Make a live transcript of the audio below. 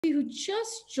Who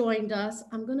just joined us,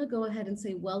 I'm going to go ahead and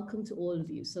say welcome to all of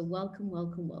you. So welcome,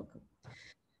 welcome, welcome.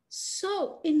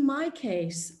 So in my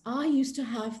case, I used to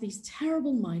have these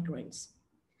terrible migraines.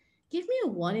 Give me a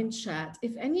 1 in chat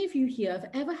if any of you here have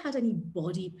ever had any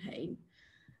body pain,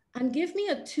 and give me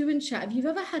a 2 in chat if you've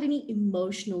ever had any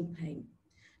emotional pain.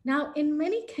 Now, in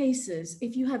many cases,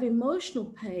 if you have emotional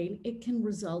pain, it can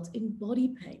result in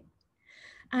body pain.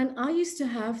 And I used to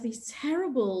have these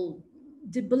terrible,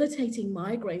 debilitating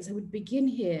migraines. I would begin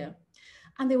here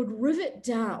and they would rivet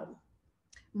down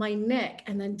my neck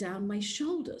and then down my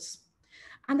shoulders.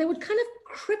 And they would kind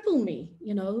of cripple me,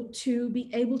 to be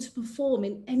able to perform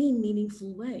in any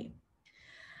meaningful way.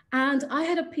 And I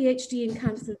had a PhD in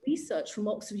cancer research from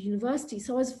Oxford University.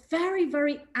 So I was very,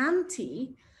 very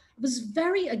anti, I was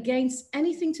very against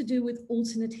anything to do with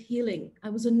alternate healing. I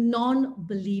was a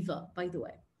non-believer, by the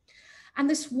way. And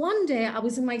this one day I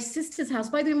was in my sister's house.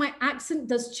 By the way, my accent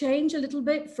does change a little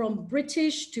bit from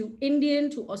British to Indian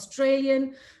to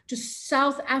Australian to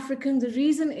South African. The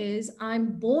reason is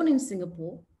I'm born in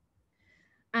Singapore.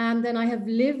 And then I have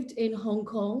lived in Hong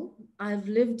Kong. I've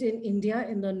lived in India,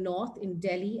 in the north, in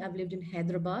Delhi. I've lived in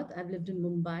Hyderabad. I've lived in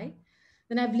Mumbai.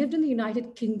 Then I've lived in the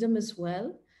United Kingdom as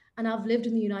well. And I've lived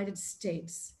in the United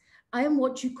States. I am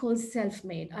what you call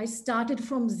self-made. I started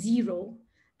from zero.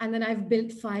 And then I've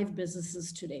built 5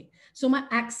 businesses today. So my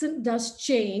accent does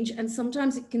change. And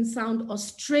sometimes it can sound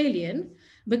Australian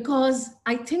because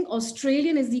I think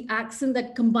Australian is the accent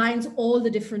that combines all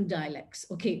the different dialects.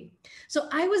 Okay. So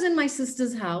I was in my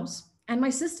sister's house and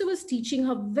my sister was teaching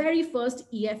her very first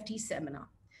EFT seminar.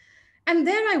 And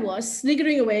there I was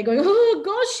sniggering away going, oh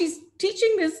gosh, she's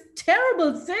teaching this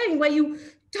terrible thing where you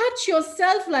touch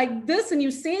yourself like this and you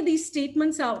say these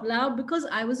statements out loud, because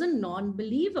I was a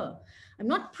non-believer. I'm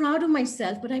not proud of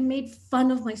myself, but I made fun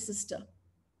of my sister.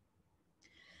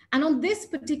 And on this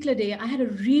particular day, I had a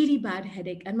really bad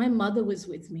headache and my mother was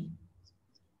with me.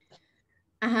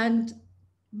 And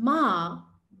Ma,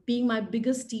 being my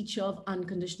biggest teacher of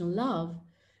unconditional love,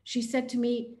 she said to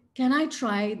me, can I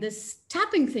try this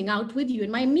tapping thing out with you?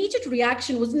 And my immediate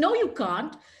reaction was, no, you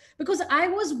can't. Because I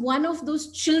was one of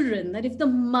those children that if the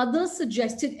mother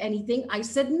suggested anything, I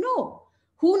said no.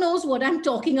 Who knows what I'm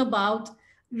talking about?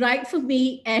 Write for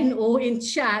me, NO, in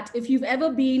chat. If you've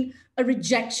ever been a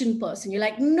rejection person, you're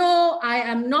like, no, I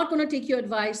am not going to take your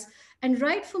advice. And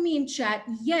write for me in chat,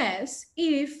 yes,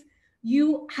 if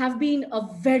you have been a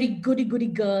very goody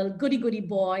girl, goody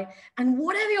boy, and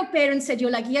whatever your parents said, you're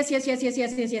like, yes.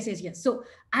 So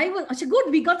I was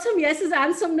good. We got some yeses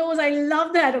and some nos. I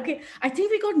love that. Okay. I think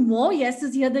we got more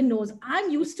yeses here than nos. I'm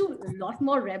used to a lot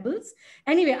more rebels.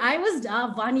 Anyway, I was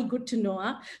Vani, good to know.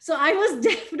 Huh? So I was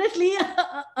definitely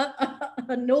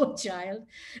a no child.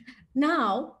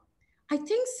 Now, I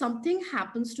think something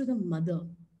happens to the mother.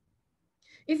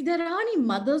 If there are any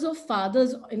mothers or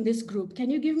fathers in this group, can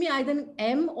you give me either an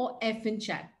M or F in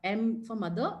chat? M for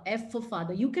mother, F for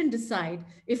father. You can decide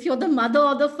if you're the mother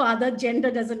or the father, gender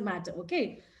doesn't matter,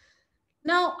 okay?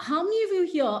 Now, how many of you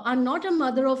here are not a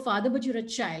mother or father, but you're a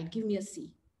child? Give me a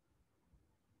C.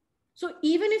 So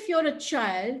even if you're a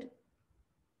child,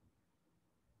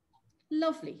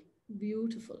 lovely,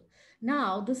 beautiful.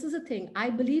 Now, this is a thing. I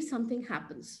believe something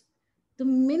happens. The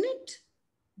minute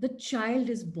the child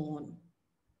is born,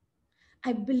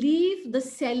 I believe the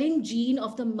selling gene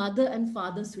of the mother and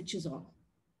father switches on.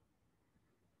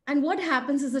 And what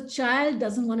happens is a child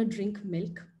doesn't want to drink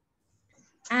milk.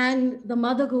 And the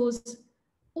mother goes,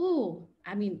 oh,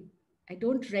 I mean, I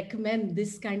don't recommend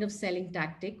this kind of selling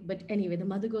tactic. But anyway, the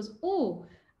mother goes, oh,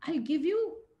 I'll give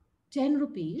you 10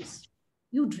 rupees.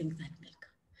 You drink that milk.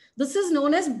 This is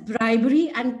known as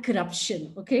bribery and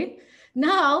corruption. Okay.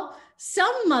 Now,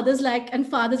 some mothers and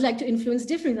fathers like to influence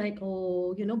differently, like,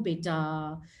 oh,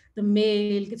 beta, the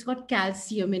milk, it's got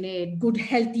calcium in it, good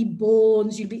healthy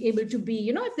bones, you'll be able to be,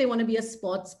 if they want to be a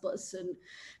sports person,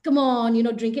 come on,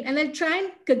 drink it. And they'll try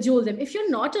and cajole them. If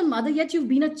you're not a mother yet, you've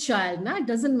been a child. It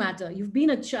doesn't matter. You've been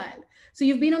a child. So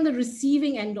you've been on the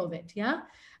receiving end of it. Yeah.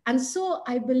 And so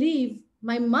I believe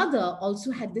my mother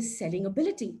also had this selling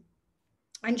ability.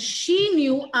 And she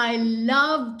knew I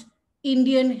loved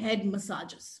Indian head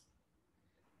massages.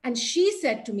 And she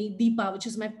said to me, Deepa, which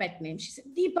is my pet name, she said,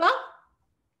 Deepa,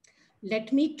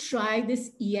 let me try this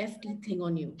EFT thing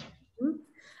on you.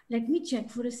 Let me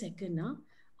check for a second. Huh?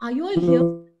 Are you all here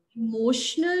for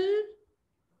emotional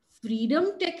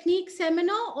freedom technique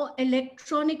seminar or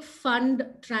electronic fund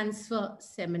transfer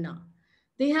seminar?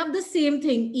 They have the same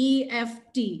thing,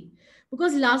 EFT.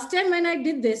 Because last time when I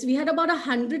did this, we had about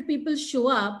 100 people show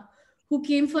up who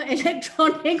came for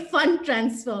electronic fund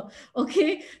transfer.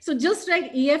 Okay. So just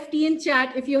write EFT in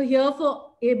chat if you're here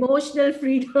for Emotional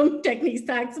freedom techniques.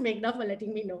 Thanks, Meghna, for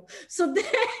letting me know. So then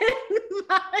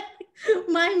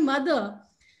my mother,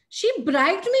 she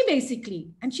bribed me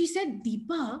basically. And she said,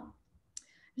 Deepa,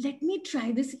 let me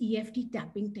try this EFT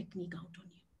tapping technique out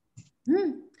on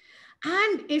you.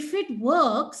 And if it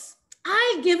works,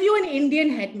 I'll give you an Indian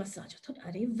head massage. I thought,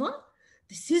 Arey wah,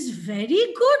 this is very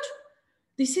good.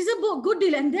 This is a good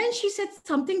deal. And then she said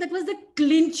something that was the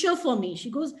clincher for me. She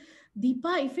goes,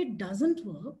 Deepa, if it doesn't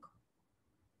work,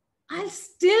 I'll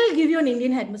still give you an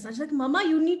Indian head massage. Like, Mama,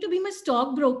 you need to be my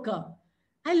stockbroker.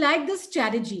 I like this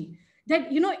strategy that,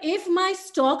 if my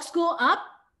stocks go up,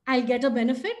 I'll get a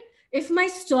benefit. If my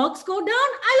stocks go down,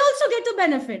 I'll also get a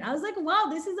benefit. I was like, wow,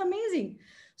 this is amazing.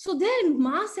 So then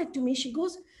Ma said to me, she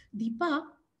goes, Deepa,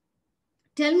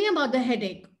 tell me about the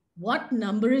headache. What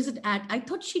number is it at? I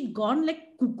thought she'd gone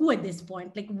like cuckoo at this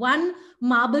point, like one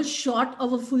marble short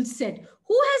of a full set.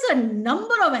 Who has a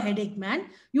number of a headache, man?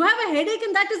 You have a headache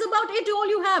and that is about it, all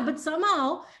you have. But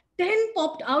somehow 10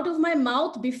 popped out of my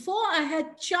mouth before I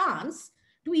had chance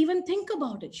to even think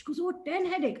about it. She goes, oh, 10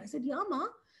 headache. I said, yeah, Ma,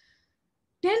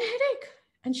 10 headache.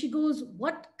 And she goes,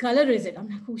 what color is it? I'm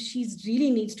like, oh, she's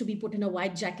really needs to be put in a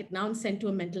white jacket now and sent to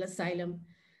a mental asylum.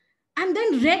 And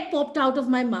then red popped out of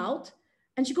my mouth.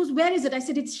 And she goes, where is it? I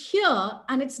said, it's here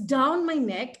and it's down my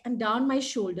neck and down my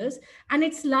shoulders. And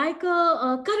it's like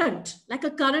a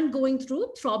current going through,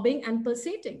 throbbing and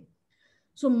pulsating.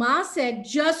 So Ma said,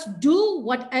 just do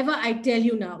whatever I tell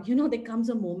you now. There comes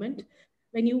a moment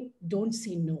when you don't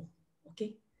say no.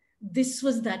 Okay. This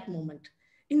was that moment.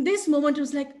 In this moment, it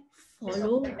was like,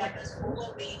 follow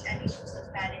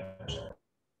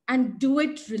and do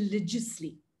it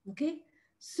religiously. Okay.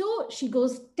 So she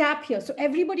goes, tap here. So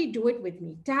everybody do it with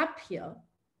me. Tap here.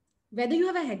 Whether you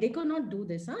have a headache or not, do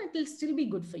this. It will still be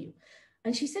good for you.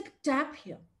 And she said, tap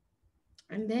here.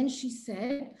 And then she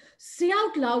said, say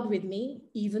out loud with me,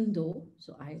 even though.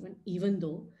 So I went, even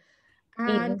though.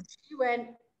 And she went,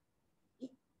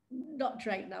 not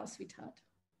right now, sweetheart.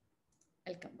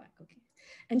 I'll come back, okay.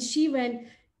 And she went,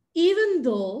 even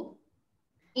though.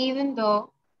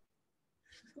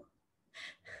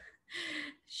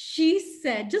 She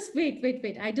said, just wait.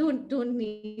 I don't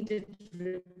need it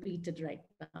repeated right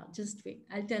now. Just wait.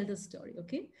 I'll tell the story,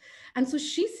 okay? And so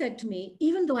she said to me,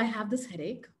 even though I have this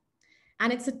headache,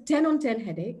 and it's a 10 on 10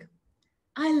 headache,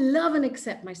 I love and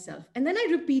accept myself. And then I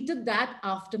repeated that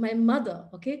after my mother,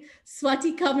 okay?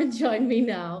 Swati, come and join me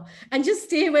now. And just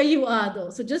stay where you are,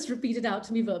 though. So just repeat it out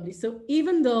to me verbally. So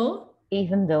even though I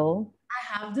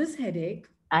have this headache,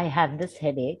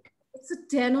 it's a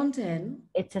 10 on 10.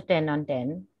 It's a 10 on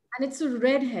 10. And it's a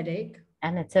red headache.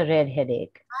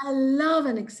 I love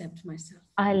and accept myself.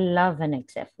 And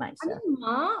then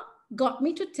Ma got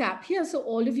me to tap here. So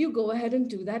all of you go ahead and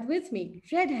do that with me.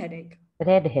 Red headache.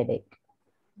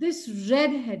 This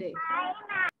red headache.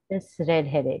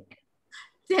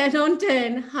 10 on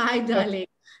 10. Hi, darling.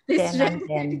 This red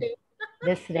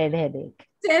headache.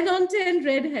 10 on 10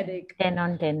 red headache. 10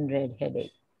 on 10 red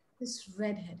headache. This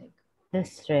red headache.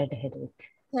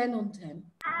 10 on 10.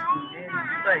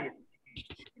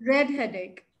 Red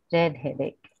headache.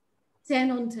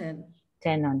 10 on 10.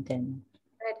 10 on 10.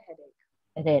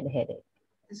 Red headache.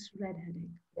 This red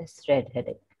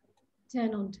headache.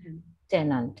 10 on 10.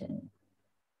 10 on 10.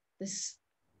 This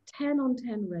 10 on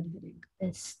 10 red headache.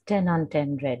 This 10 on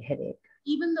 10 red headache.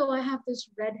 Even though I have this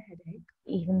red headache.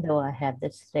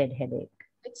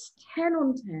 It's 10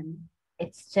 on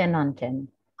 10.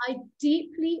 I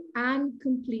deeply and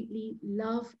completely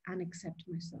love and accept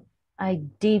myself. I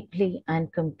deeply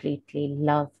and completely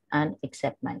love and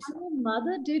accept myself. My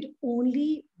mother did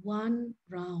only one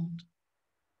round.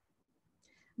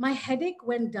 My headache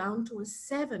went down to a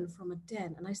 7 from a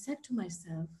 10. And I said to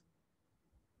myself,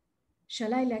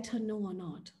 shall I let her know or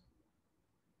not?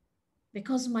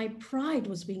 Because my pride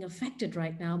was being affected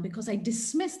right now because I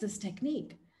dismissed this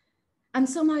technique. And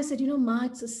somehow I said, Ma,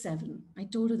 it's a 7. I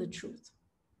told her the truth.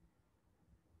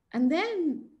 And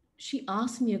then she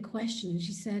asked me a question and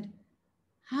she said,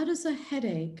 how does a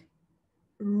headache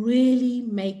really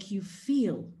make you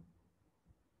feel?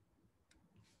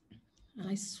 And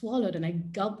I swallowed and I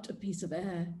gulped a piece of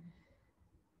air.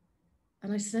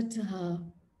 And I said to her,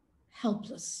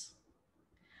 helpless.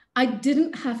 I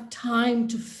didn't have time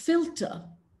to filter.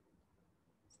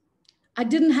 I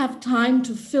didn't have time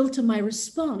to filter my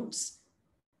response.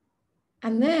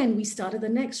 And then we started the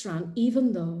next round,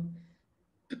 even though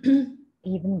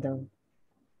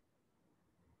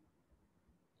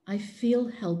I feel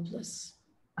helpless.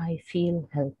 I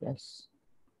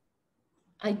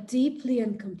deeply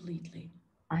and completely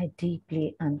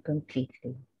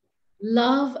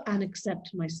love and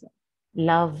accept myself.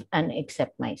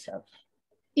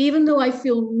 even though I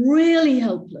feel really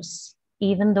helpless.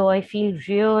 Even though I feel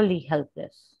really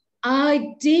helpless.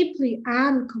 I deeply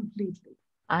and completely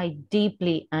I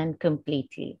deeply and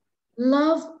completely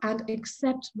love and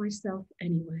accept myself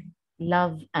anyway.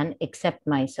 love and accept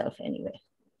myself anyway.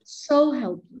 So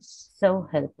helpless. So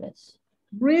helpless.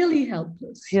 Really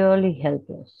helpless. Really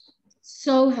helpless.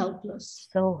 So helpless.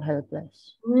 So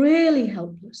helpless. Really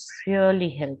helpless. Really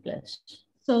helpless.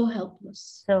 So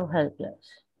helpless. So helpless.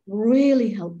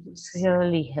 Really helpless.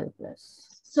 Really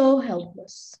helpless. So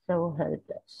helpless. So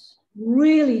helpless.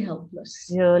 Really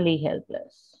helpless. Really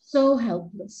helpless. So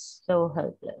helpless. So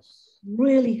helpless.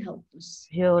 Really helpless.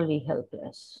 Really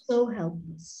helpless. So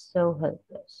helpless. So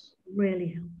helpless. Really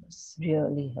helpless.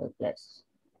 Really helpless.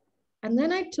 And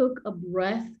then I took a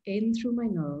breath in through my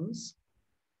nose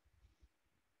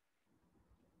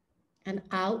and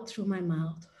out through my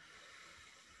mouth.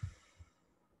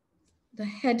 The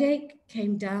headache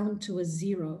came down to a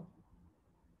 0,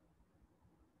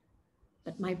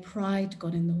 but my pride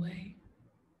got in the way.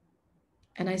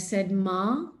 And I said,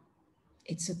 Ma,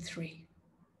 it's a 3.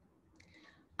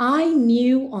 I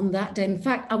knew on that day, in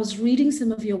fact, I was reading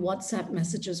some of your WhatsApp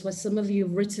messages where some of you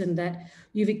have written that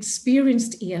you've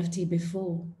experienced EFT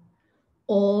before,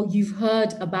 or you've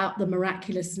heard about the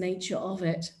miraculous nature of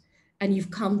it, and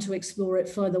you've come to explore it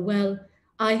further. Well,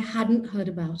 I hadn't heard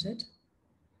about it.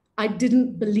 I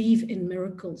didn't believe in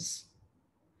miracles.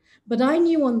 But I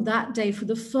knew on that day, for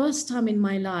the first time in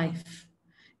my life,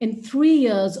 in 3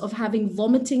 years of having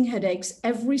vomiting headaches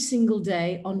every single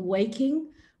day on waking,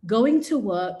 going to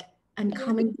work, and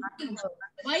coming back home,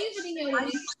 Why are you putting your I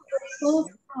saw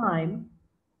the time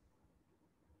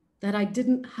that I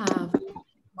didn't have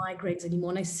migraines anymore.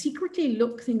 And I secretly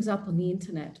looked things up on the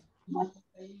internet.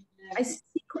 I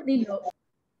secretly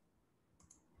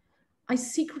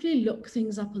looked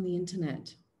things up on the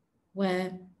internet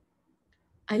where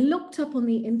I looked up on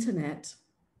the internet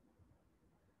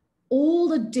all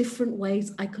the different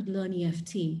ways I could learn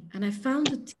EFT. And I found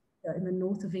a teacher in the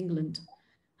north of England.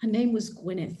 Her name was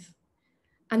Gwyneth.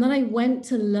 And then I went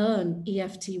to learn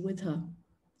EFT with her.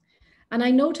 And I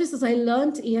noticed as I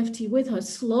learned EFT with her,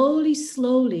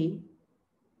 slowly,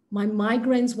 my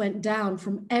migraines went down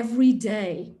from every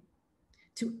day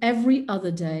to every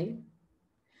other day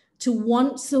to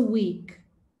once a week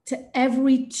to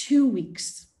every 2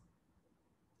 weeks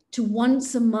to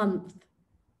once a month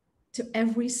to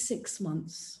every 6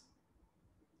 months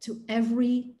to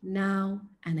every now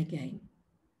and again.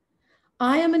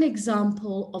 I am an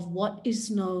example of what is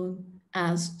known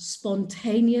as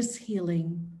spontaneous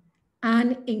healing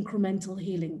and incremental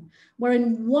healing, where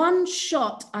in one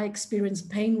shot I experience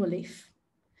pain relief.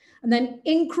 And then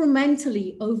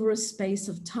incrementally over a space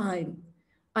of time,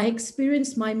 I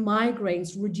experience my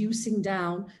migraines reducing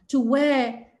down to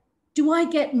where do I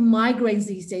get migraines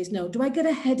these days? No. Do I get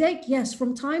a headache? Yes,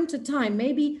 from time to time,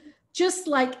 maybe just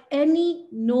like any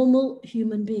normal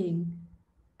human being,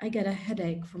 I get a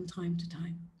headache from time to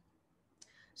time.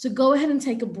 So go ahead and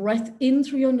take a breath in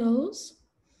through your nose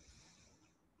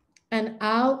and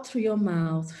out through your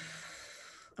mouth.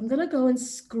 I'm going to go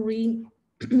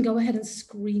ahead and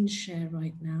screen share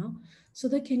right now. So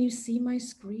that can you see my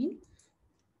screen?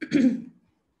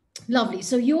 Lovely.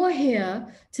 So you're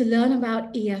here to learn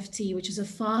about EFT, which is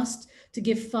to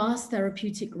give fast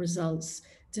therapeutic results,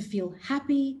 to feel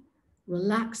happy,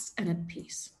 relaxed, and at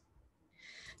peace.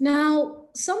 Now,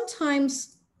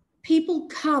 sometimes people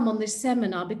come on this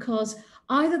seminar because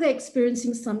either they're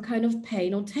experiencing some kind of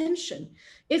pain or tension.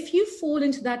 If you fall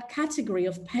into that category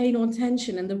of pain or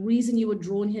tension and the reason you were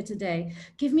drawn here today,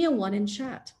 give me a 1 in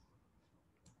chat.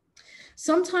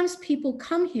 Sometimes people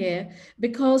come here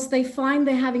because they find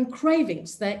they're having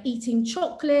cravings. They're eating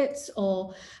chocolates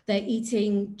or they're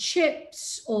eating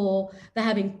chips or they're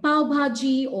having pav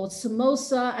bhaji or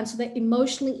samosa. And so they're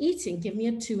emotionally eating. Give me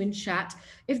a 2 in chat.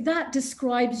 If that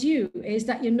describes you, is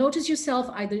that you notice yourself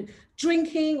either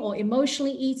drinking or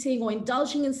emotionally eating or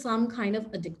indulging in some kind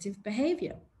of addictive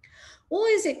behavior. Or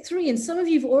is it 3? And some of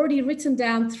you have already written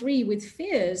down 3 with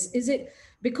fears. Is it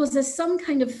because there's some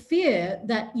kind of fear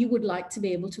that you would like to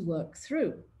be able to work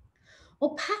through?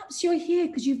 Or perhaps you're here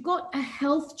because you've got a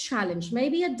health challenge,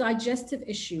 maybe a digestive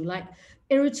issue like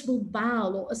irritable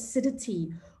bowel or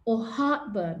acidity or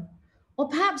heartburn. Or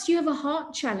perhaps you have a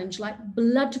heart challenge like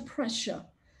blood pressure.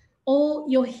 Or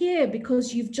you're here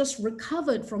because you've just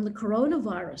recovered from the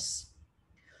coronavirus.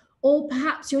 Or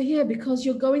perhaps you're here because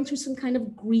you're going through some kind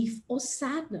of grief or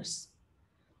sadness.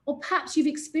 Or perhaps you've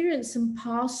experienced some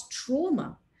past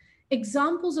trauma.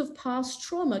 Examples of past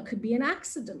trauma could be an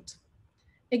accident.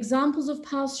 Examples of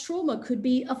past trauma could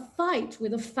be a fight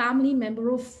with a family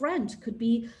member or friend, could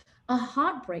be a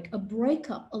heartbreak, a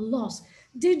breakup, a loss.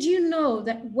 Did you know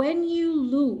that when you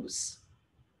lose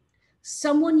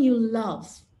someone you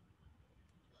love,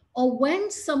 or when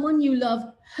someone you love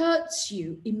hurts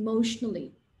you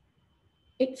emotionally,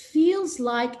 it feels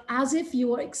like as if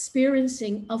you are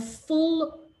experiencing a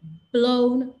full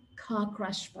blown car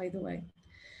crash, by the way.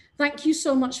 Thank you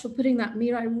so much for putting that,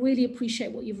 Mira. I really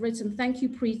appreciate what you've written. Thank you,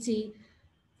 Preeti.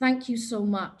 Thank you so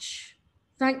much.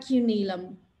 Thank you,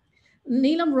 Neelam.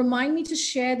 Neelam, remind me to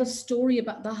share the story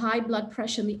about the high blood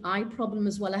pressure and the eye problem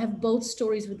as well. I have both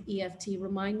stories with EFT.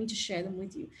 Remind me to share them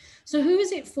with you. So who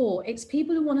is it for? It's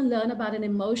people who want to learn about an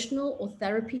emotional or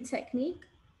therapy technique.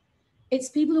 It's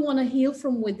people who want to heal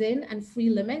from within and free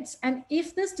limits. And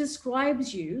if this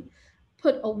describes you,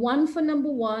 put a 1 for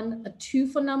number 1, a 2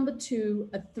 for number 2,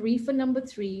 a 3 for number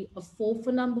 3, a 4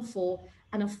 for number 4,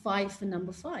 and a 5 for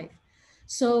number 5.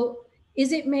 So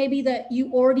is it maybe that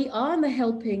you already are in the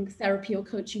helping therapy or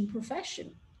coaching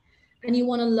profession and you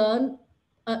want to learn,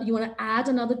 you want to add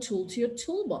another tool to your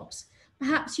toolbox?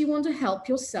 Perhaps you want to help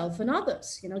yourself and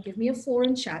others. Give me a 4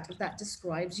 in chat if that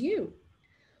describes you.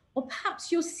 Or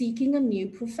perhaps you're seeking a new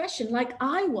profession like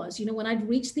I was, when I'd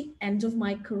reached the end of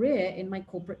my career in my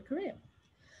corporate career.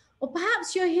 Or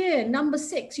perhaps you're here, number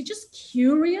 6, you're just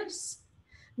curious.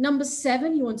 Number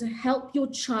 7, you want to help your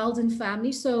child and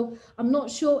family. So I'm not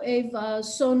sure if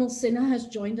Sonal Sinha has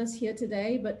joined us here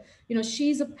today, but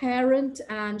she's a parent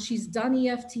and she's done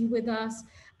EFT with us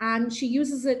and she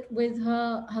uses it with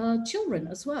her children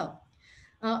as well.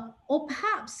 Or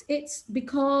perhaps it's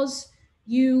because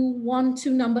you want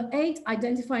to, number 8,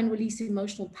 identify and release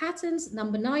emotional patterns.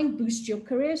 Number 9, boost your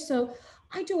career. So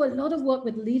I do a lot of work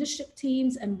with leadership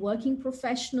teams and working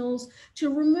professionals to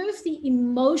remove the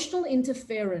emotional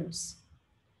interference.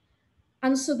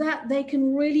 And so that they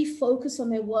can really focus on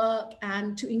their work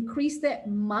and to increase their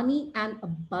money and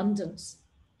abundance.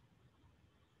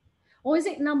 Or is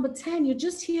it number 10? You're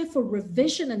just here for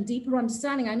revision and deeper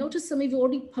understanding. I noticed some of you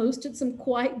already posted some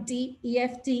quite deep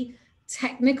EFT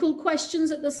technical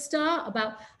questions at the start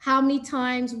about how many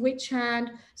times, which hand.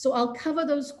 So I'll cover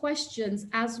those questions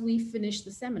as we finish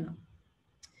the seminar.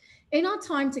 In our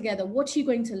time together, what are you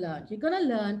going to learn? You're going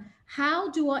to learn how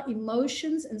do our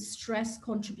emotions and stress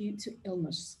contribute to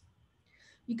illness.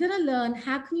 You're going to learn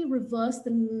how can you reverse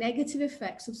the negative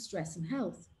effects of stress and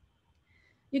health.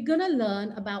 You're going to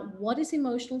learn about what is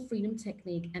emotional freedom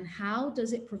technique and how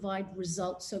does it provide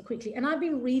results so quickly. And I've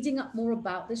been reading up more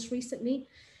about this recently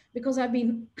because I've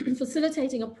been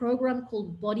facilitating a program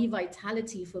called Body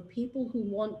Vitality for people who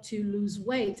want to lose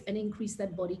weight and increase their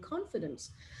body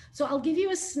confidence. So I'll give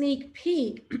you a sneak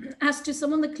peek as to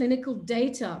some of the clinical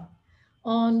data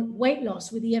on weight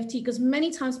loss with EFT, because many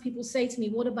times people say to me,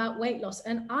 what about weight loss?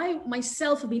 And I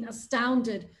myself have been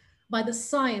astounded by the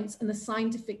science and the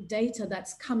scientific data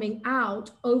that's coming out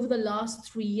over the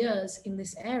last 3 years in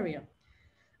this area.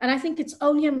 And I think it's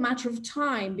only a matter of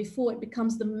time before it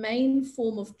becomes the main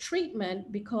form of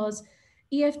treatment, because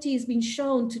EFT has been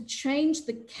shown to change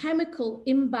the chemical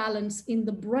imbalance in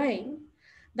the brain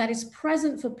that is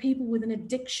present for people with an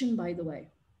addiction, by the way.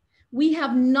 We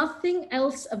have nothing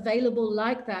else available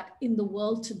like that in the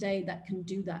world today that can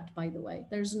do that, by the way.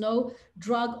 There's no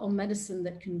drug or medicine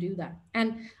that can do that.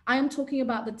 And I am talking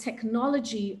about the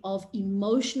technology of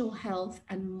emotional health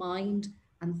and mind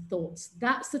and thoughts.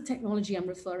 That's the technology I'm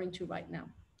referring to right now.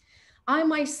 I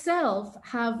myself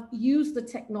have used the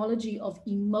technology of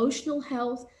emotional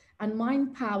health and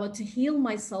mind power to heal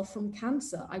myself from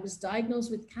cancer. I was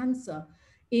diagnosed with cancer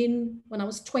when I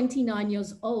was 29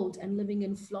 years old and living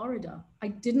in Florida. I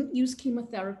didn't use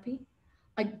chemotherapy.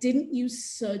 I didn't use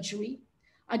surgery.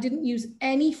 I didn't use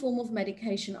any form of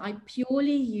medication. I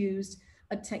purely used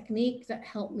a technique that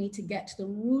helped me to get to the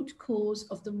root cause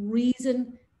of the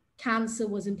reason cancer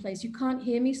was in place. You can't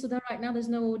hear me, so that right now there's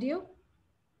no audio?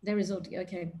 There is audio,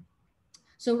 okay.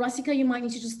 So Rasika, you might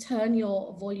need to just turn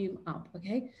your volume up,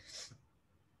 okay?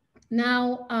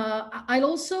 Now, I'll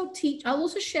also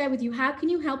share with you, how can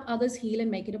you help others heal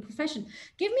and make it a profession?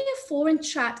 Give me a 4 in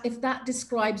chat if that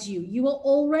describes you. You are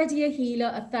already a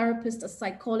healer, a therapist, a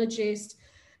psychologist,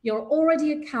 you're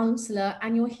already a counselor,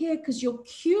 and you're here because you're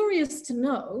curious to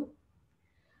know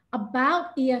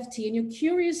about EFT and you're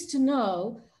curious to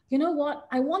know, you know what,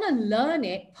 I want to learn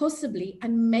it possibly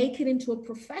and make it into a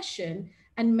profession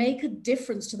and make a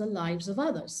difference to the lives of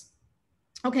others.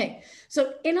 Okay,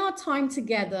 so in our time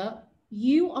together,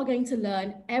 you are going to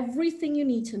learn everything you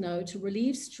need to know to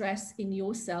relieve stress in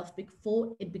yourself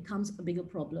before it becomes a bigger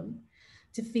problem,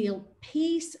 to feel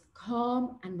peace,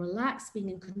 calm, and relaxed, being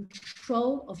in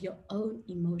control of your own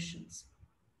emotions.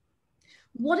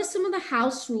 What are some of the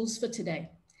house rules for today?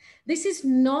 This is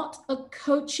not a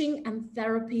coaching and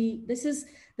therapy. This is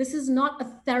not a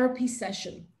therapy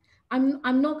session.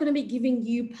 I'm not going to be giving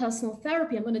you personal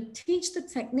therapy. I'm going to teach the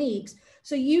techniques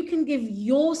so you can give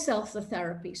yourself the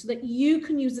therapy, so that you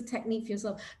can use the technique for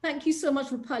yourself. Thank you so much,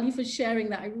 Rupali, for sharing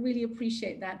that. I really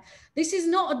appreciate that. This is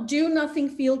not a do nothing,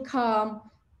 feel calm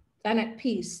and at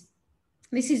peace.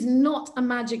 This is not a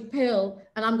magic pill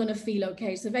and I'm going to feel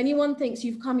okay. So if anyone thinks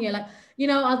you've come here like,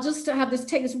 I'll just have this,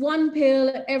 take this one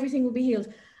pill, everything will be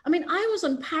healed. I mean, I was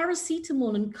on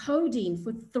paracetamol and codeine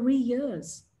for 3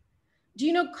 years. Do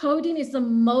you know codeine is the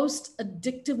most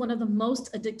addictive, one of the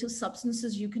most addictive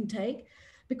substances you can take?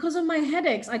 Because of my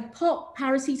headaches, I'd pop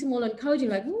paracetamol and codeine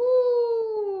like,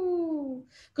 woo,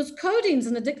 because codeine's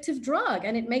an addictive drug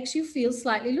and it makes you feel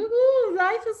slightly, ooh,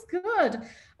 life is good.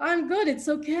 I'm good, it's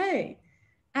okay.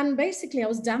 And basically I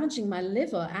was damaging my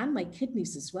liver and my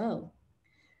kidneys as well.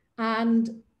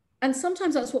 And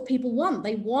sometimes that's what people want.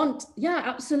 They want, yeah,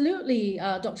 absolutely,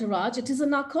 Dr. Raj, it is a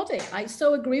narcotic. I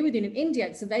so agree with you. In India,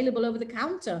 it's available over the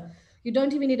counter. You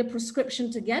don't even need a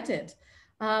prescription to get it,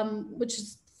 which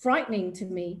is frightening to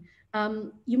me.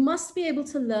 You must be able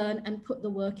to learn and put the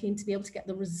work in to be able to get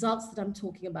the results that I'm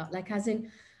talking about. Like as in,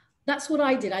 that's what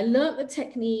I did. I learned the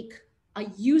technique. I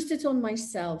used it on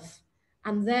myself.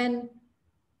 And then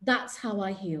that's how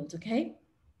I healed, okay?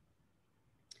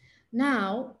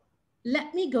 Now,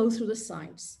 let me go through the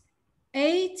science.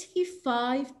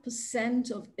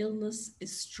 85% of illness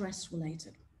is stress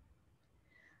related.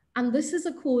 And this is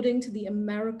according to the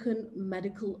American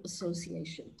Medical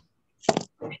Association.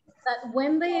 That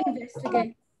when they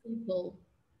investigate people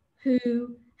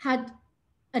who had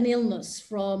an illness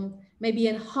from maybe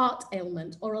a heart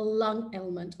ailment or a lung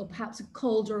ailment, or perhaps a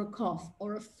cold or a cough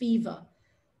or a fever,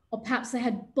 or perhaps they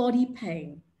had body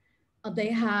pain, they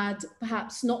had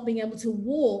perhaps not being able to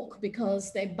walk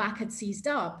because their back had seized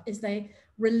up, is they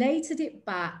related it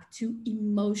back to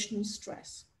emotional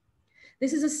stress.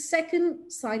 This is a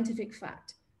second scientific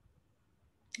fact.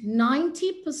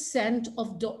 90%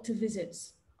 of doctor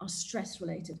visits are stress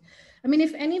related. I mean,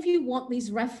 if any of you want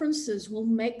these references, we'll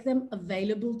make them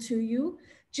available to you.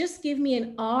 Just give me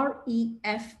an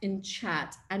REF in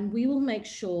chat and we will make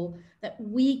sure that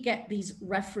we get these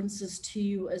references to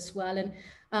you as well. And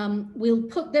we'll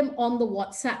put them on the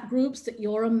WhatsApp groups that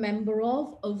you're a member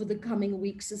of over the coming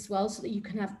weeks as well, so that you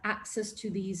can have access to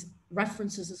these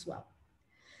references as well.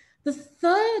 The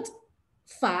third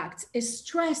fact is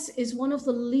stress is one of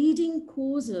the leading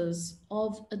causes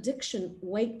of addiction,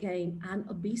 weight gain, and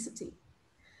obesity.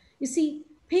 You see,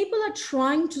 people are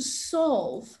trying to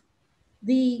solve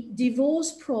the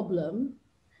divorce problem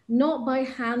not by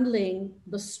handling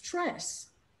the stress.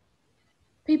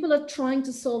 People are trying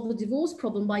to solve the divorce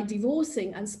problem by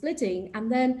divorcing and splitting,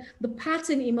 and then the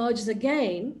pattern emerges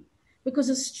again because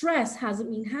the stress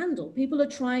hasn't been handled. People are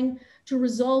trying to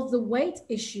resolve the weight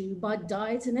issue by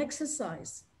diet and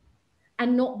exercise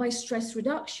and not by stress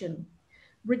reduction.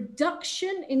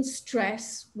 Reduction in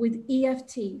stress with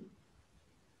EFT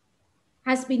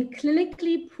has been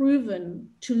clinically proven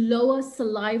to lower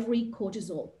salivary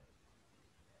cortisol.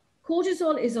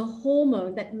 Cortisol is a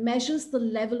hormone that measures the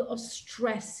level of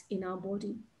stress in our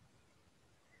body.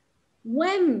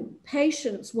 When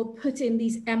patients were put in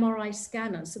these MRI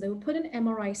scanners, so they were put in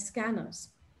MRI scanners,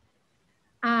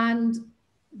 and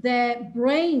their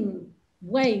brain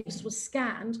waves were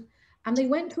scanned, and they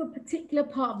went to a particular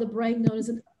part of the brain known as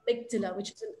an amygdala,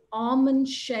 which is an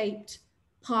almond-shaped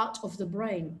part of the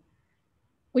brain,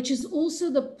 which is also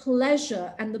the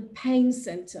pleasure and the pain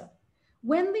center.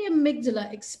 When the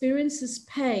amygdala experiences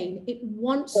pain, it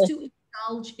wants to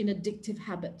indulge in addictive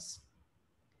habits.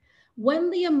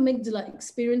 When the amygdala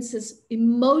experiences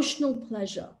emotional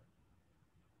pleasure,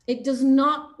 it does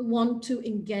not want to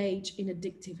engage in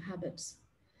addictive habits.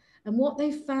 And what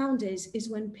they found is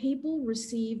when people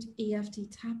received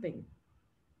EFT tapping,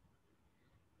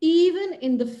 even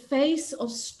in the face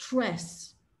of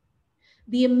stress,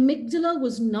 the amygdala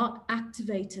was not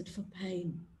activated for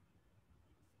pain,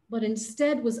 but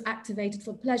instead was activated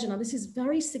for pleasure. Now, this is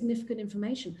very significant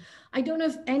information. I don't know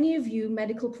if any of you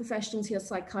medical professionals here,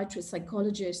 psychiatrists,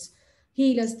 psychologists,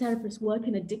 healers, therapists, work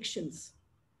in addictions.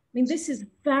 I mean, this is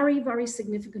very, very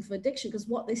significant for addiction, because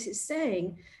what this is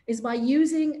saying is by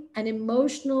using an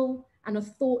emotional and a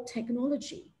thought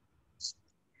technology,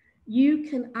 you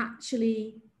can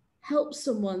actually help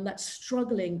someone that's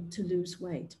struggling to lose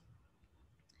weight.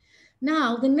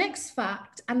 Now, the next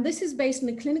fact, and this is based on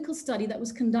a clinical study that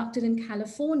was conducted in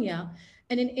California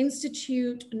in an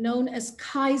institute known as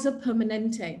Kaiser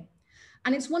Permanente.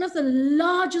 And it's one of the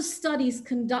largest studies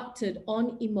conducted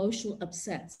on emotional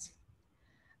upsets.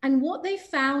 And what they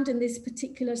found in this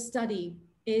particular study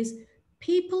is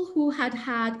people who had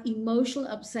had emotional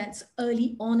upsets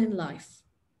early on in life.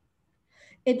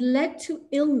 It led to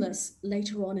illness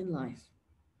later on in life.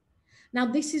 Now,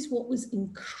 this is what was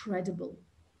incredible,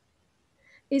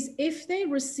 is if they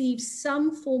received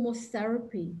some form of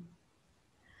therapy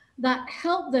that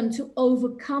helped them to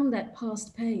overcome that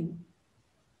past pain,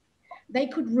 they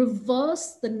could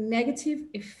reverse the negative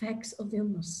effects of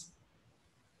illness.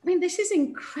 I mean, this is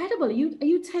incredible. Are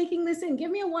you taking this in?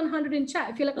 Give me a 100 in chat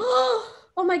if you're like,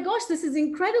 oh my gosh, this is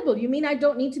incredible. You mean I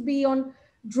don't need to be on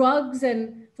drugs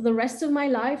and for the rest of my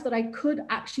life, that I could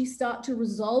actually start to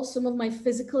resolve some of my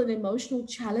physical and emotional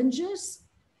challenges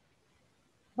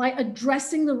by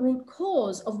addressing the root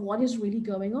cause of what is really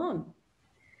going on?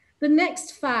 The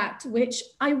next fact, which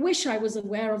I wish I was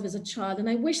aware of as a child, and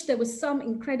I wish there was some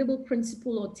incredible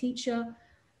principal or teacher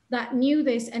that knew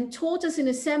this and taught us in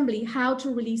assembly how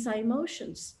to release our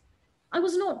emotions. I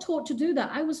was not taught to do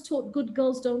that. I was taught good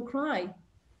girls don't cry.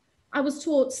 I was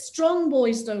taught strong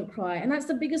boys don't cry. And that's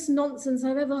the biggest nonsense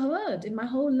I've ever heard in my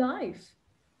whole life.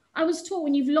 I was taught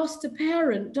when you've lost a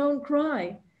parent, don't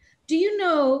cry. Do you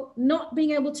know not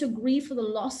being able to grieve for the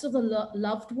loss of a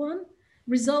loved one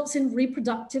results in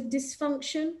reproductive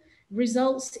dysfunction,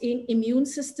 results in immune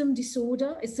system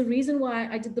disorder? It's the reason why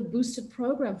I did the boosted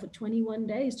program for 21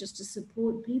 days, just to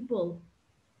support people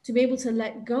to be able to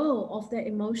let go of their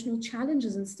emotional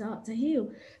challenges and start to heal.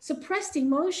 Suppressed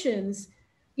emotions,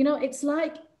 you know, it's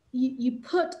like you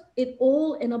put it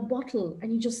all in a bottle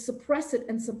and you just suppress it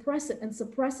and suppress it and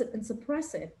suppress it and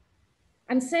suppress it.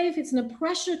 And say if it's in a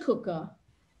pressure cooker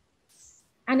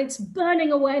and it's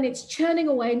burning away and it's churning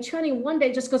away and churning, and one day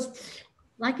it just goes,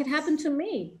 like it happened to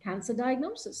me, cancer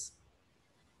diagnosis.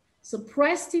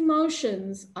 Suppressed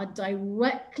emotions are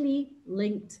directly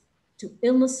linked to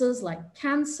illnesses like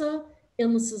cancer,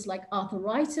 illnesses like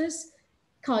arthritis,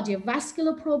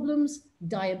 cardiovascular problems,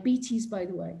 diabetes, by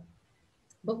the way.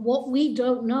 But what we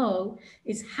don't know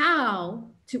is how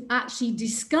to actually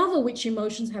discover which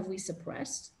emotions have we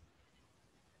suppressed.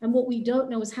 And what we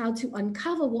don't know is how to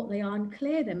uncover what they are and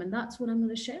clear them. And that's what I'm going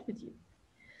to share with you.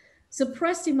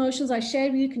 Suppressed emotions, I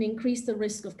shared with you, can increase the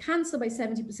risk of cancer by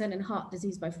 70% and heart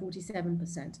disease by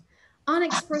 47%.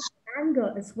 Unexpressed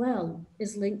anger as well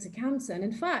is linked to cancer. And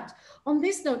in fact, on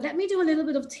this note, let me do a little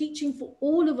bit of teaching for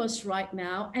all of us right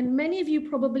now. And many of you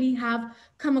probably have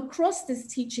come across this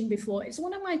teaching before. It's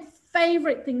one of my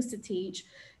favorite things to teach.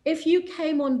 If you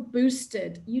came on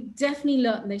boosted, you definitely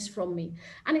learned this from me.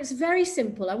 And it's very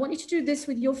simple. I want you to do this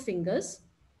with your fingers.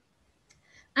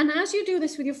 And as you do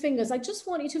this with your fingers, I just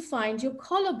want you to find your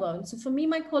collarbone. So for me,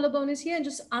 my collarbone is here and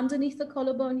just underneath the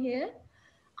collarbone here.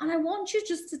 And I want you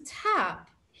just to tap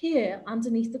here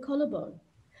underneath the collarbone.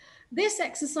 This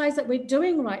exercise that we're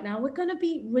doing right now, we're going to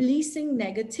be releasing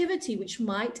negativity, which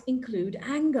might include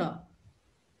anger.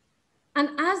 And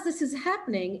as this is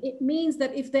happening, it means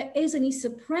that if there is any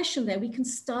suppression there, we can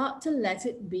start to let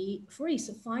it be free.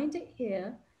 So find it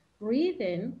here, breathe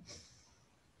in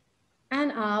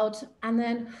and out, and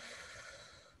then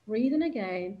breathe in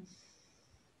again.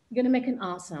 You're going to make an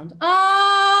R sound.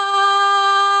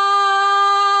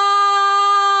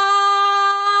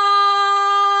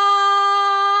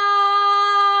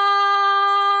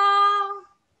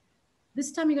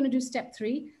 This time you're going to do step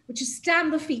 3, which is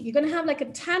stamp the feet. You're going to have like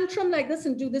a tantrum like this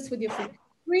and do this with your feet.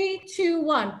 3, 2,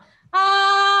 1.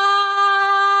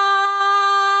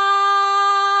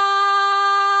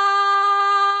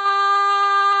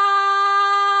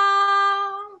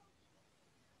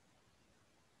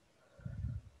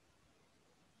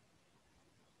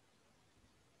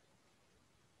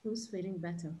 Who's feeling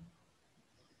better?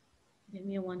 Give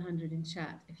me a 100 in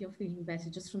chat if you're feeling better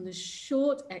just from this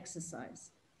short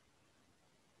exercise.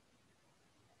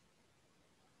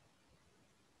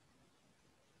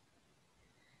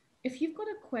 If you've got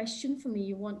a question for me,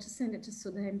 you want to send it to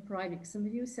Sudha in private. Some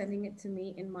of you are sending it to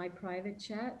me in my private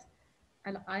chat,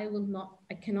 and I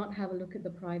cannot have a look at the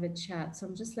private chat. So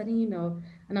I'm just letting you know,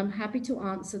 and I'm happy to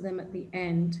answer them at the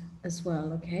end as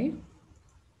well, okay?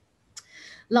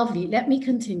 Lovely, let me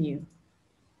continue.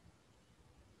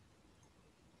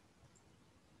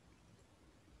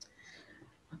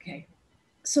 Okay.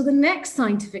 So the next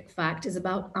scientific fact is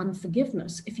about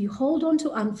unforgiveness. If you hold on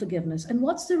to unforgiveness, and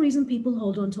what's the reason people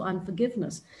hold on to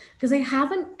unforgiveness? Because they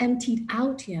haven't emptied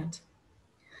out yet.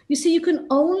 You see, you can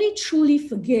only truly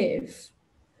forgive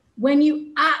when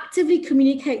you actively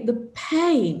communicate the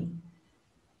pain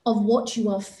of what you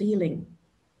are feeling.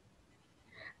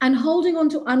 And holding on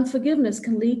to unforgiveness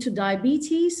can lead to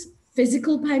diabetes,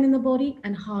 physical pain in the body,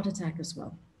 and heart attack as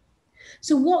well.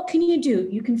 So what can you do?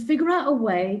 You can figure out a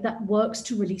way that works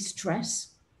to release stress.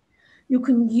 You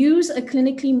can use a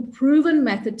clinically proven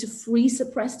method to free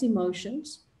suppressed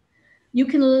emotions. You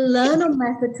can learn a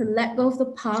method to let go of the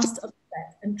past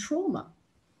upset and trauma.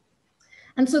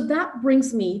 And so that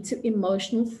brings me to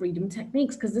emotional freedom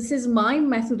techniques, because this is my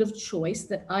method of choice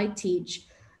that I teach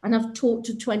and I've taught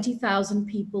to 20,000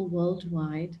 people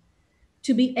worldwide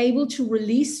to be able to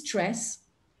release stress.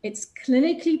 It's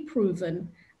clinically proven,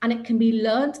 and it can be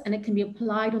learned and it can be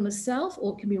applied on the self,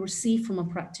 or it can be received from a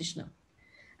practitioner.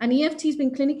 And EFT has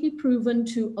been clinically proven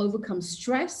to overcome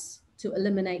stress, to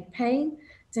eliminate pain,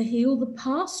 to heal the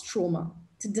past trauma,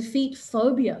 to defeat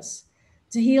phobias,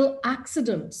 to heal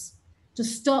accidents, to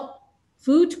stop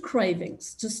food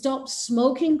cravings, to stop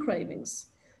smoking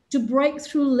cravings, to break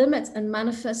through limits and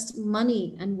manifest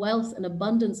money and wealth and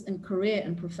abundance and career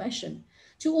and profession,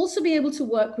 to also be able to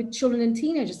work with children and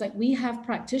teenagers. Like, we have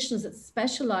practitioners that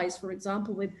specialize, for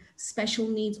example, with special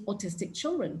needs autistic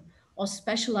children, or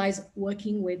specialize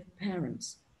working with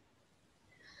parents.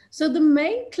 So the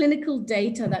main clinical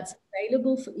data that's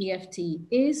available for EFT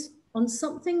is on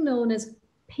something known as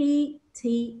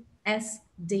PTSD.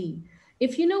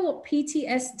 If you know what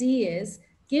PTSD is,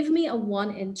 give me a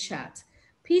 1 in chat.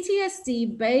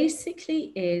 PTSD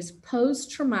basically is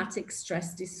post-traumatic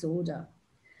stress disorder.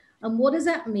 And what does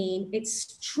that mean? It's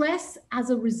stress as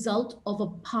a result of a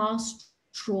past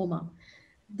trauma.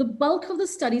 The bulk of the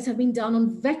studies have been done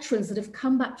on veterans that have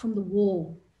come back from the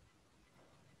war.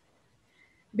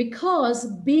 Because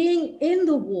being in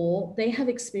the war, they have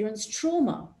experienced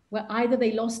trauma, where either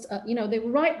they lost, they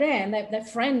were right there and their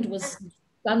friend was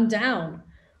gunned down,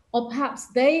 or perhaps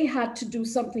they had to do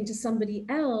something to somebody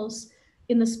else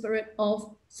in the spirit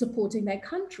of supporting their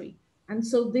country. And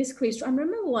so this creates, I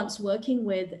remember once working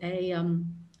with a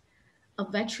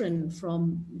veteran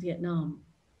from Vietnam.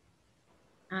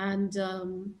 And,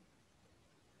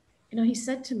 he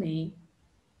said to me,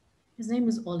 his name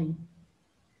was Ollie.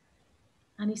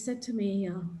 And he said to me,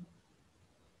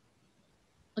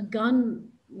 a gun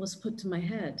was put to my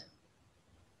head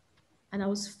and I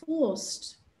was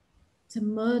forced to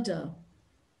murder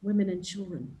women and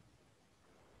children.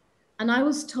 And I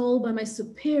was told by my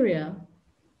superior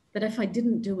that if I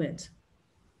didn't do it,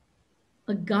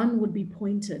 a gun would be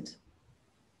pointed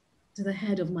to the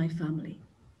head of my family.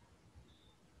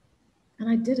 And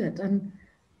I did it. And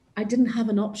I didn't have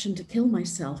an option to kill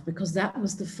myself, because that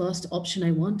was the first option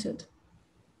I wanted.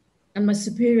 And my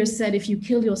superior said, if you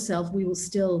kill yourself, we will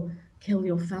still kill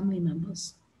your family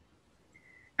members.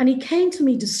 And he came to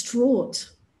me distraught,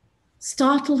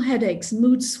 startled headaches,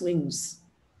 mood swings,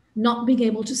 not being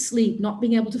able to sleep, not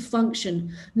being able to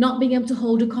function, not being able to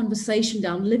hold a conversation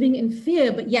down, living in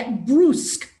fear, but yet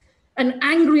brusque and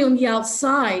angry on the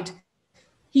outside.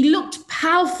 He looked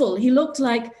powerful. He looked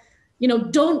like,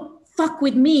 don't fuck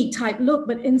with me type look,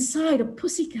 but inside a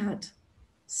pussycat,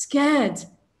 scared,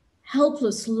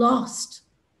 helpless, lost,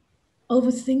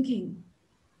 overthinking.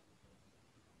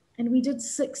 And we did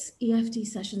 6 EFT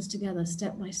sessions together,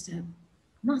 step by step,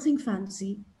 nothing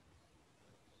fancy.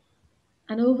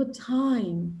 And over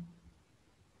time,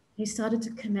 he started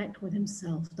to connect with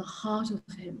himself, the heart of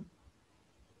him.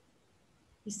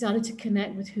 He started to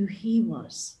connect with who he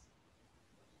was.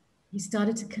 He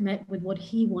started to connect with what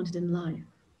he wanted in life.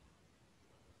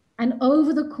 And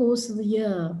over the course of the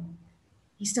year,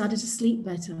 he started to sleep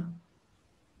better.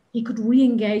 He could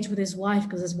re-engage with his wife,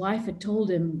 because his wife had told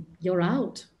him, you're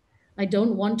out. I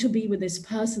don't want to be with this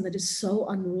person that is so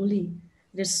unruly,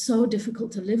 that is so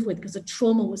difficult to live with, because the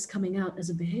trauma was coming out as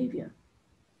a behavior.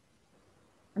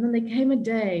 And then there came a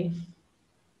day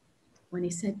when he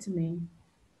said to me,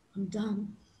 I'm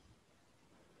done.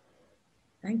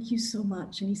 Thank you so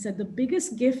much. And he said, the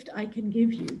biggest gift I can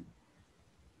give you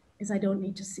is I don't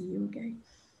need to see you again.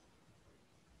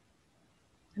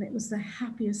 And it was the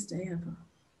happiest day ever.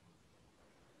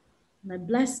 And I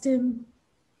blessed him,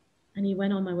 and he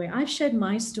went on my way. I've shared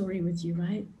my story with you,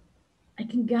 right? I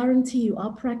can guarantee you,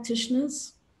 our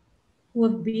practitioners who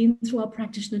have been through our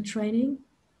practitioner training,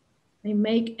 they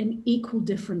make an equal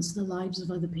difference in the lives of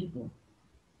other people.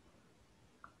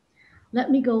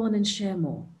 Let me go on and share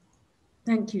more.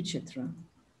 Thank you, Chitra.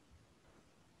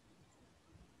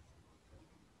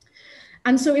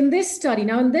 And so in this study,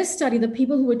 the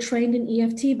people who were trained in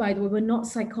EFT, by the way, were not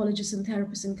psychologists and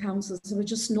therapists and counselors. They were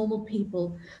just normal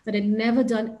people that had never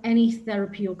done any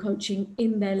therapy or coaching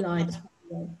in their lives.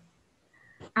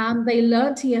 And they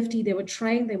learned EFT, they were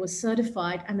trained, they were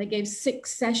certified, and they gave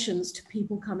 6 sessions to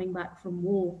people coming back from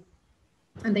war.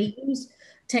 And they used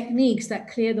techniques that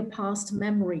clear the past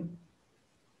memory.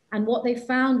 And what they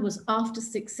found was, after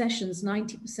 6 sessions,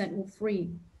 90% were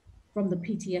free from the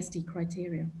PTSD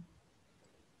criteria.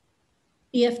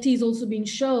 EFT has also been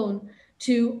shown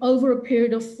to over a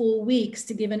period of 4 weeks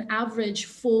to give an average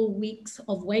 4 weeks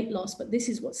of weight loss. But this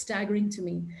is what's staggering to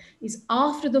me, is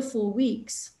after the 4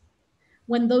 weeks,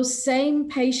 when those same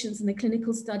patients in the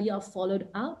clinical study are followed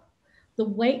up, the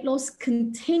weight loss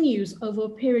continues over a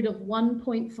period of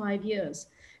 1.5 years.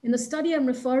 In the study I'm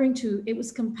referring to, it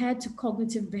was compared to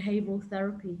cognitive behavioral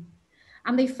therapy.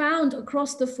 And they found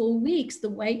across the 4 weeks, the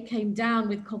weight came down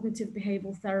with cognitive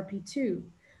behavioral therapy too.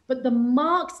 But the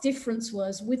marked difference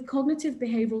was with cognitive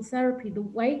behavioral therapy, the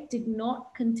weight did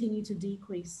not continue to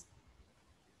decrease.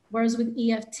 Whereas with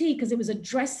EFT, because it was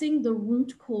addressing the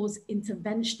root cause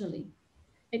interventionally,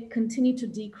 it continued to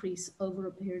decrease over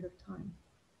a period of time.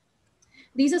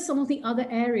 These are some of the other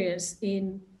areas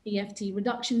in EFT: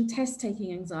 reduction in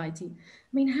test-taking anxiety.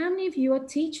 I mean, how many of you are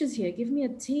teachers here? Give me a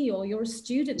T, or you're a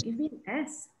student, give me an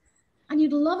S. And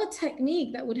you'd love a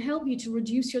technique that would help you to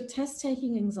reduce your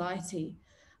test-taking anxiety.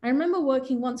 I remember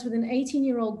working once with an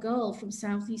 18-year-old girl from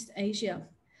Southeast Asia,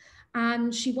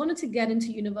 and she wanted to get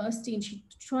into university, and she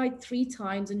tried 3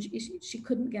 times and she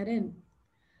couldn't get in.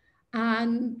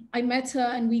 And I met her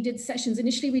and we did sessions.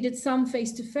 Initially, we did some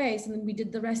face-to-face, and then we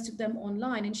did the rest of them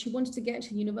online. And she wanted to get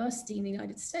to university in the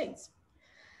United States.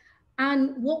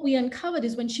 And what we uncovered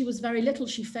is when she was very little,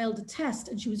 she failed a test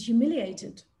and she was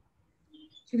humiliated.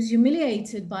 She was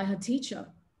humiliated by her teacher,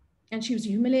 and she was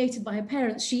humiliated by her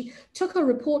parents. She took her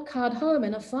report card home,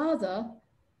 and her father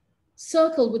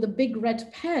circled with a big red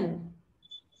pen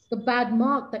the bad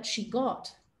mark that she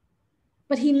got.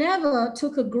 But he never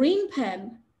took a green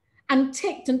pen and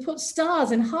ticked and put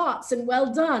stars and hearts and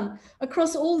well done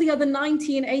across all the other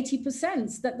 90 and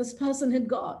 80% that this person had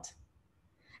got.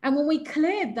 And when we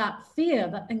cleared that fear,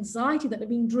 that anxiety that had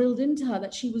been drilled into her,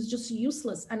 that she was just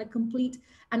useless and a complete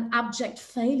and abject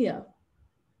failure,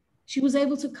 she was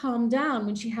able to calm down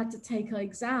when she had to take her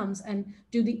exams and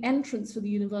do the entrance for the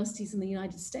universities in the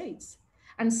United States.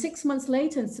 And 6 months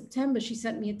later in September, she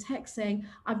sent me a text saying,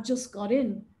 "I've just got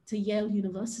in to Yale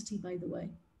University, by the way."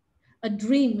 A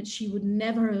dream which she would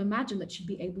never have imagined that she'd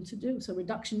be able to do. So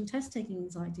reduction in test-taking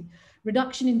anxiety,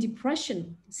 reduction in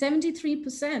depression,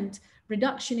 73%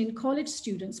 reduction in college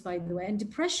students, by the way. And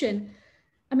depression,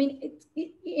 I mean,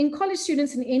 in college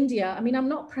students in India, I mean, I'm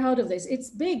not proud of this. It's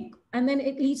big. And then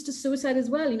it leads to suicide as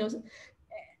well, you know.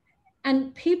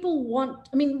 And people want,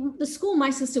 I mean, the school my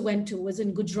sister went to was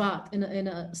in Gujarat, in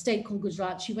a state called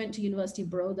Gujarat. She went to University of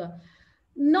Baroda.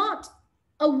 Not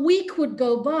a week would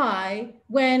go by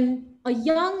when a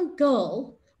young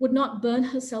girl would not burn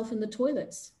herself in the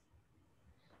toilets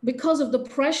because of the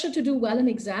pressure to do well in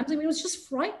exams. I mean, it was just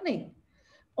frightening.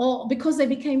 Or because they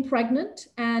became pregnant,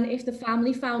 and if the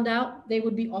family found out, they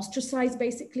would be ostracized,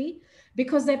 basically,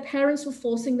 because their parents were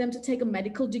forcing them to take a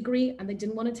medical degree, and they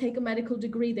didn't want to take a medical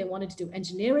degree. They wanted to do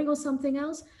engineering or something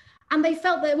else. And they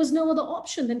felt there was no other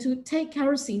option than to take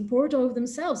kerosene, pour it over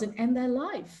themselves, and end their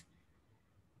life.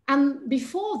 And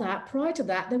before that, prior to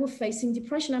that, they were facing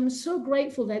depression. I'm so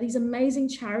grateful there are these amazing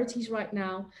charities right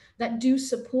now that do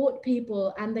support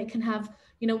people, and they can have,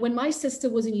 you know, when my sister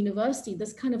was in university,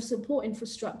 this kind of support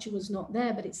infrastructure was not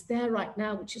there, but it's there right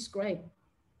now, which is great.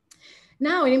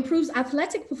 Now it improves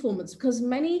athletic performance, because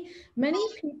many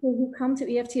people who come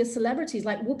to EFT are celebrities,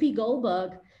 like Whoopi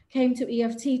Goldberg came to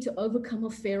EFT to overcome her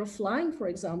fear of flying, for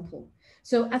example.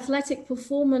 So athletic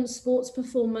performance, sports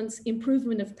performance,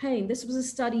 improvement of pain. This was a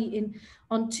study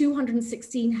on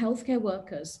 216 healthcare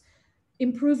workers.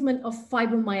 Improvement of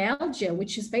fibromyalgia,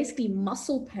 which is basically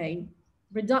muscle pain,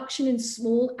 reduction in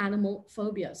small animal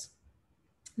phobias.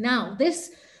 Now,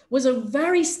 this was a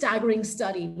very staggering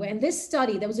study, where in this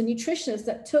study, there was a nutritionist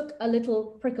that took a little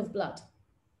prick of blood.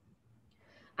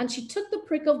 And she took the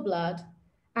prick of blood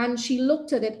and she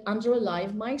looked at it under a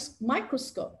live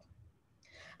microscope.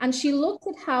 And she looked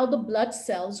at how the blood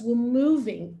cells were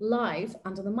moving live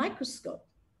under the microscope.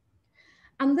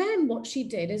 And then what she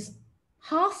did is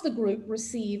half the group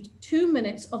received 2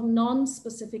 minutes of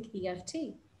non-specific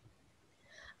EFT,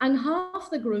 and half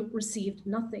the group received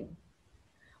nothing.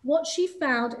 What she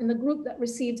found in the group that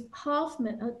received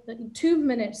 2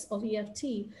 minutes of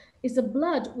EFT is the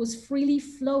blood was freely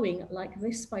flowing like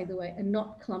this, by the way, and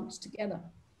not clumped together.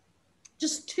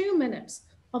 Just 2 minutes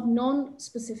of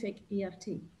non-specific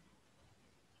EFT.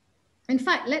 In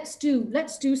fact, let's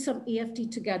do some EFT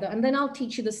together, and then I'll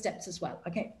teach you the steps as well.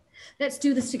 Okay, let's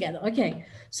do this together. Okay,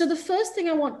 so the first thing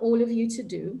I want all of you to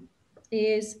do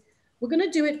is, we're going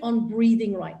to do it on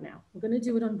breathing right now. We're going to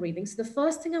do it on breathing. So the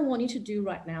first thing I want you to do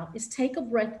right now is take a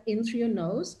breath in through your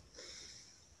nose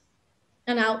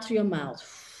and out through your mouth.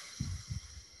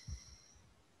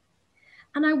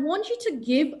 And I want you to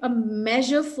give a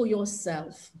measure for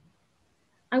yourself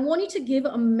I want you to give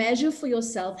a measure for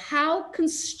yourself. How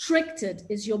constricted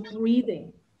is your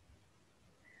breathing?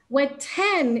 Where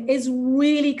 10 is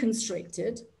really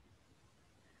constricted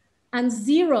and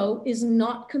 0 is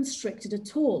not constricted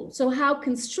at all. So how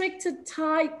constricted,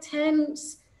 tight,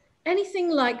 tense, anything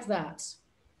like that.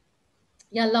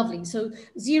 Yeah, lovely. So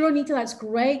 0, Nita, that's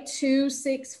great. 2,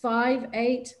 6, 5,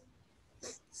 8,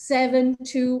 7,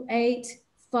 2, 8,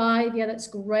 5. Yeah, that's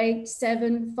great.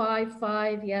 7, 5,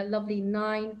 5. Yeah, lovely.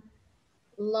 9.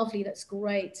 Lovely. That's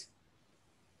great.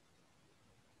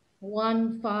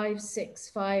 1, 5, 6,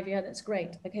 5. Yeah, that's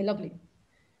great. Okay, lovely.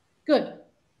 Good.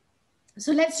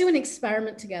 So let's do an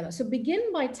experiment together. So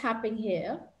begin by tapping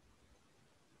here.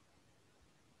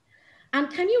 And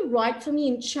can you write for me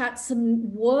in chat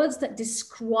some words that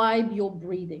describe your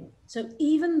breathing? So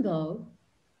even though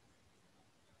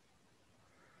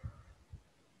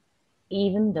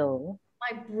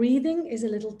my breathing is a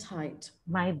little tight.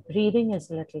 My breathing is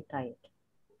a little tight.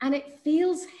 And it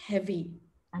feels heavy.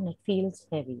 And it feels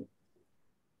heavy.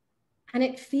 And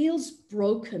it feels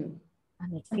broken.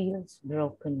 And it feels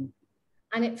broken.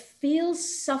 And it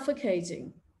feels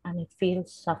suffocating. And it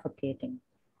feels suffocating.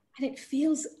 And it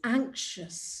feels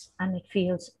anxious. And it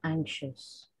feels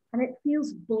anxious. And it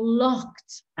feels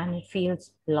blocked. And it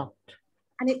feels blocked.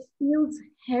 And it feels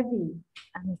heavy.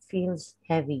 And it feels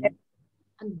heavy.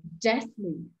 And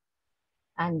deathly.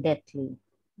 And deathly.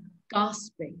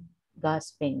 Gasping.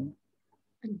 Gasping.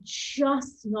 And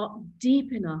just not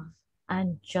deep enough.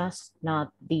 And just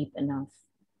not deep enough.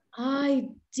 I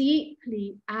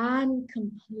deeply and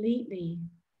completely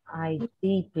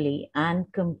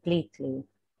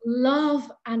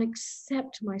love and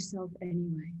accept myself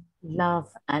anyway. Love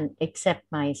and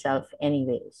accept myself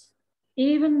anyways.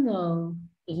 Even though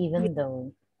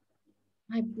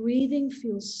my breathing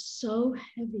feels so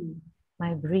heavy.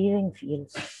 My breathing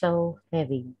feels so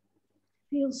heavy.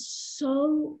 Feels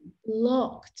so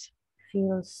blocked.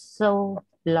 Feels so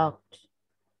blocked.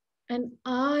 And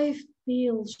I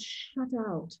feel shut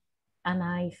out. And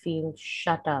I feel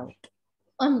shut out.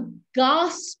 I'm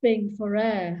gasping for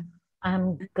air.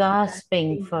 I'm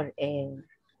gasping for air.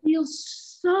 Feels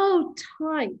so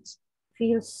tight.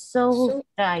 Feels so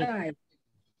tight.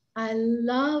 I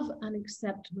love and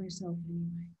accept myself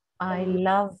anyway. I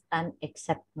love and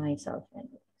accept myself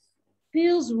anyways.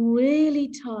 Feels really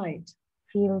tight.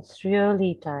 Feels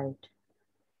really tight.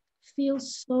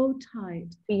 Feels so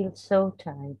tight. Feels so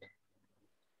tight.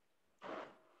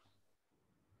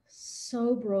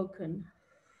 So broken.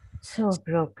 So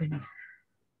broken.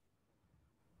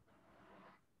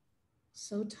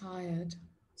 So tired.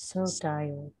 So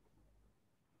tired.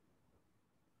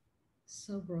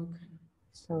 So broken.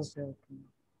 So broken.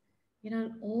 You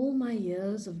know, all my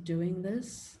years of doing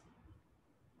this,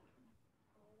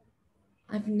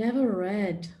 I've never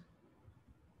read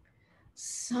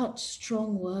such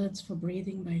strong words for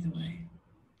breathing, by the way.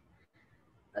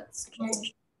 That's true.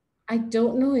 I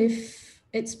don't know if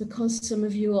it's because some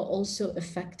of you are also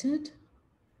affected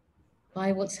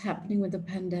by what's happening with the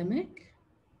pandemic,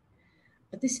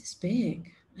 but this is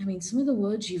big. I mean, some of the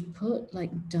words you've put,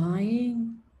 like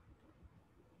dying,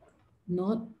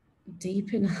 not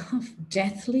deep enough,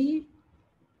 deathly,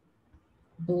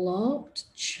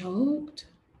 blocked, choked,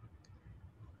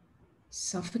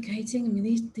 suffocating. I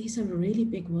mean, these are really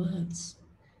big words.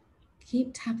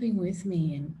 Keep tapping with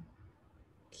me and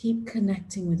keep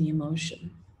connecting with the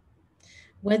emotion.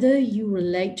 Whether you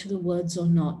relate to the words or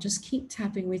not, just keep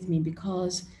tapping with me,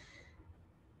 because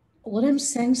what I'm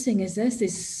sensing is there's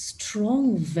this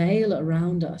strong veil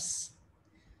around us.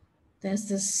 There's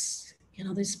this, you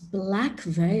know, this black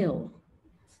veil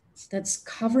that's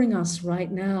covering us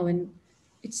right now. And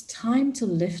it's time to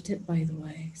lift it, by the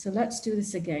way. So let's do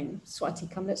this again. Swati,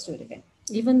 come, let's do it again.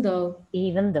 Even though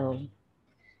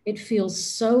it feels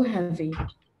so heavy.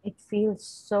 It feels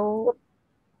so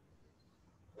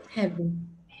heavy.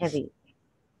 And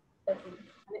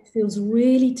it feels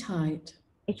really tight.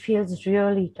 It feels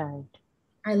really tight.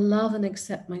 I love and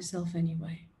accept myself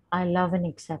anyway. I love and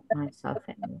accept myself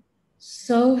anyway.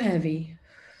 So heavy.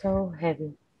 So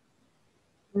heavy.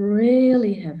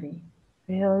 Really heavy.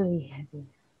 Really heavy.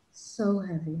 So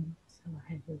heavy. So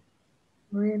heavy.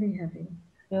 Really heavy.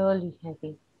 Really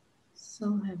heavy.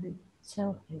 So heavy.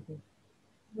 So heavy.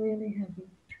 Really heavy.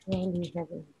 Really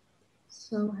heavy.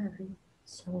 So heavy.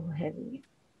 So heavy.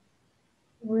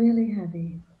 Really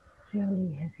heavy.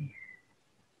 Really heavy.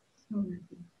 So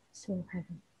heavy. So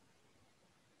heavy.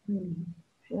 Really.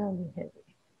 Really heavy.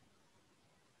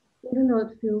 Even though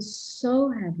it feels so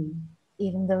heavy.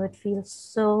 Even though it feels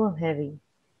so heavy.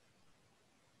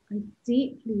 I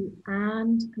deeply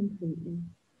and completely.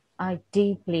 I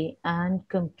deeply and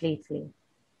completely.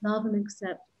 Love and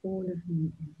accept all of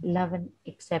me. Love and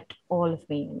accept all of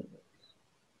me.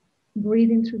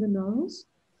 Breathe in through the nose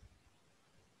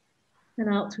and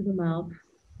out through the mouth.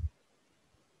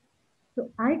 So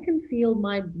I can feel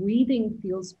my breathing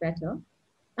feels better,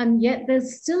 and yet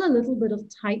there's still a little bit of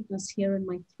tightness here in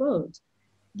my throat.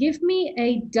 Give me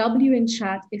a W in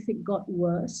chat if it got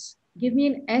worse. Give me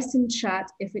an S in chat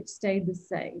if it stayed the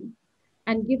same.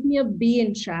 And give me a B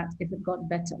in chat if it got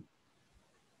better.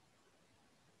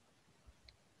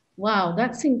 Wow,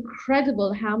 that's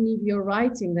incredible how many of you are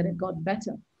writing that it got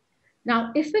better.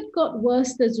 Now, if it got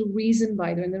worse, there's a reason,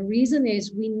 by the way. And the reason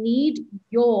is we need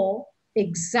your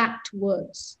exact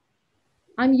words.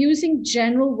 I'm using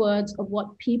general words of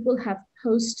what people have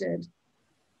posted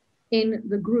in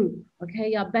the group.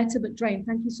 Okay, yeah, better but drained.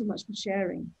 Thank you so much for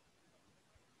sharing.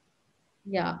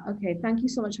 Yeah, okay, thank you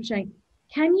so much for sharing.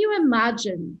 Can you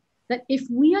imagine that if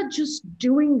we are just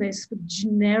doing this for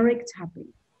generic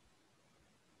tapping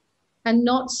and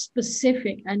not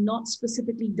specific and not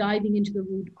specifically diving into the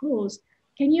root cause,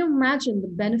 can you imagine the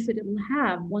benefit it will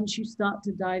have once you start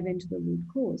to dive into the root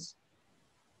cause?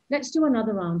 Let's do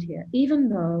another round here. Even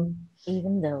though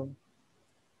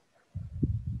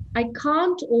I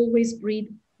can't always breathe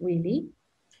freely.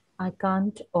 I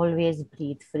can't always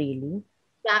breathe freely.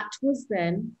 That was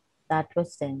then. That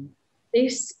was then.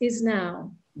 This is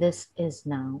now. This is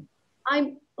now.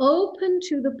 I'm open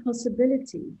to the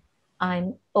possibility.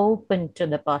 I'm open to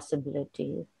the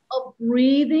possibility of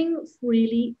breathing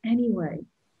freely anyway.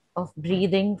 Of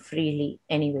breathing freely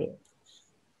anyway.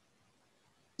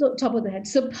 So top of the head.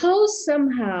 Suppose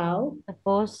somehow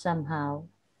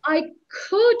I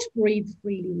could breathe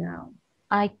freely now.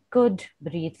 I could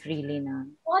breathe freely now.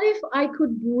 What if I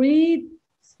could breathe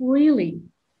freely?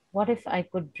 What if I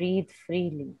could breathe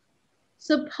freely?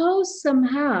 Suppose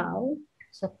somehow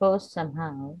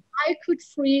I could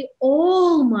free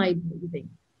all my breathing.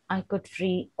 I could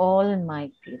free all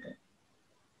my breathing.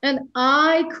 And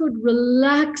I could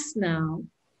relax now.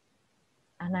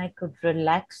 And I could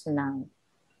relax now.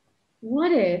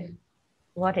 What if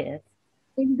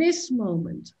in this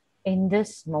moment, I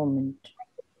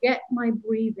get my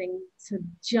breathing to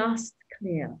just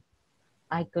clear?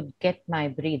 I could get my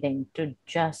breathing to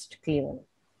just clear.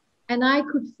 And I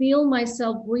could feel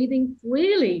myself breathing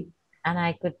freely. And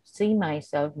I could see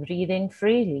myself breathing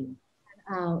freely.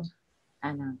 And out.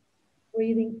 And out.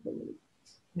 Breathing freely.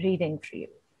 Breathing freely.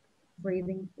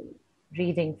 Breathing freely.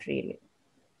 Breathing freely.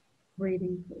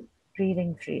 Breathing freely.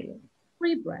 Breathing freely.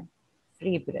 Free breath.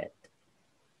 Free breath.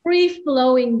 Free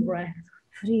flowing breath.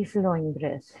 Free flowing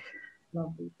breath.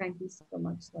 Lovely. Thank you so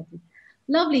much, lovely.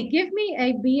 Lovely. Give me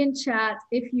a B in chat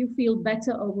if you feel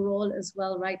better overall as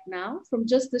well right now from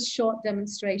just this short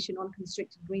demonstration on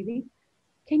constricted breathing.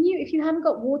 Can you, if you haven't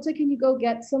got water, can you go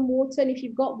get some water? And if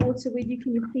you've got water with you,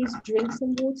 can you please drink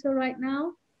some water right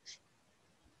now?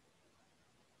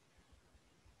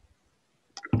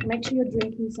 Make sure you're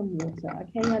drinking some water.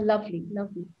 Okay, yeah, lovely,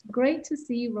 lovely. Great to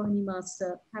see you, Rohini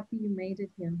Master. Happy you made it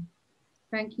here.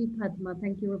 Thank you, Padma.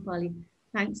 Thank you, Rupali.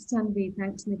 Thanks, Tanvi.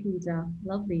 Thanks, Nikita.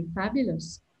 Lovely,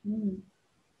 fabulous.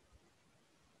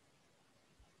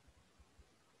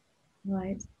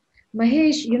 Right.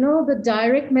 Mahesh, you know, the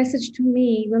direct message to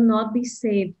me will not be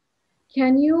saved.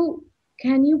 Can you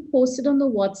post it on the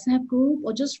WhatsApp group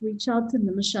or just reach out to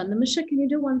Nimisha? Nimisha, can you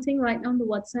do one thing right now on the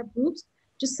WhatsApp groups?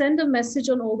 Just send a message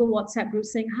on all the WhatsApp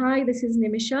groups saying, hi, this is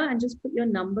Nimisha, and just put your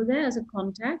number there as a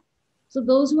contact. So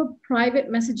those who are private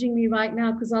messaging me right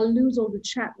now, because I'll lose all the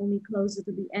chat when we close it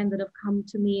at the end that have come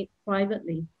to me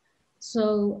privately.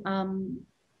 So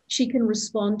she can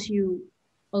respond to you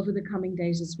over the coming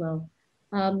days as well.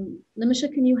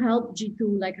 Nimisha, can you help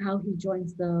Jitu, like how he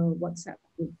joins the WhatsApp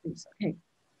group, please? Okay,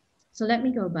 so let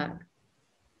me go back.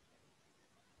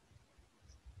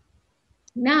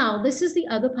 Now, this is the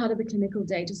other part of the clinical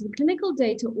data. So the clinical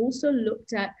data also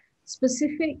looked at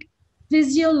specific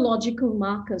physiological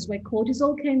markers where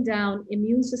cortisol came down,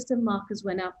 immune system markers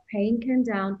went up, pain came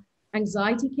down,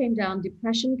 anxiety came down,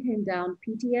 depression came down,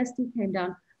 PTSD came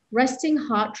down, resting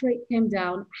heart rate came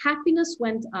down, happiness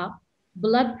went up,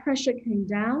 blood pressure came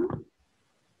down,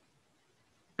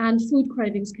 and food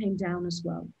cravings came down as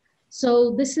well.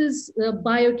 So this is the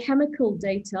biochemical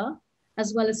data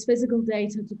as well as physical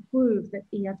data to prove that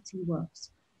EFT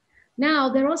works. Now,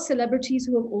 there are celebrities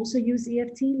who have also used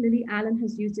EFT. Lily Allen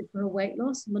has used it for her weight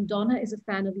loss. Madonna is a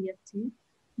fan of EFT.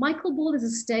 Michael Ball is a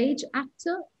stage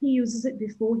actor. He uses it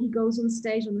before he goes on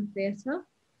stage in the theater.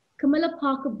 Camilla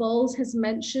Parker Bowles has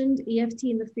mentioned EFT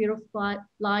in the Fear of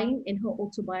Flying in her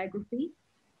autobiography.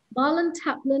 Marlon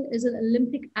Taplin is an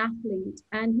Olympic athlete,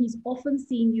 and he's often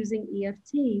seen using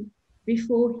EFT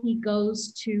before he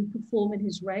goes to perform in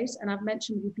his race. And I've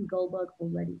mentioned Whoopi Goldberg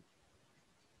already.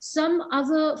 Some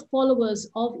other followers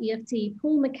of EFT,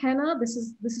 Paul McKenna, this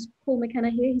is Paul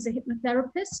McKenna here, he's a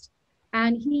hypnotherapist,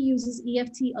 and he uses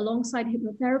EFT alongside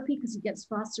hypnotherapy because he gets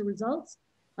faster results.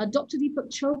 Dr. Deepak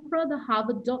Chopra, the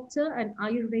Harvard doctor and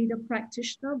Ayurveda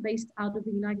practitioner based out of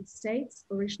the United States,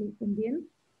 originally Indian,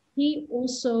 he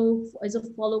also is a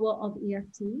follower of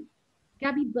EFT.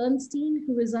 Gabby Bernstein,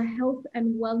 who is a health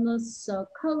and wellness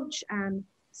coach and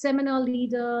seminar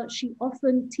leader. She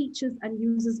often teaches and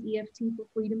uses EFT for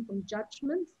freedom from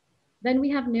judgment. Then we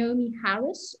have Naomi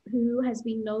Harris, who has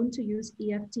been known to use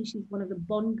EFT. She's one of the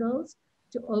Bond girls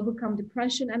to overcome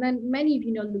depression. And then many of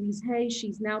you know Louise Hay.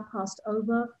 She's now passed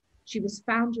over. She was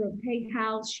founder of Hay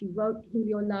House. She wrote Heal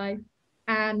Your Life.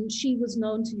 And she was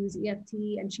known to use EFT.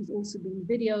 And she's also been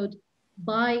videoed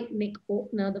by Nick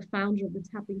Ortner, the founder of the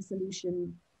Tapping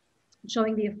Solution,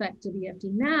 showing the effect of EFT.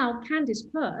 Now,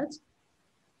 Candice Pert,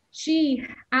 she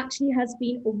actually has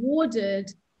been awarded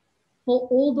for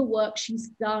all the work she's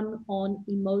done on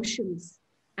emotions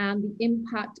and the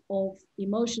impact of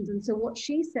emotions. And so what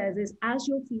she says is, as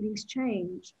your feelings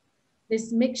change,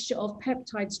 this mixture of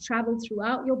peptides travel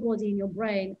throughout your body and your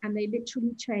brain, and they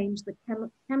literally change the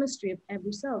chemistry of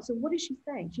every cell. So what is she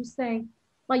saying? She's saying,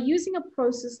 by using a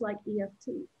process like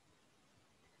EFT,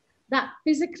 that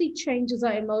physically changes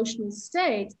our emotional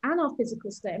state and our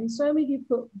physical state. I mean, so many of you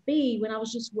put B when I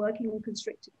was just working on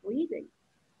constricted breathing.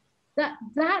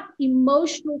 That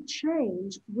emotional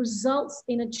change results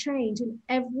in a change in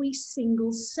every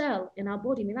single cell in our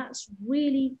body. I mean, that's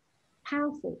really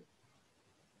powerful.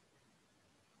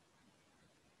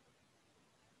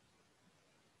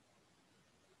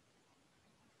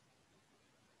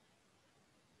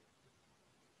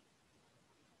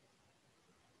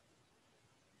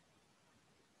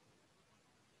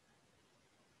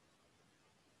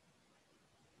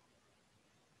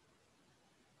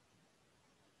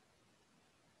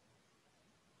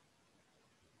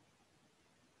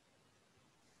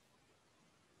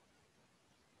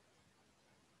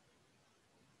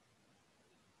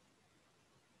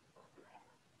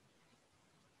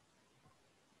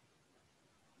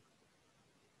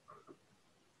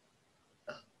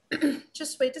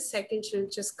 Just wait a second, she'll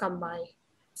just come by.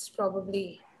 It's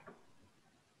probably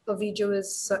a video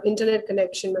is internet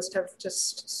connection must have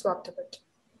just swapped a bit.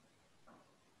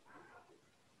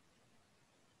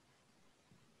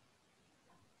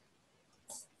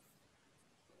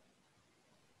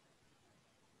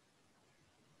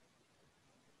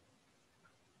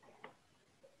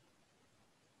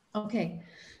 Okay,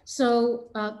 so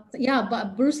yeah,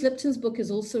 but Bruce Lipton's book is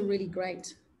also really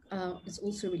great. It's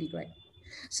also really great.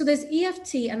 So there's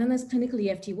EFT and then there's clinical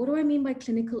EFT. What do I mean by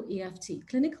clinical EFT?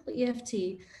 Clinical EFT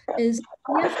is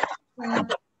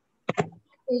EFT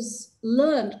is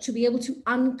learned to be able to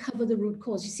uncover the root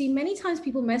cause. You see, many times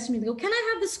people message me, they go, can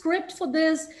I have the script for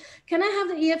this? Can I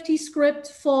have the EFT script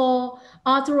for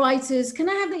arthritis? Can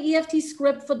I have the EFT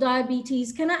script for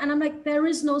diabetes? Can I? And I'm like, there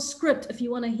is no script if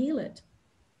you want to heal it.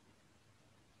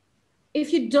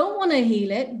 If you don't want to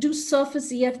heal it, do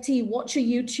surface EFT, watch a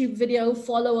YouTube video,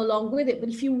 follow along with it. But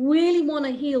if you really want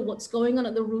to heal what's going on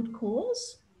at the root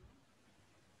cause,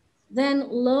 then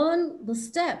learn the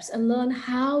steps and learn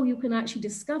how you can actually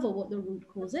discover what the root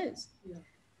cause is. Yeah.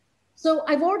 So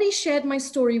I've already shared my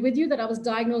story with you that I was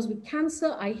diagnosed with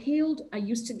cancer. I healed. I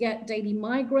used to get daily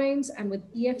migraines, and with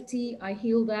EFT, I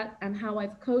healed that, and how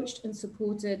I've coached and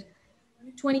supported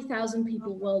 20,000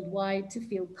 people worldwide to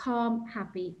feel calm,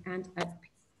 happy, and at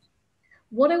peace.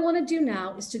 What I want to do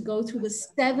now is to go through the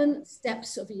 7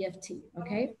 steps of EFT,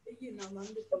 okay?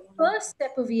 The first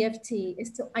step of EFT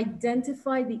is to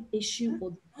identify the issue or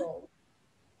the goal.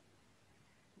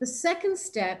 The second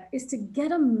step is to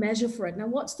get a measure for it. Now,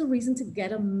 what's the reason to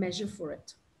get a measure for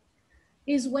it?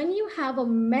 Is when you have a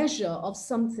measure of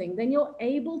something, then you're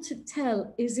able to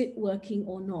tell, is it working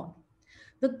or not?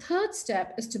 The third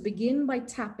step is to begin by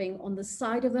tapping on the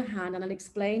side of the hand, and I'll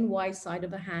explain why side of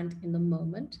the hand in a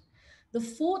moment. The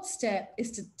fourth step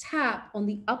is to tap on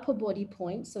the upper body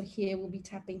point. So here we'll be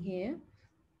tapping here.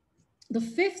 The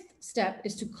fifth step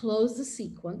is to close the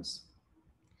sequence.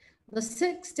 The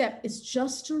sixth step is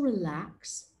just to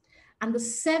relax. And the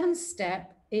seventh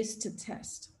step is to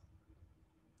test.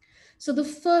 So the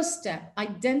first step,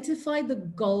 identify the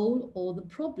goal or the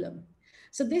problem.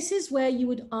 So this is where you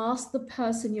would ask the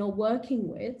person you're working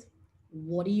with,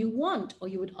 what do you want? Or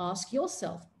you would ask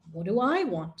yourself, what do I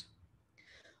want?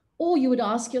 Or you would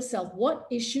ask yourself, what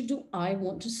issue do I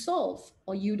want to solve?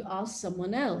 Or you'd ask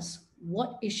someone else,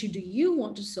 what issue do you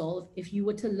want to solve if you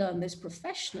were to learn this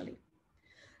professionally?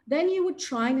 Then you would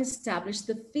try and establish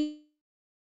the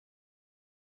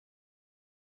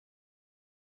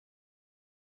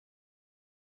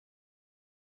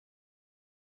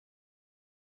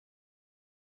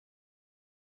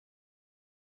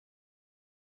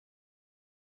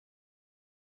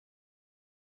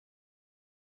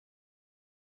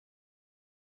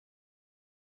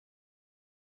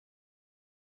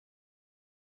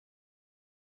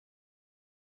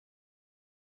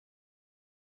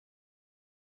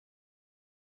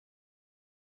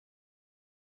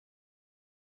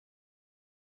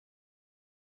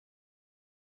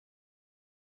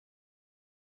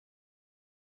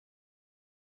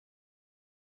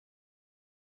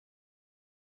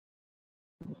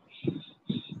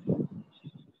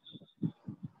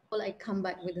Well, I come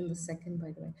back within the second,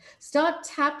 by the way. Start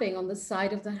tapping on the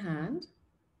side of the hand.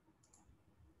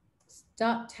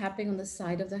 Start tapping on the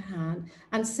side of the hand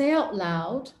and say out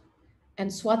loud, and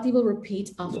Swati will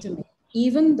repeat after me.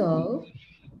 Even though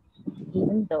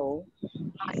Even though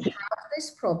I have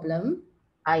this problem,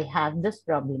 I have this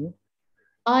problem,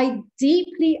 I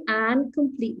deeply and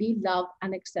completely love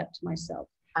and accept myself.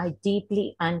 I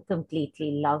deeply and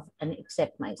completely love and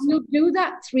accept myself. We'll do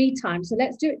that 3 times. So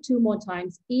let's do it 2 more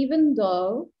times. Even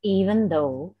though Even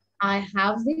though I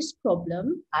have this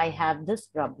problem, I have this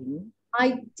problem,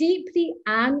 I deeply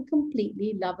and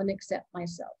completely love and accept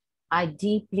myself. I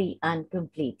deeply and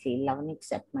completely love and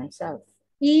accept myself.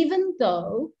 Even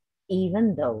though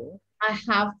Even though I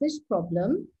have this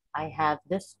problem, I have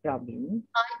this problem,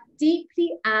 I deeply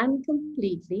and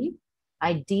completely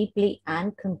I deeply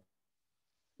and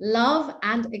love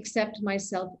and accept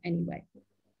myself anyway.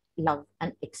 love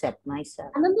and accept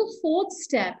myself. And then the 4th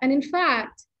step, and in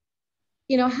fact,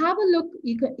 you know, have a look.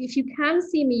 You can, if you can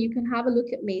see me, you can have a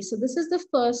look at me. So this is the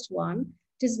first one.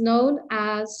 It is known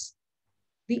as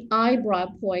the eyebrow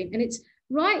point, and it's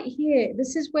right here.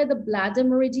 This is where the bladder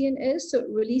meridian is. So it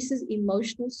releases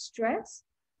emotional stress.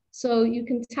 So you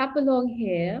can tap along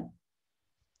here.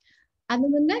 And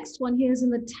then the next one here is in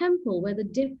the temple where the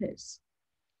dip is.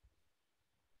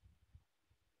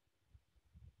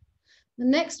 The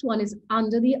next one is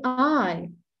under the eye.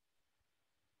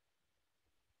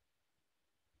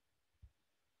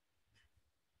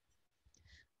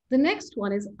 The next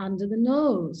one is under the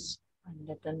nose.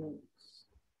 Under the nose.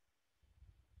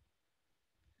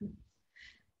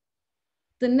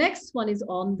 The next one is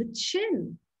on the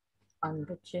chin. On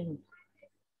the chin.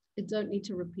 You don't need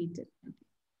to repeat it.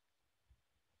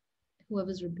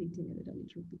 Whoever's repeating it, I don't need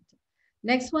to repeat it.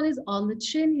 Next one is on the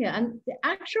chin here. And the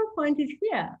actual point is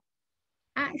here.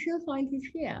 Actual point is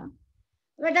here.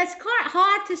 But that's quite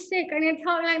hard to stick and you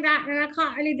talk like that and I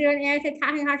can't really do an EFT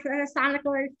tapping. I sound like a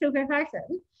very stupid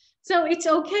person. So it's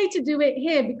okay to do it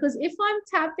here because if I'm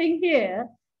tapping here,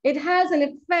 it has an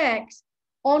effect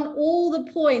on all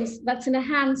the points that's in a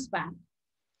hand span.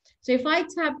 So if I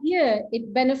tap here,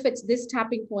 it benefits this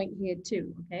tapping point here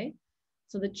too, okay?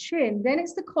 So the chin, then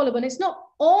it's the collarbone. It's not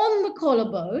on the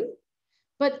collarbone,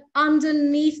 but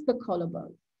underneath the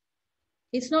collarbone.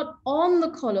 It's not on the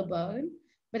collarbone,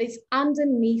 but it's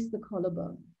underneath the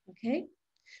collarbone, okay?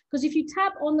 Because if you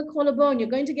tap on the collarbone, you're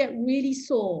going to get really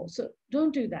sore. So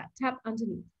don't do that, tap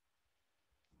underneath.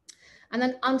 And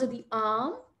then under the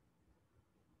arm.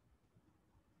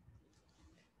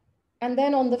 And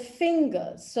then on the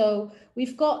fingers. So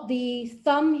we've got the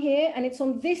thumb here and it's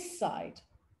on this side.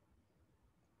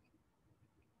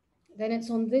 Then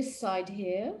it's on this side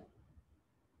here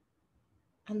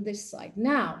and this side.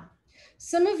 Now,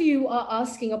 some of you are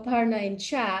asking Aparna in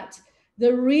chat,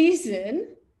 the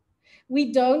reason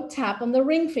we don't tap on the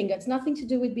ring finger. It's nothing to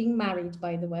do with being married,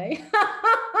 by the way.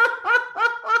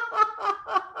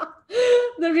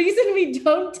 The reason we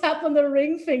don't tap on the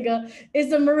ring finger is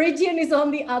the meridian is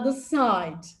on the other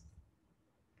side.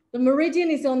 The meridian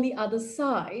is on the other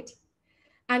side.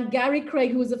 And Gary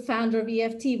Craig, who was a founder of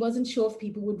EFT, wasn't sure if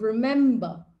people would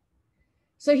remember.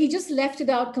 So he just left it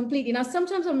out completely. Now,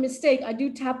 sometimes on mistake, I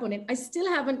do tap on it. I still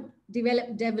haven't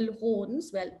developed devil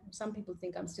horns. Well, some people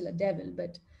think I'm still a devil,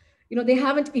 but you know, they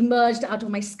haven't emerged out of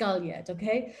my skull yet,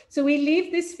 okay? So we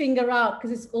leave this finger out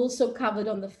because it's also covered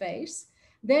on the face.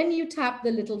 Then you tap the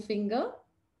little finger.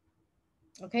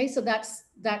 Okay, so that's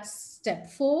step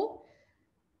 4.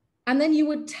 And then you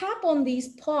would tap on these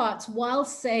parts while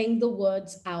saying the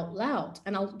words out loud.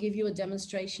 And I'll give you a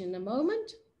demonstration in a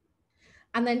moment.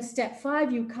 And then step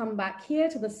 5, you come back here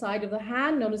to the side of the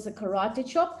hand, known as a karate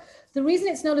chop. The reason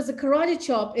it's known as a karate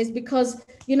chop is because,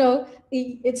 you know,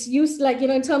 it's used like, you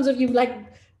know, in terms of you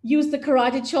like use the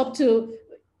karate chop to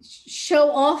show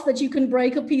off that you can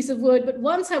break a piece of wood. But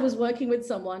once I was working with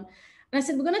someone and I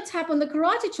said, we're going to tap on the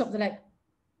karate chop. They're like,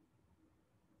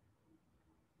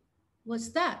 what's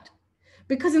that?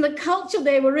 Because in the culture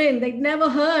they were in, they'd never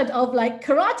heard of like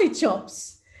karate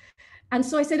chops. And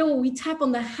so I said, oh, we tap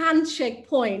on the handshake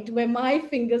point where my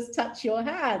fingers touch your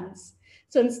hands.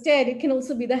 So instead, it can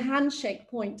also be the handshake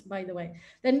point, by the way.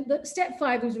 Then step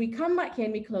 5 is we come back here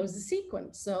and we close the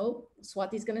sequence. So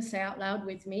Swati's going to say out loud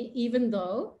with me, even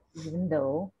though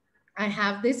I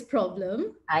have this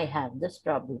problem, I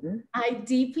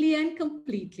deeply and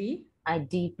completely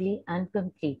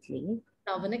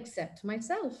love and accept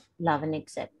myself.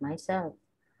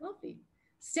 Lovely.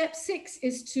 Step 6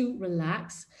 is to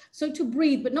relax. So to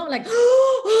breathe, but not like,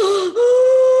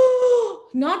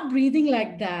 not breathing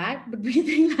like that, but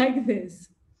breathing like this.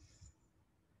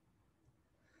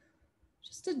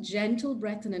 Just a gentle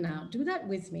breath in and out. Do that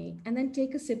with me, and then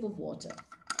take a sip of water.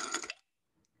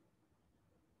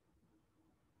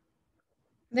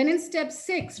 Then in step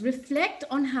 6, reflect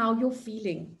on how you're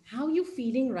feeling. How are you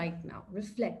feeling right now?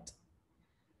 Reflect.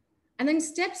 And then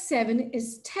step 7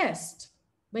 is test,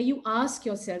 where you ask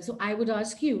yourself. So I would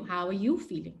ask you, how are you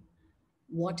feeling?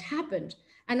 What happened?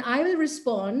 And I will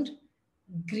respond,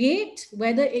 great,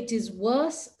 whether it is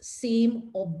worse, same,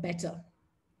 or better.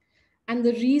 And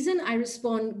the reason I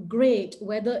respond great,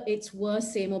 whether it's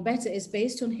worse, same, or better, is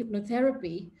based on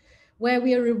hypnotherapy, where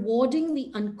we are rewarding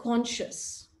the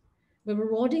unconscious. We're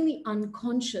rewarding the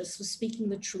unconscious for speaking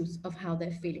the truth of how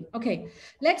they're feeling. Okay,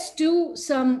 let's do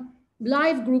some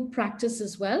live group practice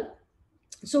as well.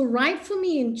 So write for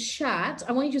me in chat.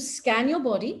 I want you to scan your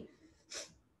body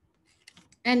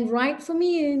and write for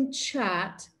me in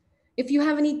chat. If you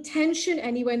have any tension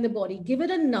anywhere in the body, give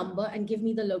it a number and give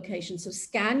me the location. So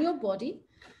scan your body.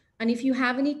 And if you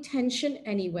have any tension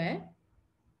anywhere,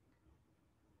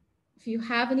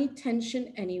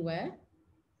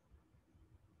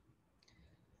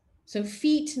 so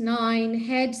feet 9,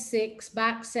 head 6,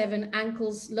 back 7,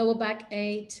 ankles, lower back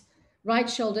 8, right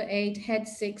shoulder 8, head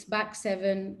 6, back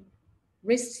 7,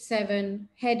 wrist 7,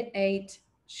 head 8,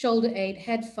 shoulder 8,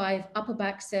 head 5, upper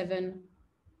back 7,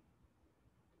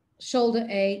 shoulder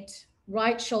 8,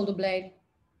 right shoulder blade,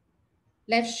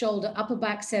 left shoulder, upper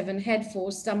back 7, head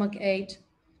 4, stomach 8,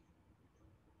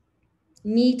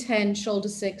 knee 10, shoulder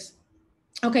 6.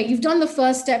 Okay, you've done the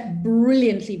first step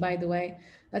brilliantly, by the way.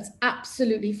 That's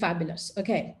absolutely fabulous.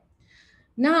 Okay,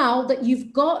 now that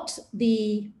you've got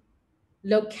the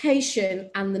location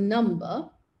and the number,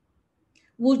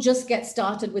 we'll just get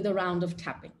started with a round of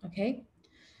tapping, okay?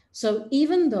 So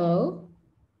even though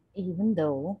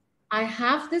I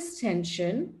have this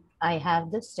tension,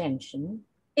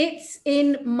 it's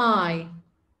in my.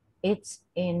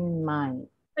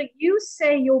 So you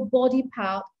say your body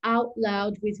part out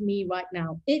loud with me right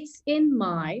now. It's in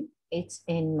my.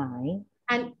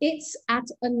 And it's at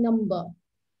a number.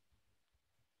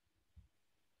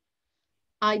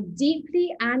 I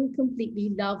deeply and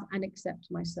completely love and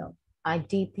accept myself.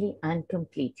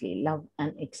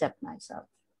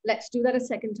 Let's do that a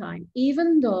second time.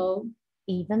 Even though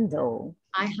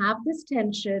I have this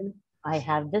tension,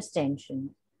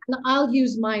 and I'll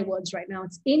use my words right now.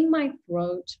 It's in my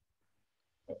throat.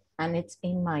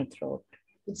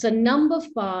 It's a number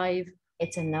 5.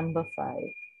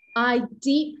 I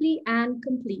deeply and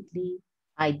completely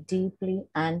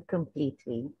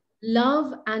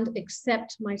love and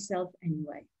accept myself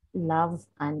anyway.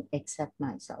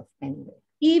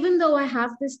 Even though I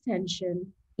have this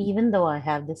tension,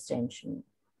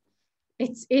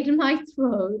 it's in my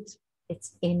throat.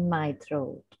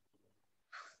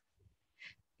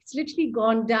 It's literally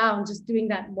gone down just doing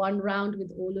that one round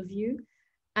with all of you.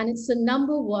 And it's a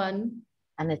number 1.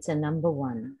 I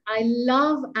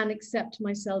love and accept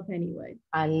myself anyway.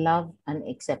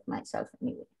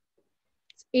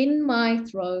 It's in my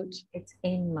throat.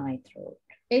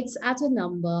 It's at a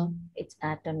number. It's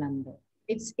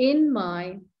in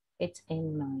my. It's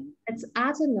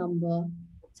at a number.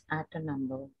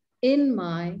 In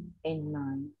my.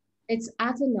 It's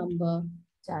at a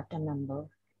number.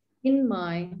 In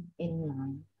my.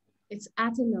 It's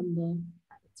at a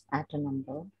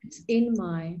number. It's in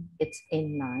my. It's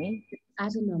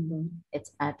at a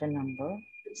number.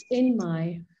 It's in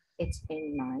my. It's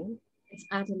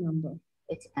at a number.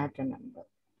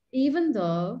 Even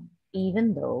though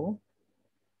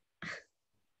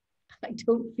I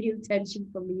don't feel tension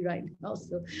from me right now.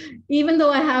 So even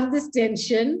though I have this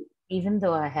tension,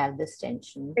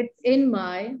 it's in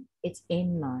my.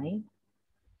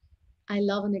 I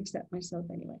love and accept myself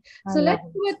anyway. So let's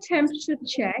do a temperature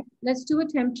check.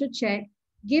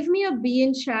 Give me a B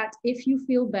in chat if you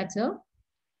feel better.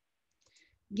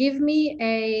 Give me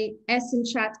a S in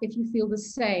chat if you feel the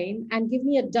same. And give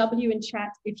me a W in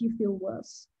chat if you feel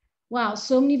worse. Wow,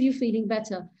 so many of you feeling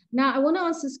better. Now, I want to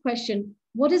answer this question.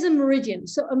 What is a meridian?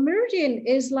 So a meridian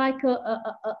is like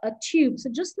a tube. So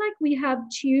just like we have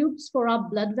tubes for our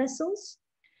blood vessels,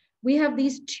 we have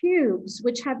these tubes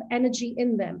which have energy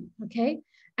in them, okay?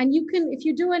 And you can, if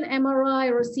you do an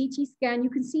MRI or a CT scan, you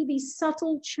can see these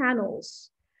subtle channels.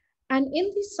 And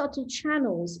in these subtle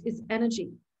channels is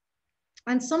energy.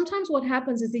 And sometimes what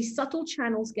happens is these subtle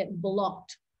channels get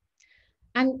blocked.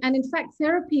 And in fact,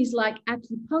 therapies like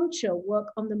acupuncture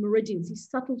work on the meridians, these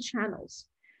subtle channels.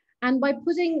 And by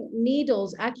putting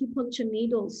needles, acupuncture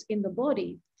needles in the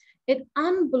body, it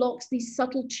unblocks these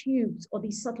subtle tubes or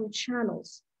these subtle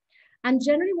channels. And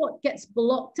generally what gets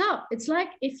blocked up, it's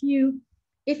like if you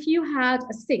had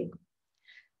a sink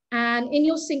And in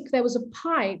your sink, there was a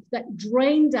pipe that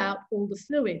drained out all the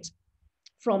fluid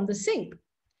from the sink.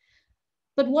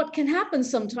 But what can happen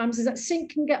sometimes is that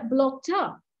sink can get blocked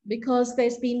up because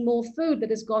there's been more food that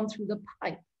has gone through the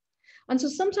pipe. And so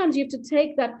sometimes you have to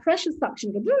take that pressure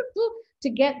suction to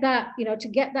get that, to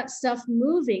get that stuff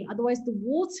moving. Otherwise, the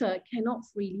water cannot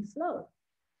freely flow.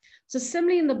 So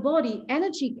similarly in the body,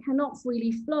 energy cannot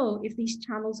freely flow if these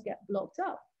channels get blocked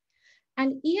up.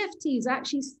 And EFT is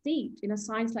actually steeped in a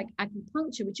science like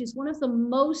acupuncture, which is one of the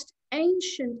most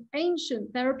ancient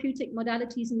therapeutic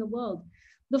modalities in the world.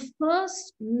 The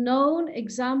first known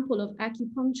example of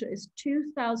acupuncture is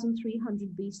 2300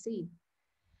 BC.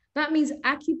 That means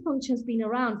acupuncture has been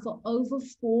around for over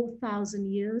 4,000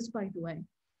 years, by the way.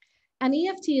 And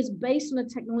EFT is based on a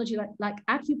technology like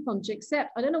acupuncture,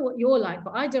 except I don't know what you're like,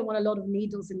 but I don't want a lot of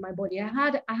needles in my body. I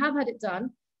have had it done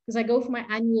because I go for my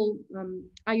annual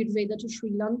Ayurveda to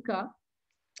Sri Lanka.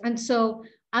 And so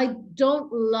I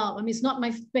don't love, it's not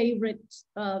my favorite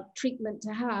treatment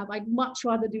to have. I'd much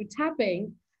rather do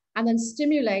tapping and then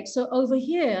stimulate. So over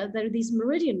here, there are these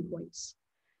meridian points.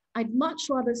 I'd much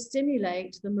rather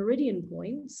stimulate the meridian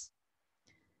points.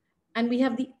 And we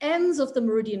have the ends of the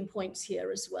meridian points here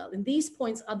as well. And these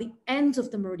points are the ends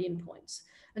of the meridian points.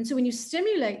 And so when you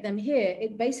stimulate them here,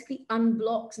 it basically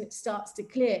unblocks and it starts to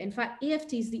clear. In fact,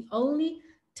 EFT is the only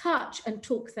touch and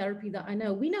talk therapy that I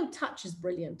know. We know touch is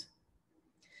brilliant.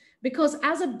 Because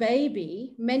as a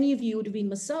baby, many of you would have been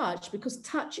massaged because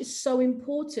touch is so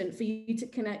important for you to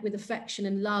connect with affection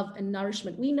and love and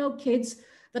nourishment. We know kids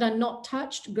that are not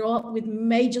touched grow up with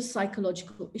major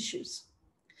psychological issues.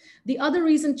 The other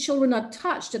reason children are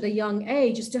touched at a young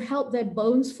age is to help their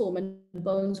bones form and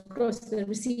bones grow. So they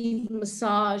receive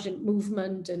massage and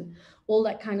movement and all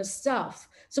that kind of stuff.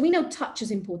 So we know touch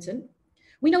is important.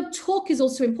 We know talk is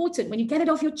also important. When you get it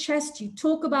off your chest, you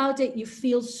talk about it, you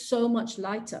feel so much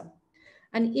lighter.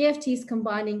 And EFT is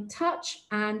combining touch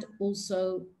and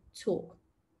also talk.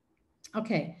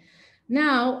 Okay.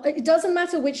 Now, it doesn't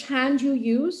matter which hand you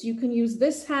use. You can use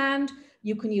this hand,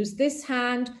 you can use this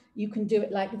hand, you can do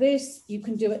it like this, you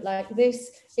can do it like this.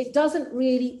 It doesn't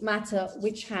really matter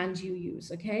which hand you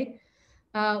use, okay?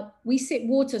 We sip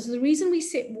water. So the reason we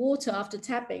sip water after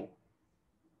tapping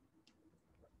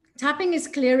is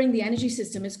clearing the energy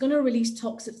system. It's going to release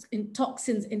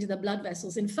toxins into the blood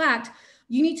vessels. In fact,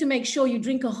 you need to make sure you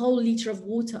drink a whole liter of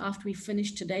water after we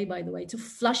finish today, by the way, to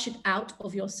flush it out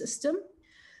of your system.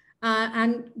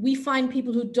 And we find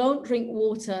people who don't drink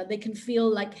water, they can feel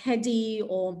like heady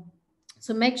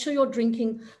so make sure you're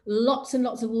drinking lots and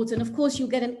lots of water. And of course, you'll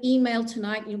get an email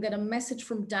tonight. You'll get a message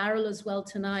from Daryl as well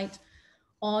tonight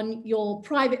on your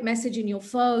private message in your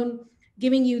phone,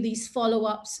 giving you these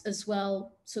follow-ups as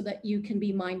well so that you can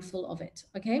be mindful of it,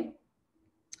 okay?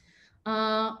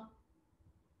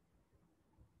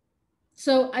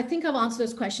 So I think I've answered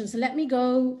those questions. So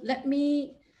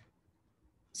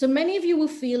so many of you were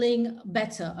feeling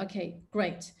better. Okay,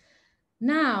 great.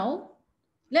 Now,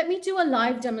 let me do a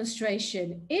live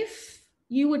demonstration. If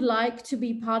you would like to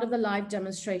be part of the live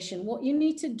demonstration, what you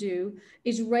need to do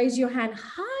is raise your hand.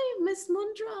 Hi, Miss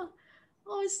Mundra.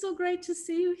 Oh, it's so great to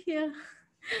see you here.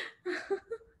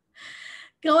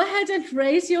 Go ahead and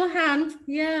raise your hand.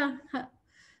 Yeah.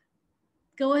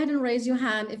 Go ahead and raise your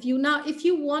hand. If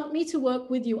you want me to work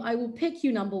with you, I will pick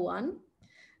you, number one.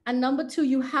 And number two,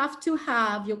 you have to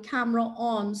have your camera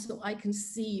on so I can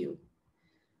see you.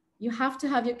 You have to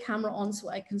have your camera on so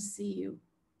I can see you.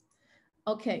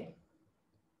 Okay.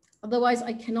 Otherwise,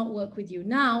 I cannot work with you.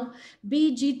 Now,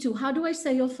 BG2, how do I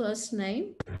say your first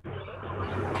name?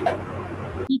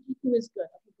 BG2 is good.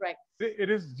 Okay, great.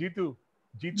 It is G2.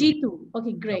 G2.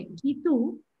 Okay, great.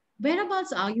 G2,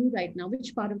 whereabouts are you right now?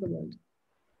 Which part of the world?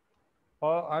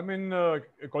 I'm in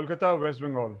Kolkata, West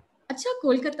Bengal. Acha,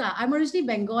 Kolkata. I'm originally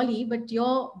Bengali, but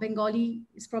your Bengali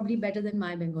is probably better than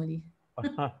my Bengali.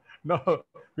 No,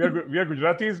 we are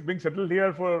Gujaratis being settled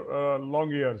here for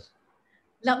long years.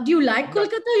 Do you like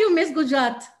Kolkata or you miss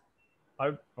Gujarat?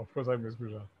 Of course, I miss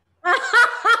Gujarat.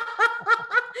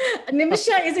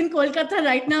 Nimisha is in Kolkata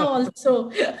right now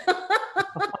also.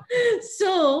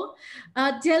 So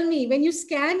tell me, when you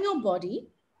scan your body,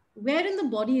 where in the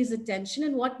body is the tension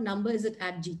and what number is it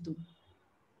at, Jitu?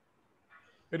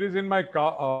 It is in my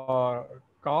calf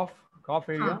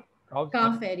area.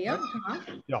 Calf area.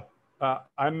 Yeah.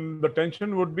 And the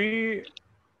tension would be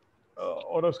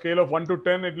on a scale of 1 to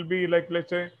 10, it will be like, let's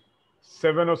say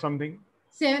 7 or something.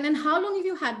 7. And how long have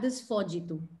you had this for,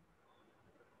 Jitu?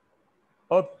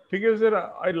 Thing is that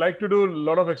I like to do a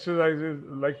lot of exercises,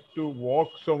 like to walk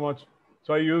so much.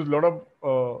 So I use a lot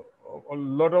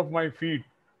of my feet.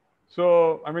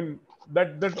 So, I mean,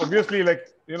 that obviously, like,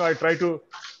 I try to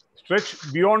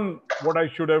stretch beyond what I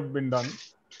should have been done.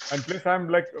 And plus, I'm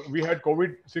like, we had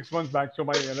COVID 6 months back, so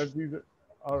my energies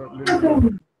are a little low.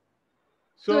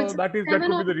 So So it's a that 7 could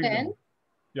be on the 10. reason.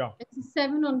 Yeah. It's a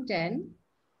 7 on 10.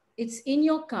 It's in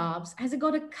your carbs. Has it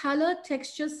got a color,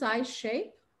 texture, size,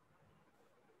 shape?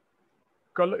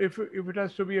 Color. If it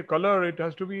has to be a color,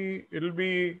 it'll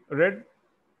be red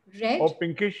Red, or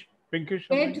pinkish something.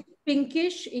 red,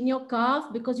 pinkish in your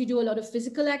calf because you do a lot of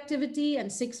physical activity.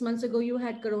 And 6 months ago you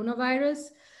had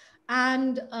coronavirus.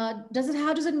 And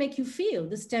how does it make you feel?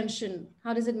 This tension,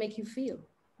 how does it make you feel?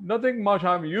 Nothing much.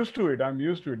 I'm used to it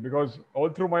because all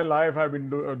through my life I've been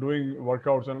doing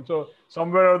workouts, and so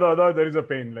somewhere or the other there is a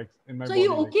pain like in my So body.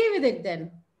 you're okay with it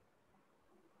then?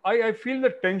 I feel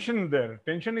the tension there.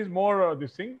 Tension is more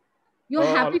this thing. You're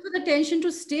happy for the tension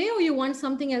to stay, or you want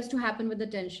something else to happen with the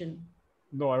tension?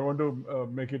 No, I want to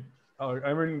make it.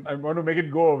 I want to make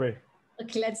it go away.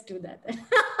 Okay, let's do that then.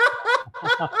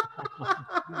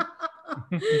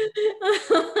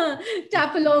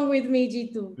 Tap along with me,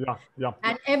 Jitu. Yeah.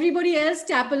 And everybody else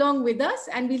tap along with us,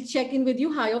 and we'll check in with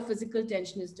you how your physical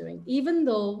tension is doing. Even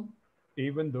though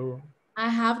I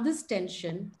have this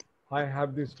tension,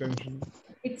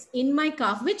 it's in my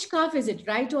calf. Which calf is it,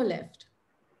 right or left?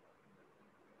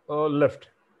 Left.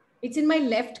 It's in my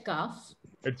left calf.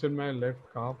 It's in my left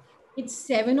calf. It's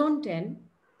 7 on 10.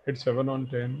 It's 7 on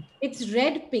 10. It's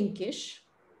red pinkish.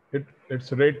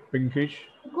 It's red pinkish.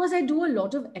 Because I do a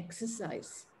lot of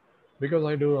exercise.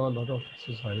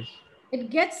 It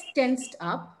gets tensed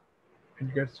up.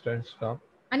 And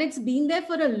it's been there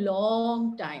for a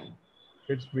long time.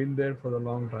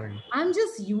 I'm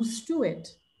just used to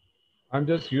it.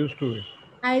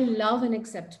 I love and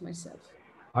accept myself.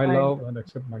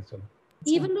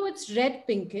 Even though it's red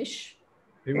pinkish.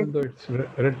 It's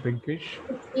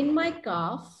in my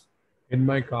calf.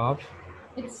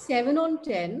 It's 7 on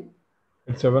 10.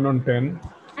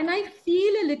 And I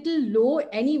feel a little low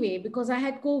anyway because I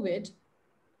had COVID.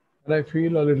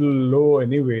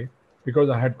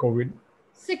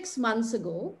 6 months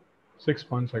ago.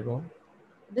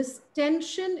 This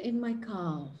tension in my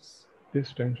calves.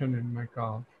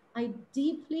 I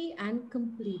deeply and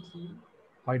completely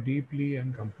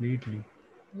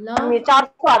love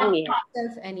myself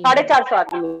anymore.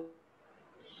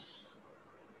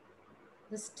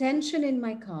 This tension in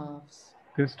my calves.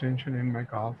 This tension in my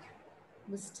calves.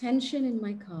 This tension in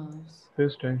my calves.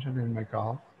 This tension in my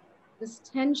calves. This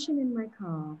tension in my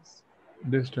calves.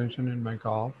 This tension in my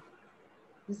calves.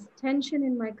 This tension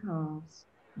in my calves.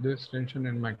 This tension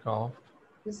in my calves.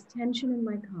 This tension in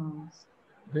my calves.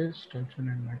 This tension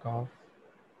in my calves.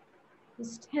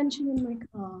 This tension in my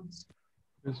calves.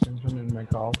 This tension in my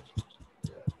calves.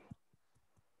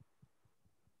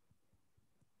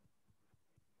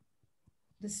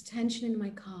 This tension in my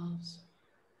calves.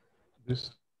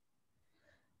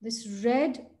 This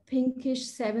red, pinkish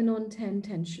 7 on 10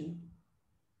 tension.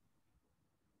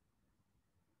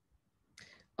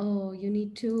 Oh, you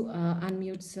need to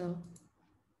unmute, sir.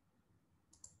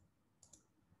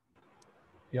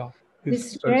 Yeah.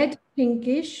 This red,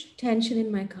 pinkish tension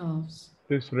in my calves.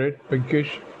 This red,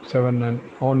 pinkish 7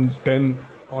 on 10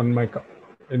 on my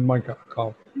in my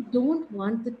calf. I don't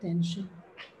want the tension.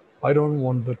 I don't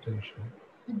want the tension.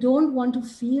 I don't want to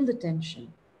feel the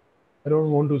tension. I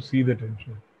don't want to see the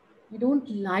tension. I don't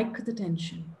like the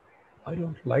tension. I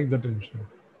don't like the tension.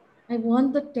 I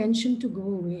want the tension to go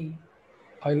away.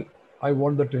 I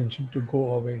want the tension to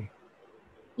go away.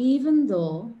 Even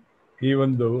though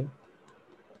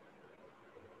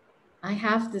I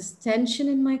have this tension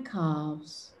in my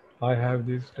calves. I have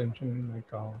this tension in my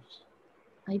calves.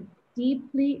 I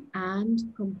deeply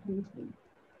and completely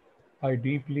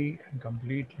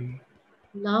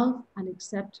love and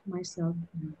accept myself.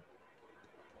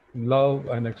 Love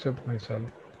and accept myself.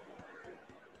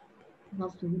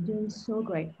 Lovely, you're doing so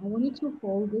great. I want you to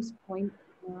hold this point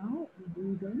now and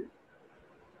breathe in.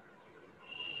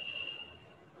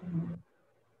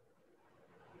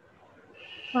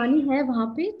 Pani hai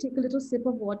wahan pe? Take a little sip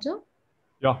of water.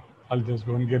 Yeah, I'll just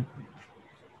go and get.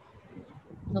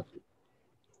 Lovely.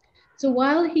 So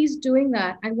while he's doing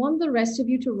that, I want the rest of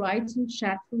you to write in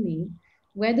chat for me.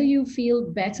 Whether you feel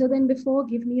better than before,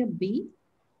 give me a B.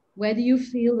 Whether you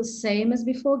feel the same as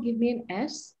before, give me an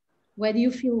S. Whether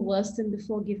you feel worse than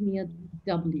before, give me a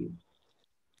W.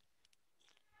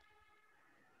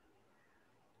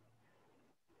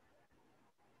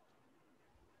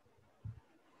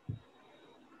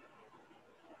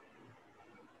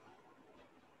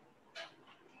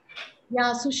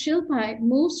 Yeah, so Shilpa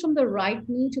moves from the right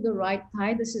knee to the right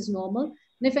thigh. This is normal.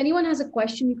 And if anyone has a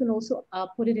question, you can also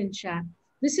put it in chat.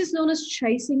 This is known as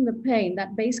chasing the pain.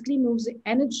 That basically moves the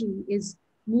energy is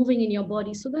moving in your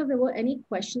body. So that if there were any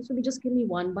questions, so just give me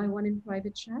one by one in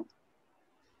private chat.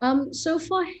 So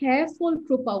for hair fall,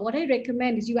 Krupa, what I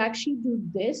recommend is you actually do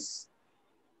this.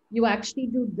 You actually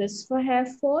do this for hair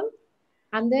fall.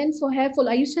 And then for hair fall,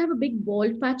 I used to have a big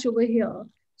bald patch over here.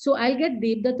 So I'll get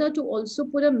Devdatta to also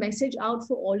put a message out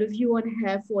for all of you on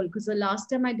hair fall, because the last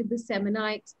time I did the seminar,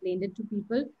 I explained it to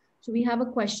people. So we have a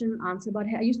question and answer about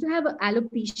hair. I used to have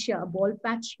alopecia, a bald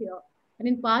patch here. And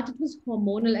in part, it was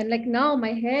hormonal. And like now,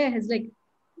 my hair has like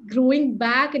growing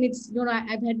back, and it's, you know,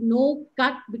 I've had no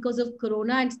cut because of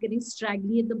corona, and it's getting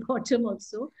straggly at the bottom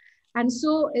also. And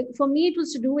so for me, it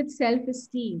was to do with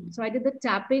self-esteem. So I did the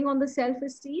tapping on the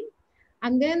self-esteem.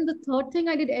 And then the third thing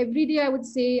I did every day, I would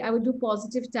say I would do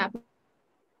positive tapping.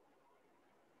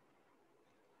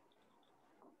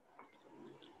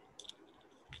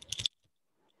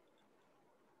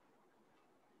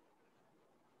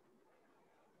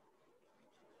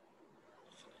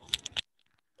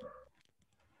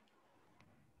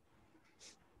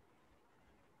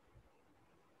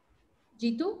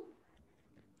 Jitu?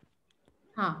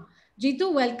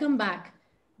 Jitu, welcome back.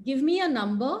 Give me a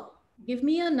number. Give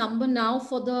me a number now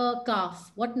for the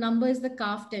calf. What number is the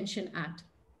calf tension at?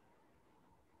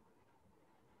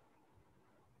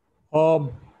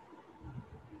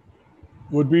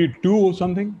 Would be 2 or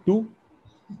something, 2.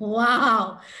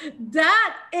 Wow,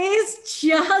 that is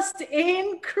just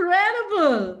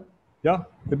incredible. Yeah,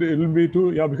 it'll be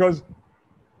 2. Yeah, because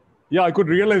yeah, I could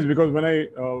realize, because when I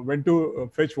went to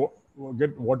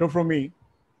get water from me,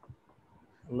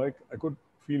 like I could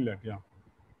feel that. Yeah.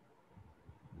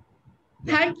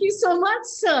 Thank you so much,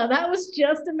 sir. That was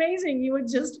just amazing. You were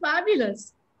just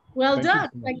fabulous. Well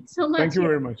done. Thank you so much. Thank you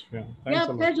very much. Yeah. Thanks a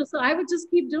lot. Pleasure. So I would just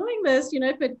keep doing this. You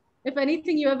know, if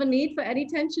anything you ever need for any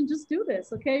tension, just do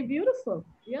this. Okay. Beautiful.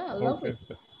 Yeah. Lovely.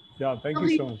 Okay. Yeah. Thank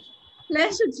you so much.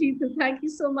 Pleasure, Jeetu. Thank you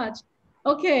so much.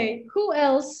 Okay. Who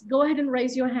else? Go ahead and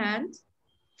raise your hand.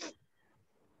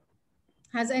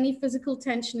 Has any physical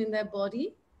tension in their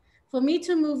body? For me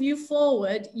to move you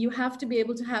forward, you have to be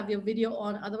able to have your video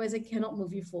on. Otherwise, I cannot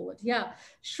move you forward. Yeah.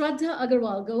 Shraddha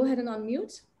Agarwal, go ahead and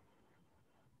unmute.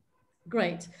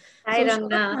 Great. Hi,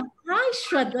 Rangana. Hi,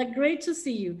 Shraddha. Great to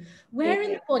see you. Where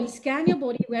in the body, scan your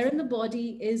body, where in the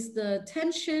body is the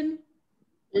tension?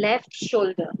 Left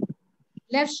shoulder.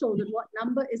 Left shoulder. What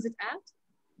number is it at?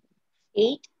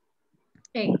 8.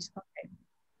 8. Okay.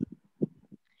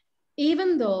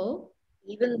 Even though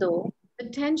the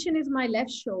tension is my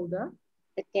left shoulder.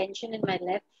 The tension in my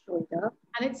left shoulder.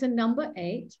 And it's a number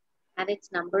 8. And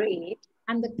it's number 8.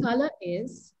 And the color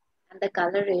is? And the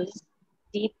color is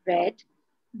deep red.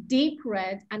 Deep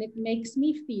red. And it makes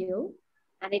me feel?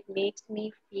 And it makes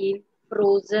me feel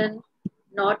frozen,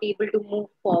 not able to move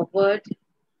forward.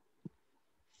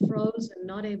 Frozen,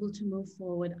 not able to move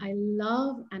forward. I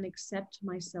love and accept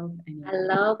myself anyway. I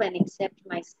love and accept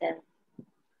myself.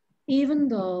 Even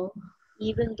though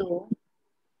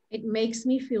it makes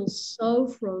me feel so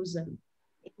frozen.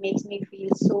 It makes me feel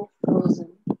so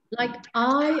frozen. Like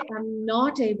I am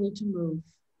not able to move.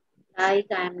 Like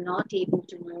I am not able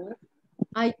to move.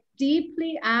 I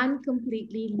deeply and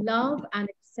completely love and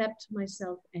accept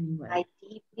myself anyway. I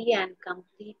deeply and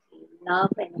completely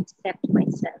love and accept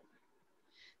myself.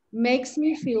 Makes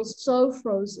me feel so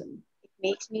frozen. It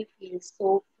makes me feel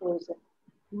so frozen.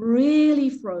 Really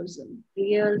frozen.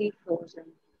 Really frozen.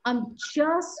 I'm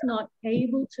just not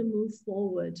able to move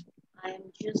forward. I am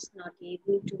just not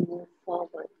able to move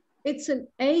forward. It's an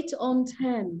 8 on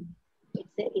 10.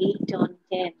 It's an 8 on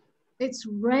 10. It's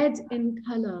red in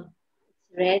color.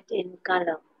 It's red in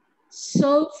color.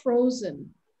 So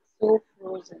frozen. So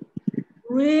frozen.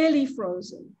 Really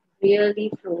frozen.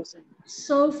 Really frozen.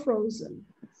 So frozen.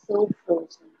 So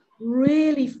frozen.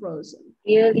 Really frozen.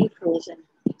 Really frozen.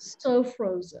 So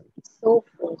frozen. So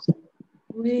frozen.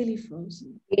 Really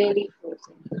frozen. Really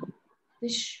frozen. The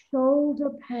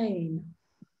shoulder pain.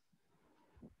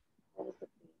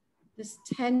 This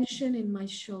tension in my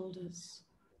shoulders.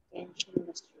 Tension in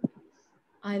the shoulders.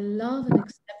 I love and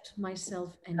accept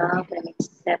myself anyway. Love and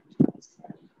accept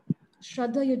myself.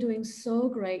 Shraddha, you're doing so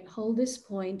great. Hold this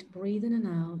point, breathe in and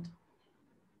out.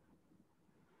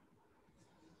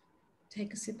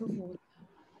 Take a sip of water.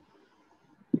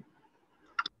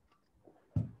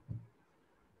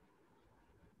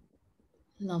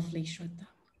 Lovely, Shraddha.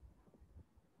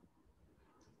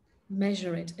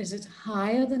 Measure it. Is it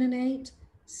higher than an 8,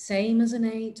 same as an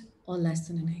 8, or less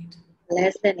than an 8?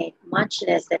 Less than 8, much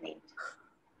less than 8.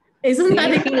 Isn't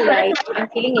that feel light? I'm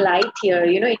feeling light here.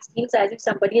 You know, it seems as if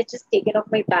somebody has just taken off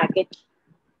my baggage.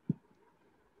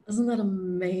 Isn't that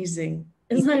amazing?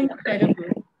 Isn't that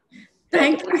incredible?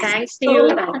 Thank you. Thanks to you.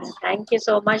 Thank you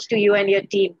so much to you and your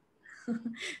team.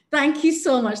 Thank you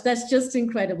so much. That's just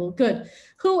incredible. Good.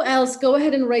 Who else? Go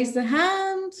ahead and raise the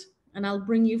hand and I'll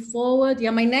bring you forward.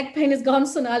 Yeah, my neck pain is gone,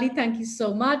 Sonali. Thank you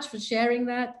so much for sharing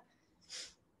that.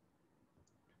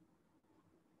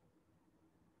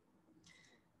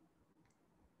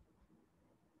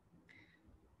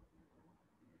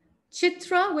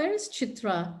 Chitra, where is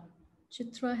Chitra?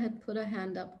 Chitra had put her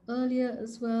hand up earlier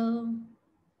as well.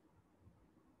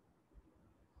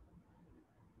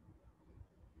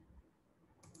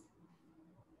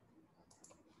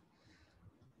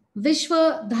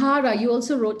 Vishwa Dhara, you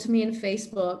also wrote to me in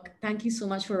Facebook. Thank you so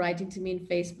much for writing to me in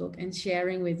Facebook and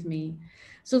sharing with me.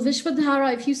 So Vishwa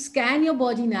Dhara, if you scan your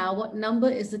body now, what number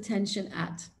is the tension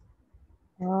at?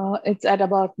 It's at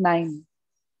about 9.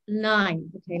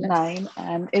 9. Okay, let's 9,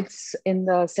 and it's in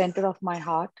the center of my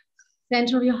heart.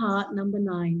 Center of your heart, number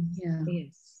 9. Yeah.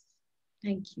 Yes.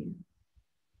 Thank you.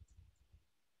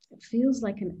 It feels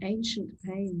like an ancient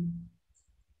pain.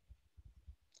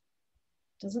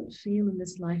 Doesn't feel in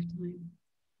this lifetime.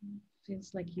 It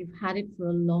feels like you've had it for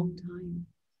a long time.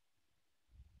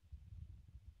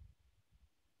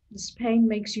 This pain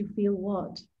makes you feel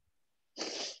what?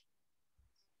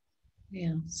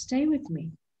 Yeah, stay with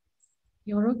me.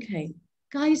 You're okay.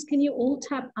 Guys, can you all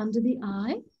tap under the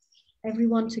eye?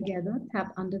 Everyone together,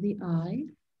 tap under the eye,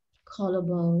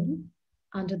 collarbone,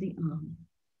 under the arm.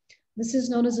 This is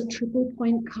known as a triple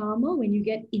point karma when you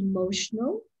get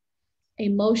emotional.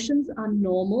 Emotions are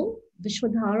normal.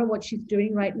 Vishwadhara, what she's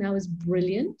doing right now is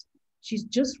brilliant. She's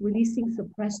just releasing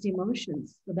suppressed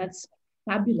emotions. So that's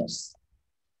fabulous.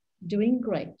 Doing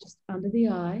great. Just under the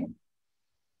eye.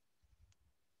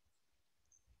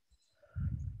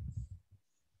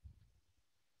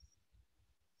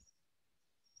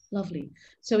 Lovely.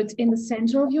 So it's in the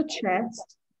center of your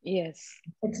chest. Yes.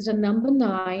 It's at a number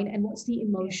 9. And what's the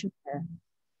emotion there?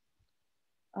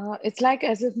 It's like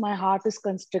as if my heart is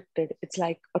constricted. It's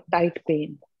like a tight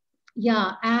pain.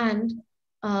 Yeah. And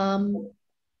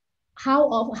how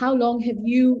long have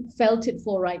you felt it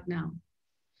for right now?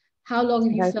 How long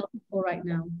have you felt it for right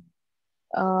now?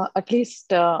 At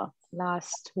least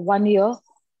last 1 year.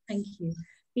 Thank you.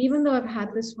 Even though I've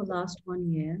had this for last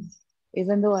 1 year.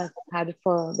 Even though I've had it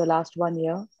for the last 1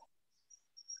 year.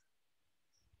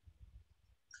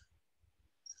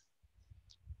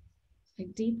 I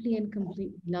deeply and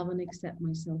completely love and accept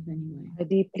myself anyway. I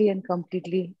deeply and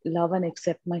completely love and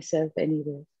accept myself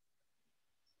anyway.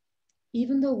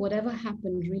 Even though whatever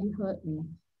happened really hurt me.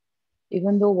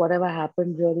 Even though whatever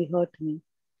happened really hurt me.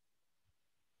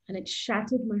 And it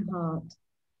shattered my heart.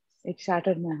 It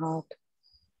shattered my heart.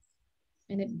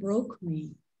 And it broke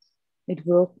me. It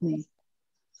broke me.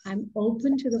 I'm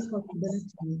open to the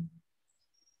possibility.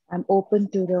 I'm open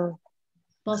to the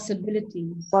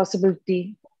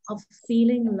possibility of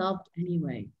feeling loved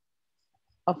anyway.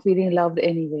 Of feeling loved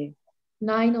anyway.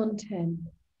 9 on 10.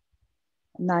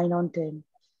 9 on 10.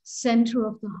 Center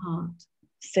of the heart.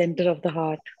 Center of the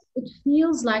heart. It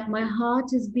feels like my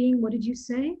heart is being, what did you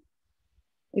say?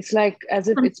 It's like as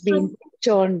if it's being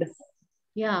churned.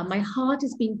 Yeah, my heart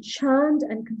is being churned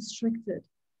and constricted.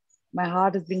 My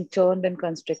heart is being churned and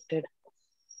constricted.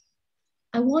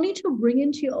 I want you to bring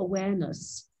into your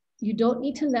awareness. You don't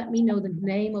need to let me know the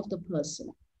name of the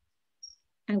person.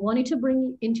 I want you to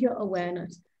bring into your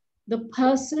awareness the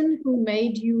person who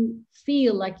made you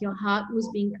feel like your heart was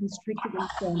being constricted and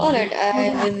churned. All right,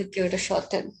 I will give it a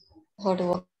shot then. How to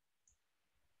work.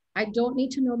 I don't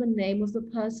need to know the name of the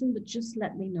person, but just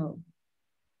let me know.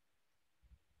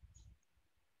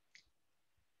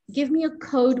 Give me a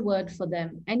code word for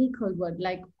them, any code word,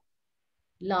 like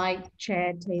light,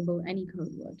 chair, table, any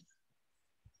code word.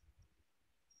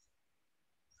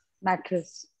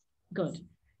 Mattress. Good.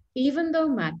 Even though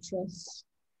mattress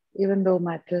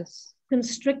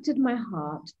constricted my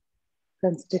heart,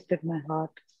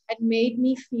 and made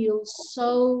me feel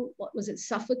so, what was it,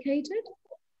 suffocated?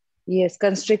 Yes,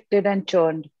 constricted and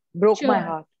churned. Broke my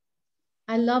heart.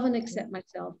 I love and accept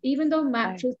myself. Even though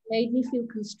mattress made me feel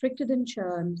constricted and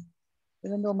churned.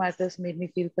 Even though mattress made me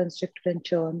feel constricted and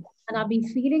churned. And I've been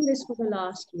feeling this for the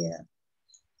last year.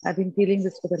 I've been feeling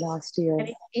this for the last year.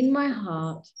 And in my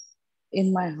heart.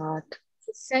 In my heart.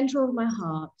 The center of my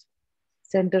heart.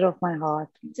 Center of my heart.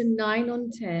 It's a 9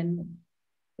 on 10.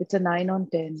 It's a 9 on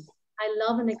 10. I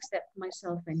love and accept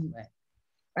myself anyway.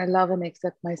 I love and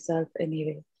accept myself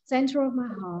anyway. Center of my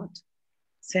heart.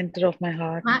 Center of my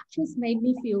heart. Mattress made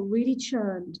me feel really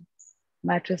churned.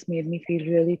 Mattress made me feel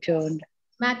really churned.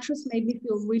 Mattress made me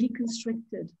feel really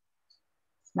constricted.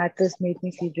 Mattress made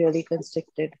me feel really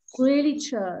constricted. Really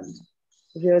churned.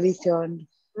 Really churned.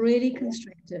 Really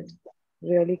constricted.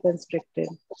 Really constricted.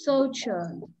 So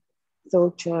churned.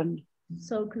 So churned.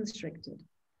 So constricted.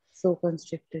 So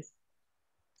constricted.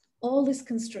 All this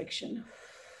constriction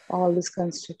All this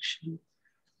constriction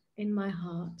in my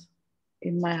heart.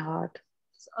 in my heart.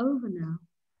 It's over now.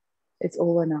 It's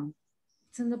over now.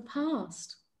 It's in the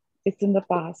past. It's in the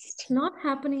past. It's not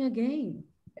happening again.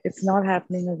 It's not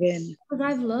happening again. Because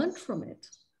I've learned from it.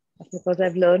 Because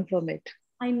I've learned from it.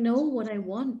 I know what I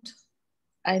want.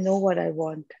 I know what I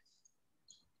want.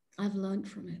 I've learned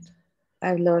from it.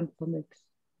 I've learned from it.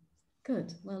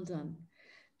 Good. Well done.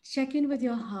 Check in with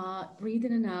your heart. Breathe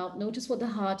in and out. Notice what the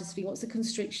heart is feeling. What's the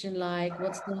constriction like?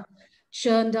 What's the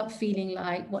churned up feeling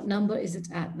like? What number is it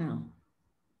at now?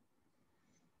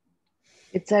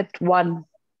 It's at 1.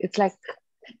 It's like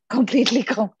completely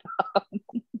calm.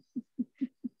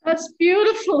 That's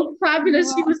beautiful. Fabulous.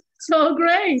 Wow. You were so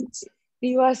great.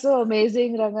 You are so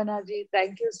amazing, Rangana ji.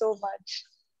 Thank you so much.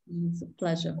 It's a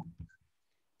pleasure.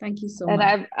 Thank you so And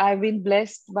much. I've been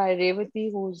blessed by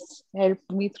Revati, who's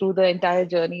helped me through the entire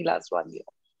journey last 1 year.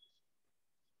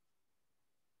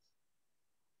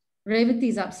 Revati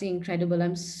is absolutely incredible.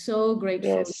 I'm so grateful.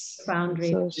 Yes. Found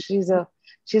Revati. So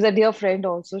she's a dear friend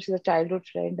also. She's a childhood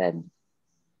friend,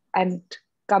 and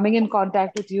coming in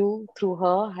contact with you through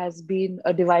her has been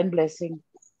a divine blessing.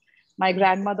 My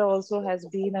grandmother also has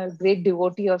been a great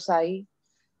devotee of Sai.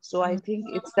 So I think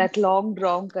it's that long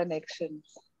drawn connection.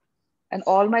 And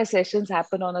all my sessions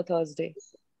happen on a Thursday.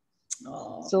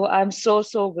 Oh. So I'm so,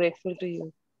 so grateful to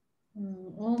you.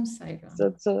 Om Sai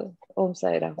Ram. So Om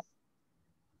Sai Ram.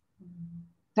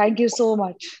 Thank you so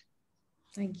much.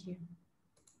 Thank you.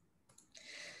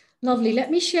 Lovely.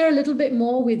 Let me share a little bit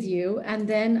more with you, and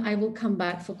then I will come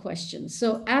back for questions.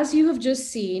 So as you have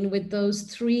just seen with those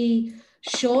 3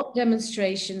 short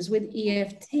demonstrations with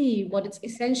EFT, what it's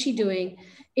essentially doing,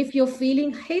 if you're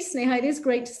feeling, hey Sneha, it is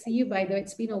great to see you, by the way.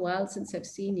 It's been a while since I've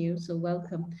seen you, so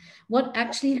welcome. What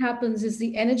actually happens is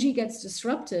the energy gets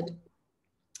disrupted.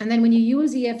 And then when you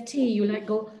use EFT, you like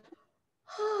go,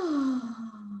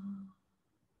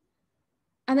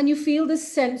 and then you feel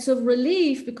this sense of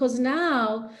relief because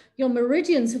now your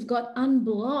meridians have got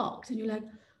unblocked and you're like,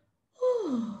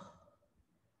 oh,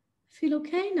 I feel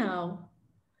okay now.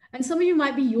 And some of you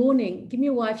might be yawning. Give me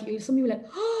a while. Some of you are like,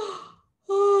 oh,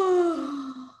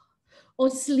 or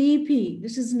sleepy.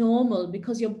 This is normal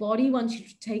because your body wants you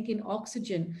to take in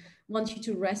oxygen, wants you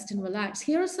to rest and relax.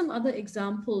 Here are some other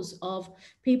examples of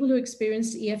people who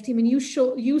experienced EFT. I mean, you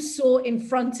saw in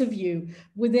front of you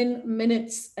within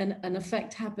minutes an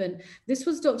effect happened. This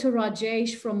was Dr.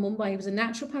 Rajesh from Mumbai. He was a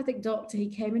naturopathic doctor. He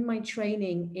came in my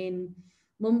training in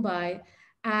Mumbai,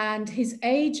 and his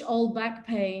age-old back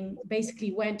pain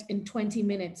basically went in 20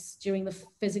 minutes during the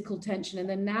physical tension. And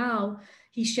then now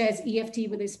he shares EFT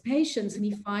with his patients, and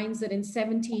he finds that in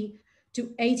 70 to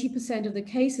 80% of the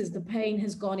cases, the pain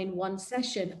has gone in 1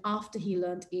 session after he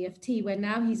learned EFT, where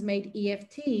now he's made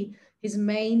EFT his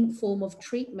main form of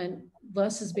treatment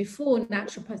versus before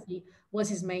naturopathy was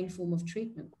his main form of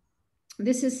treatment.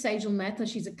 This is Sejal Mehta.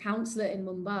 She's a counselor in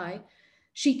Mumbai.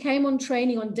 She came on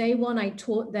training on day 1. I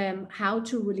taught them how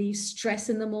to relieve stress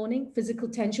in the morning, physical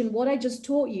tension. What I just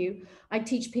taught you, I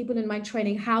teach people in my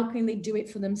training, how can they do it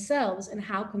for themselves and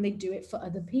how can they do it for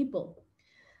other people?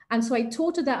 And so I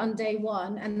taught her that on day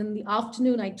 1. And in the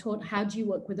afternoon, I taught, how do you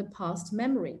work with a past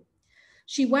memory?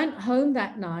 She went home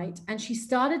that night and she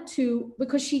started to,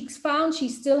 because she found she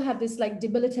still had this like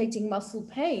debilitating muscle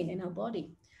pain in her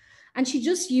body. And she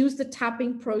just used the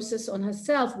tapping process on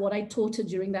herself, what I taught her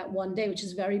during that 1 day, which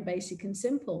is very basic and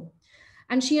simple.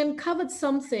 And she uncovered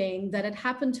something that had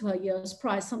happened to her years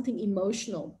prior, something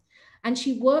emotional. And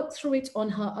she worked through it on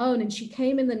her own. And she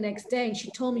came in the next day and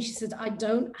she told me, she said, I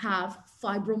don't have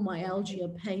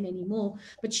fibromyalgia pain anymore.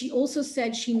 But she also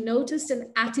said she noticed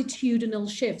an attitudinal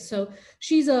shift. So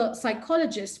she's a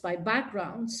psychologist by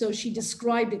background. So she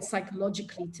described it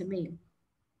psychologically to me.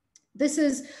 This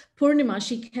is Purnima.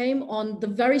 She came on the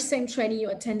very same training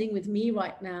you're attending with me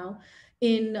right now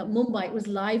in Mumbai. It was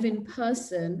live in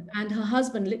person, and her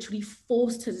husband literally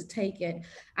forced her to take it.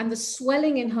 And the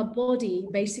swelling in her body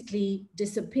basically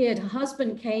disappeared. Her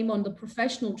husband came on the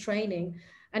professional training,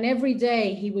 and every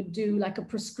day he would do like a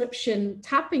prescription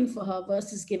tapping for her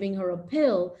versus giving her a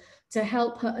pill to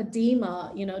help her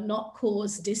edema, not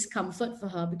cause discomfort for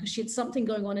her because she had something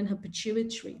going on in her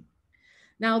pituitary.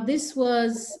 Now, this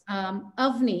was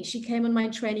Avni. She came on my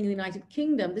training in the United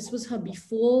Kingdom. This was her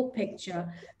before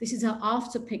picture. This is her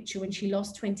after picture when she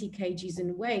lost 20 kgs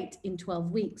in weight in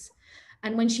 12 weeks.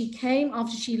 And when she came,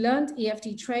 after she learned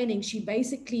EFT training, she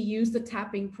basically used the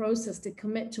tapping process to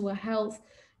commit to a health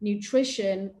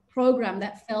nutrition program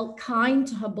that felt kind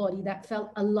to her body, that felt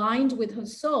aligned with her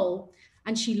soul.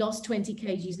 And she lost 20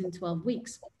 kgs in 12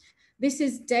 weeks. This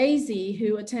is Daisy,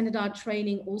 who attended our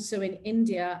training also in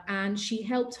India, and she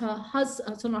helped her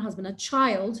husband, so not husband, a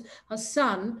child, her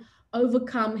son,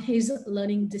 overcome his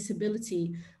learning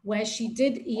disability, where she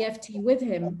did EFT with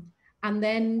him. And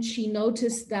then she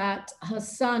noticed that her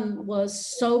son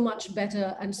was so much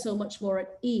better and so much more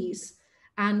at ease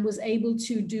and was able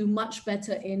to do much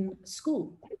better in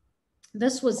school.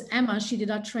 This was Emma. She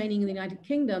did our training in the United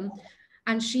Kingdom,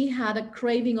 and she had a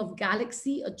craving of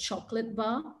Galaxy, a chocolate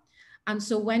bar. And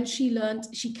so when she learned,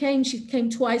 she came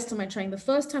twice to my training. The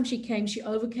first time she came, she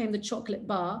overcame the chocolate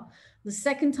bar. The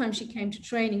second time she came to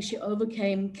training, she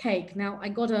overcame cake. Now, I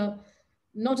got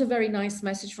not a very nice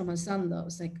message from her son, though.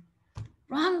 It's like,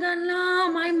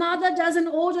 Rangana, my mother doesn't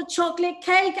order chocolate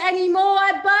cake anymore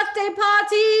at birthday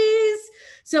parties.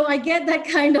 So I get that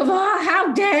kind of,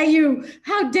 how dare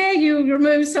you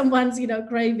remove someone's,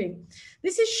 craving.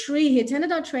 This is Shri. He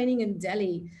attended our training in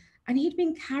Delhi, and he'd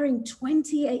been carrying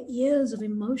 28 years of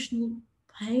emotional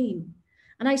pain.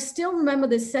 And I still remember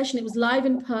this session. It was live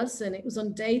in person. It was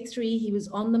on day 3. He was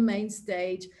on the main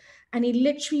stage, and he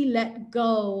literally let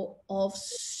go of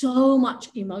so much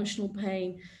emotional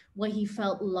pain, where he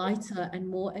felt lighter and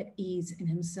more at ease in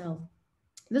himself.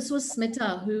 This was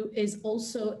Smita, who is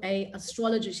also an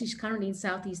astrologer. She's currently in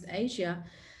Southeast Asia.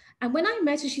 And when I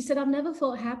met her, she said, I've never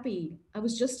felt happy. I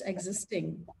was just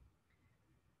existing.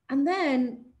 And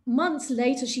then months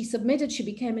later, she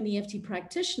became an EFT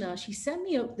practitioner. She sent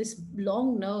me this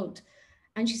long note.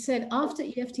 And she said, after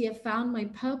EFT, I found my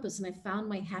purpose and I found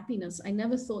my happiness. I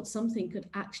never thought something could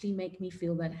actually make me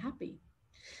feel that happy.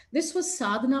 This was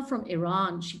Sadhana from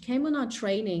Iran. She came on our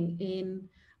training in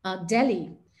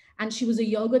Delhi, and she was a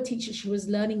yoga teacher. She was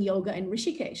learning yoga in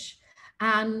Rishikesh.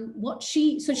 And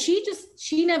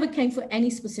she never came for any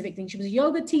specific thing. She was a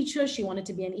yoga teacher. She wanted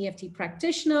to be an EFT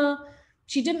practitioner.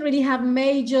 She didn't really have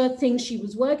major things she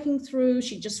was working through.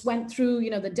 She just went through,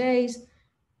 the days.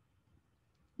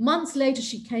 Months later,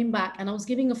 she came back, and I was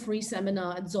giving a free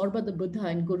seminar at Zorba the Buddha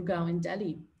in Gurgaon in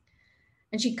Delhi.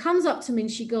 And she comes up to me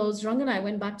and she goes, Rangana, I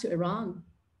went back to Iran.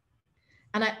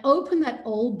 And I opened that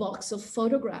old box of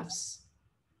photographs,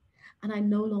 and I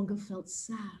no longer felt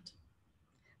sad.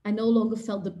 I no longer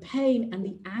felt the pain and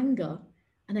the anger.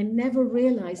 And I never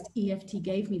realized EFT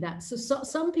gave me that. So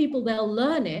some people, they'll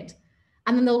learn it,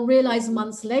 and then they'll realize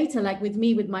months later, like with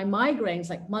me, with my migraines,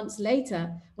 like months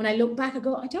later, when I look back, I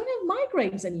go, I don't have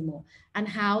migraines anymore, and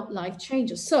how life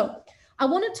changes. So I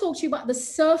want to talk to you about the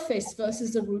surface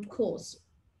versus the root cause.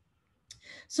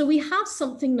 So we have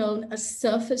something known as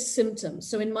surface symptoms.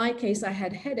 So in my case, I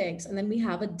had headaches, and then we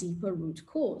have a deeper root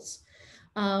cause.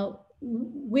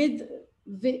 With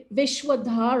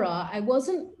Vishwadhara, I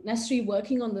wasn't necessarily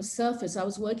working on the surface. I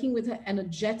was working with her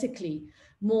energetically,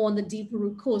 more on the deeper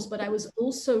root cause, but I was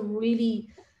also really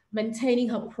maintaining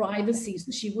her privacy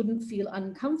so she wouldn't feel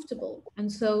uncomfortable. And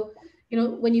so,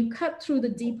 when you cut through the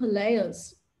deeper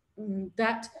layers,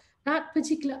 that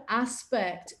particular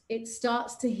aspect, it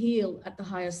starts to heal at the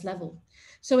highest level.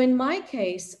 So in my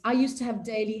case, I used to have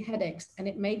daily headaches, and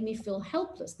it made me feel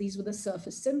helpless. These were the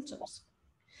surface symptoms.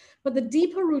 But the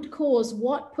deeper root cause,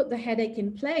 what put the headache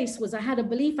in place, was I had a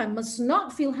belief I must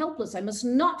not feel helpless. I must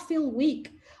not feel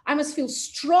weak. I must feel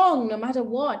strong no matter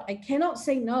what. I cannot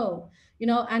say no,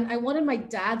 and I wanted my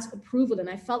dad's approval, and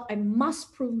I felt I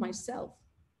must prove myself.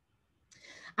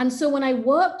 And so when I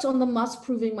worked on the must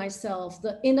proving myself,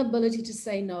 the inability to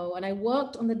say no, and I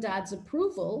worked on the dad's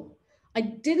approval, I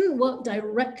didn't work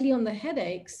directly on the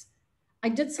headaches. I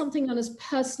did something known as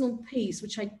personal peace,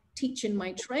 which I teach in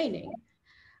my training.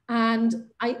 And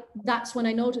that's when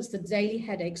I noticed the daily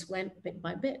headaches went bit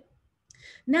by bit.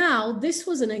 Now, this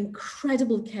was an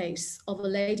incredible case of a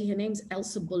lady. Her name's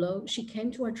Elsa Bullo. She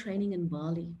came to our training in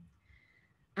Bali.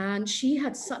 And she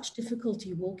had such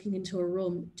difficulty walking into a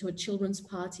room to a children's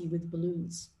party with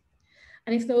balloons.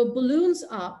 And if there were balloons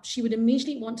up, she would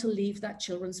immediately want to leave that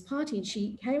children's party. And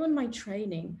she came on my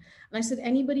training, and I said,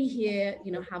 anybody here,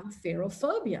 have a fear or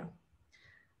phobia?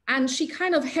 And she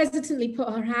kind of hesitantly put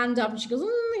her hand up, and she goes,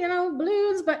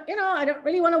 balloons, but, I don't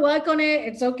really want to work on it.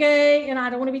 It's okay. I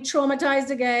don't want to be traumatized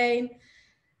again.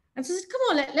 And so I said, come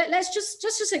on, let's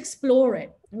just explore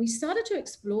it. And we started to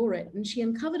explore it. And she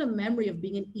uncovered a memory of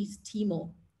being in East Timor.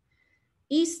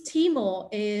 East Timor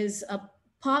is a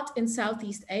part in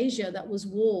Southeast Asia that was a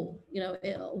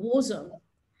war zone.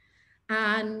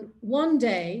 And one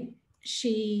day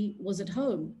she was at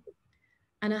home,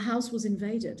 and her house was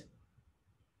invaded.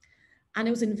 And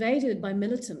it was invaded by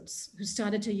militants who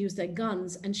started to use their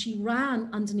guns, and she ran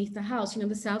underneath the house.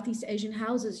 The Southeast Asian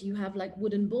houses, you have like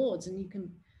wooden boards, and you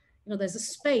can, there's a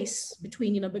space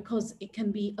between, because it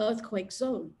can be earthquake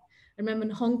zone. I remember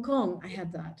in Hong Kong, I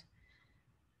had that.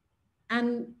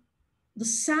 And the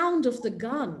sound of the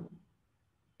gun,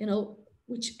 you know,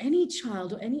 which any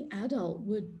child or any adult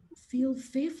would feel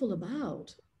fearful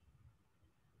about.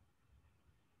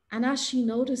 And as she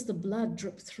noticed the blood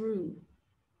drip through,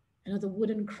 you know, the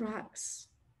wooden cracks,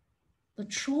 the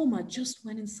trauma just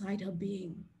went inside her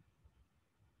being.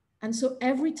 And so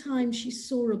every time she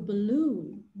saw a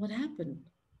balloon, what happened?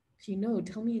 If you know,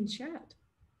 tell me in chat.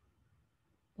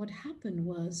 What happened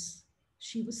was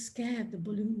she was scared the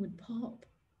balloon would pop.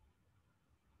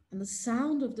 And the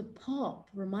sound of the pop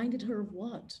reminded her of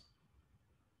what?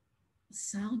 The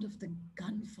sound of the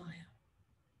gunfire.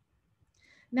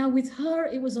 Now with her,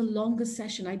 it was a longer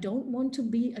session. I don't want to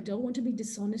be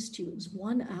dishonest to you. It was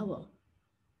 1 hour.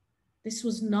 This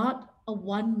was not a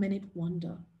 1 minute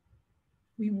wonder.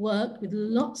 We worked with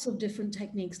lots of different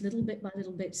techniques, little bit by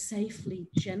little bit, safely,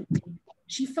 gently.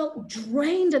 She felt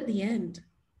drained at the end.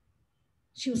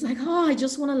 She was like, oh, I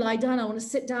just want to lie down. I want to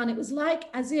sit down. It was like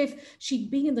as if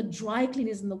she'd been in the dry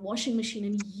cleaners and the washing machine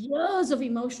and years of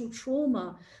emotional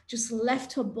trauma just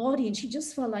left her body. And she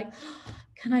just felt like, oh,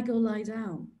 can I go lie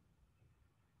down?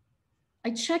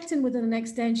 I checked in with her the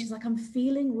next day and she's like, I'm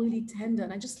feeling really tender.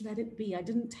 And I just let it be. I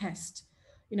didn't test,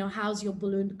 you know, how's your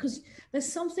balloon? Because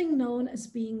there's something known as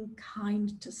being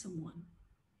kind to someone.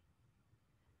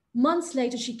 Months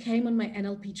later, she came on my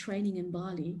NLP training in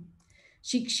Bali.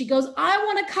 She goes, I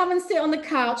want to come and sit on the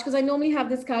couch because I normally have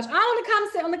this couch. I want to come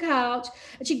sit on the couch.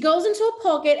 And she goes into a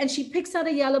pocket and she picks out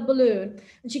a yellow balloon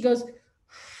and she goes,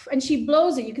 and she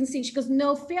blows it. You can see, she goes,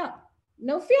 no fear,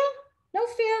 no fear, no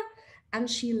fear. And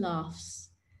she laughs.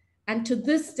 And to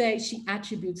this day, she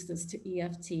attributes this to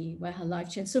EFT, where her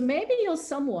life changed. So maybe you're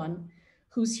someone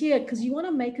who's here because you want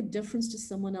to make a difference to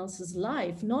someone else's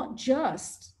life, not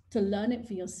just to learn it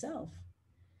for yourself.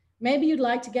 Maybe you'd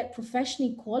like to get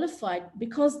professionally qualified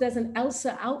because there's an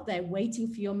Elsa out there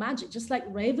waiting for your magic, just like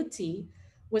Revati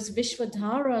was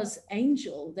Vishwadhara's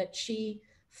angel that she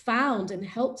found and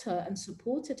helped her and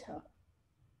supported her.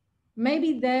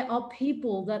 Maybe there are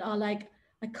people that are like,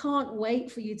 I can't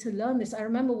wait for you to learn this. I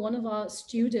remember one of our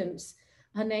students,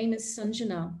 her name is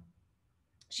Sanjana.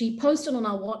 She posted on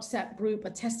our WhatsApp group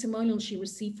a testimonial she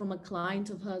received from a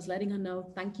client of hers, letting her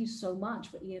know, thank you so much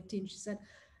for EFT. And she said,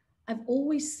 I've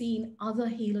always seen other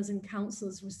healers and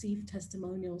counselors receive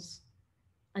testimonials.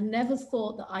 I never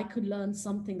thought that I could learn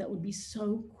something that would be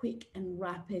so quick and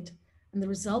rapid and the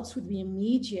results would be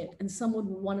immediate and someone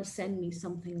would want to send me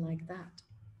something like that.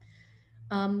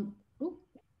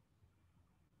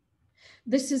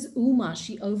 This is Uma.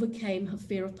 She overcame her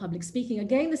fear of public speaking.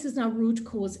 Again, this is now root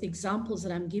cause examples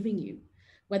that I'm giving you,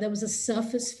 where there was a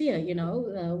surface fear, you know,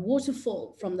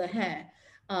 waterfall from the hair,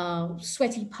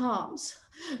 sweaty palms,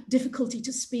 difficulty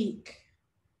to speak.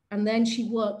 And then she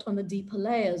worked on the deeper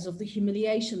layers of the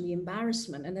humiliation, the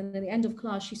embarrassment. And then at the end of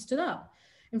class, she stood up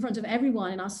in front of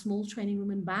everyone in our small training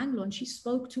room in Bangalore. And she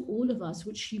spoke to all of us,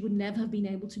 which she would never have been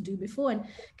able to do before. And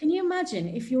can you imagine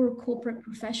if you're a corporate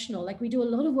professional, like we do a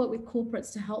lot of work with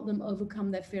corporates to help them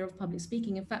overcome their fear of public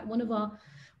speaking. In fact, one of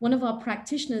our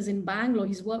practitioners in Bangalore,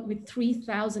 he's worked with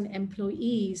 3,000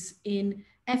 employees in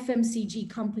FMCG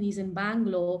companies in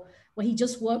Bangalore, where he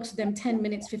just works with them 10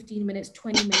 minutes, 15 minutes,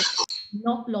 20 minutes,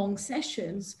 not long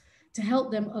sessions to help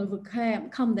them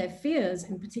overcome their fears,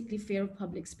 and particularly fear of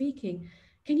public speaking.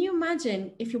 Can you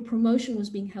imagine if your promotion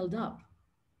was being held up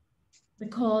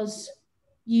because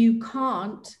you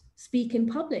can't speak in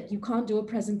public, you can't do a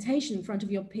presentation in front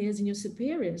of your peers and your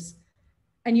superiors,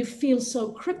 and you feel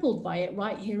so crippled by it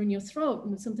right here in your throat?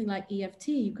 And with something like EFT,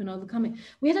 you can overcome it.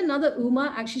 We had another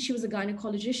Uma, actually, she was a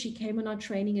gynecologist. She came on our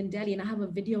training in Delhi, and I have a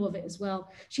video of it as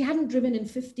well. She hadn't driven in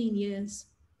 15 years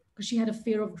because she had a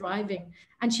fear of driving.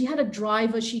 And she had a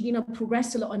driver, she, you know,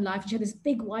 progressed a lot in life. She had this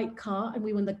big white car, and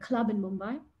we were in the club in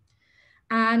Mumbai.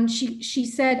 And she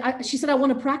said, I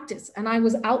want to practice. And I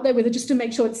was out there with her just to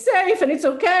make sure it's safe and it's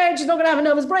okay. She's not going to have a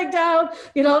nervous breakdown,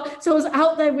 you know? So I was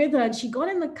out there with her, and she got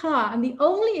in the car. And the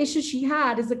only issue she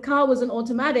had is the car was an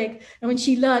automatic. And when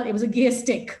she learned, it was a gear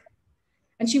stick.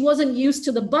 And she wasn't used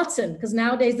to the button, because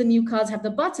nowadays the new cars have the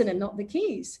button and not the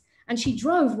keys. And she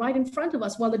drove right in front of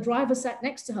us while the driver sat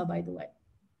next to her, by the way.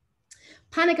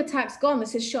 Panic attacks gone.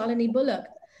 This is Shalini Bullock.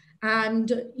 And,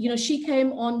 you know, she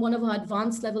came on one of our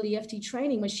advanced level EFT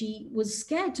training where she was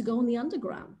scared to go on the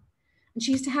underground. And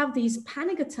she used to have these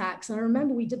panic attacks. And I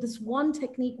remember we did this one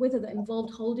technique with her that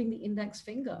involved holding the index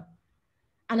finger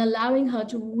and allowing her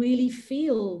to really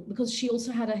feel, because she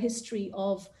also had a history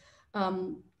of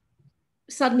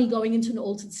suddenly going into an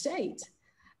altered state.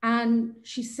 And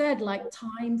she said, like,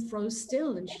 time froze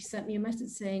still. And she sent me a message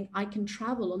saying, I can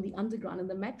travel on the underground and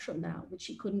the metro now, which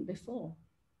she couldn't before.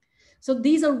 So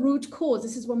these are root cause.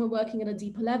 This is when we're working at a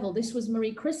deeper level. This was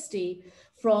Marie Christie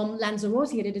from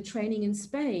Lanzarote. I did a training in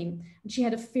Spain, and she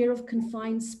had a fear of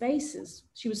confined spaces.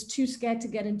 She was too scared to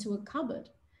get into a cupboard.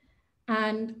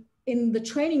 And in the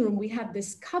training room, we had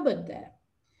this cupboard there.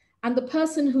 And the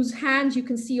person whose hand you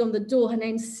can see on the door, her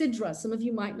name's Sidra. Some of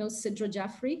you might know Sidra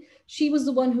Jaffrey. She was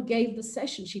the one who gave the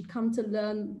session. She'd come to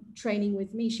learn training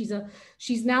with me.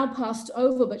 She's now passed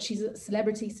over, but she's a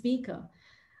celebrity speaker.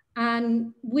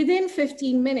 And within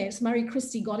 15 minutes, Marie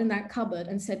Christie got in that cupboard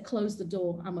and said, close the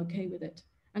door, I'm okay with it.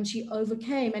 And she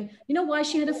overcame. And you know why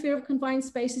she had a fear of confined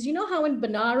spaces? You know how in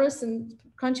Benares and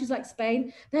countries like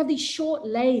Spain, they have these short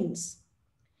lanes.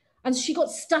 And she got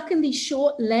stuck in these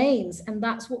short lanes, and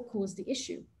that's what caused the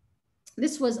issue.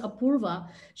 This was Apurva.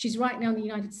 She's right now in the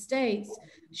United States.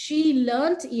 She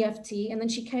learned EFT, and then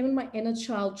she came in my inner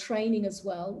child training as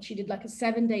well. She did like a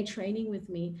 7-day training with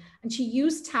me, and she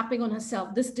used tapping on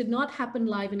herself. This did not happen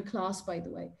live in class, by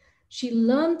the way. She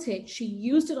learned it, she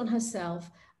used it on herself,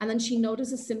 and then she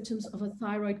noticed the symptoms of her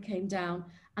thyroid came down,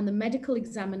 and the medical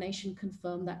examination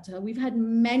confirmed that to her. We've had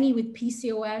many with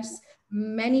PCOS,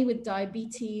 many with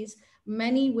diabetes,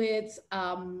 many with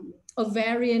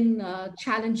ovarian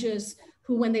challenges,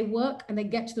 who when they work and they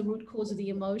get to the root cause of the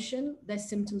emotion, their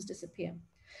symptoms disappear.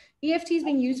 EFT is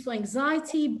being used for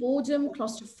anxiety, boredom,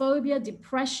 claustrophobia,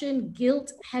 depression,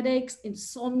 guilt, headaches,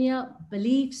 insomnia,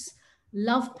 beliefs,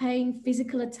 love pain,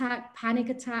 physical attack, panic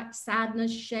attack,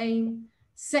 sadness, shame,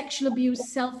 sexual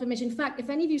abuse, self-image. In fact, if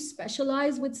any of you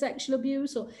specialize with sexual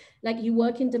abuse, or like you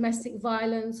work in domestic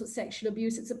violence or sexual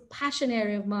abuse, it's a passion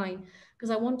area of mine,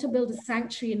 because I want to build a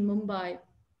sanctuary in Mumbai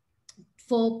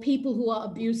for people who are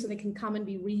abused so they can come and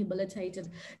be rehabilitated.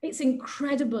 It's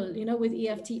incredible, you know, with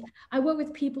EFT. I work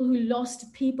with people who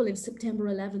lost people in September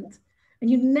 11th, and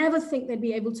you never think they'd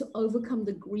be able to overcome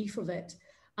the grief of it.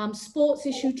 Sports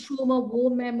issue, trauma,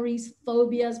 war memories,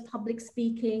 phobias, public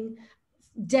speaking,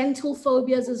 dental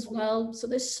phobias as well. So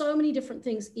there's so many different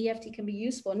things EFT can be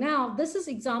used for. Now, this is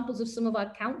examples of some of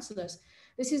our counselors.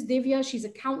 This is Divya. She's a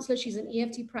counselor. She's an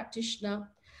EFT practitioner.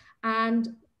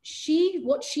 And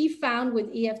what she found with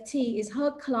EFT is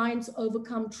her clients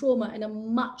overcome trauma in a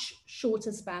much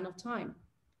shorter span of time.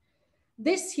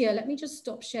 This here, let me just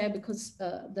stop share because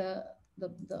the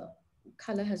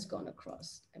color has gone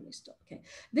across. Let me stop. Okay.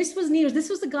 This was Neeraj. This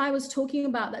was the guy I was talking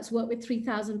about that's worked with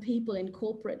 3,000 people in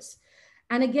corporates.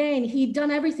 And again, he'd done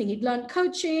everything. He'd learned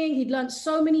coaching. He'd learned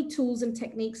so many tools and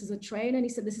techniques as a trainer. And he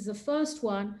said, this is the first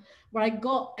one where I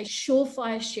got a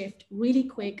surefire shift really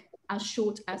quick, as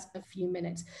short as a few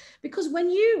minutes. Because when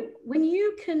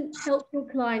you can help your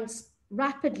clients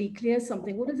rapidly clear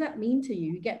something, what does that mean to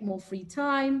you? You get more free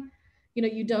time. You know,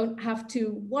 you don't have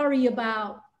to worry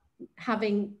about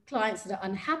having clients that are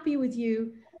unhappy with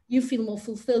you. You feel more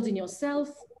fulfilled in yourself.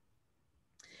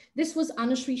 This was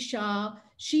Anushree Shah.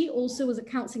 She also was a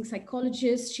counseling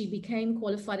psychologist. She became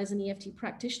qualified as an EFT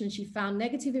practitioner. She found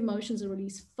negative emotions are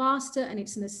released faster, and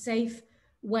it's in a safe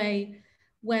way,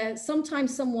 where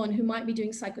sometimes someone who might be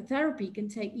doing psychotherapy can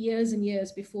take years and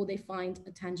years before they find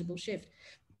a tangible shift.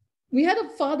 We had a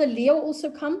Father Leo also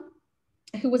come,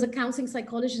 who was a counseling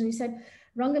psychologist, and he said,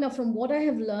 Rangana, from what I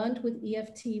have learned with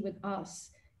EFT with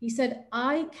us, he said,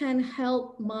 I can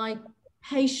help my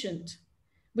patient,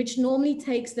 which normally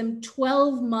takes them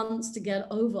 12 months to get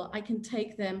over. I can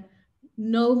take them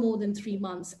no more than 3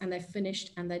 months, and they're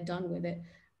finished and they're done with it.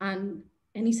 And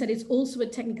he said it's also a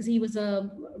technique, because he was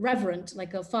a reverend,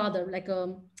 like a father, like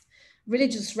a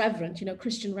religious reverend, you know,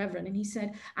 Christian reverend. And he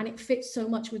said, and it fits so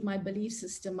much with my belief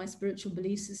system, my spiritual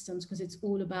belief systems, because it's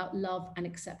all about love and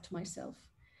accept myself.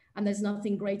 And there's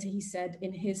nothing greater, he said,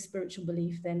 in his spiritual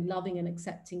belief than loving and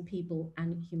accepting people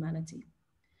and humanity.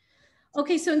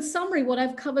 Okay, so in summary, what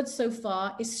I've covered so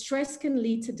far is stress can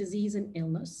lead to disease and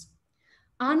illness.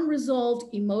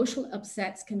 Unresolved emotional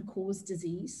upsets can cause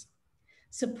disease.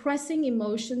 Suppressing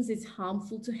emotions is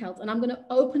harmful to health. And I'm going to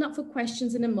open up for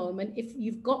questions in a moment. If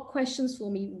you've got questions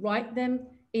for me, write them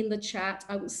in the chat.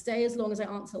 I will stay as long as I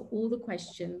answer all the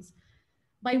questions.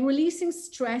 By releasing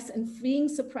stress and freeing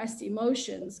suppressed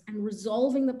emotions and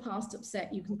resolving the past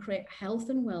upset, you can create health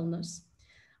and wellness.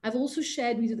 I've also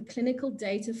shared with you the clinical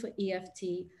data for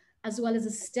EFT, as well as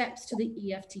the steps to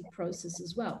the EFT process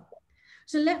as well.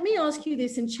 So let me ask you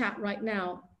this in chat right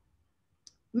now.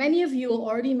 Many of you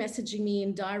are already messaging me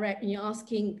in direct and you're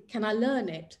asking, can I learn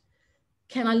it?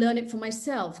 Can I learn it for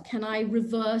myself? Can I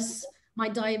reverse my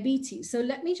diabetes? So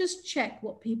let me just check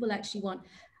what people actually want.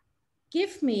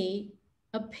 Give me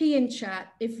a P in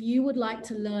chat if you would like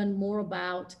to learn more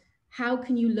about how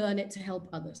can you learn it to help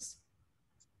others.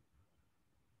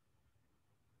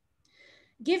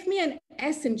 Give me an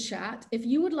S in chat if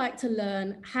you would like to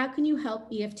learn how can you help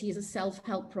EFT as a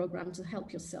self-help program to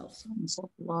help yourself. Signs of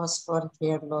loss for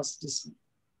hair loss disease.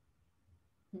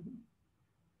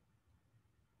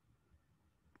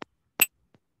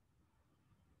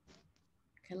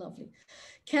 Okay, lovely.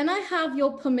 Can I have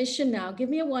your permission now? Give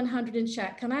me a 100 in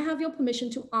chat. Can I have your permission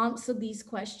to answer these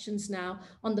questions now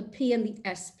on the P and the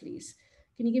S, please?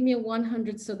 Can you give me a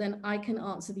 100 so then I can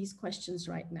answer these questions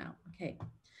right now? Okay.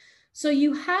 So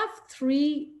you have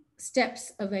 3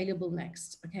 steps available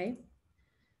next, okay?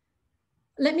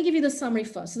 Let me give you the summary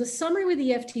first. So the summary with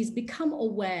EFT is become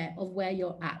aware of where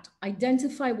you're at.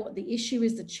 Identify what the issue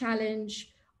is, the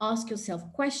challenge, ask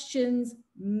yourself questions,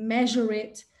 measure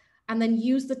it, and then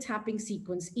use the tapping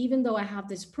sequence. Even though I have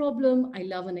this problem, I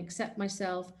love and accept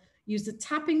myself. Use the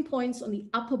tapping points on the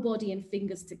upper body and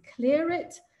fingers to clear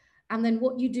it. And then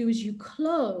what you do is you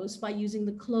close by using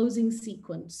the closing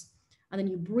sequence. And then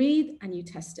you breathe and you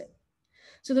test it.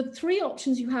 So the 3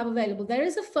 options you have available, there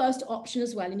is a first option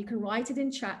as well, and you can write it in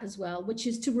chat as well, which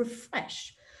is to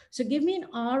refresh. So give me an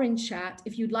R in chat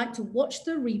if you'd like to watch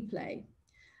the replay.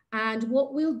 And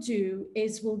what we'll do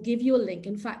is we'll give you a link.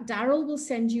 In fact, Daryl will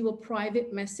send you a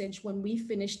private message when we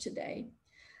finish today,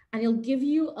 and he'll give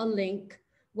you a link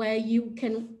where you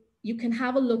can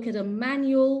have a look at a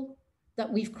manual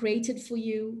that we've created for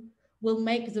you. We'll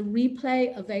make the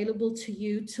replay available to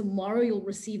you tomorrow. You'll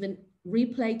receive a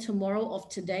replay tomorrow of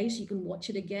today so you can watch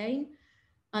it again.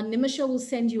 Nimisha will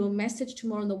send you a message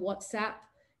tomorrow on the WhatsApp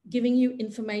giving you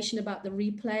information about the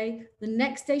replay. The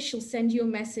next day she'll send you a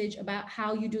message about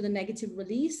how you do the negative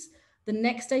release. The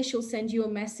next day she'll send you a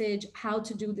message how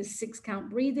to do the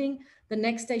 6-count breathing. The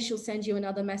next day she'll send you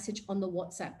another message on the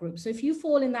WhatsApp group. So if you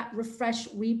fall in that refresh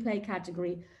replay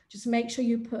category, just make sure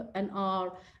you put an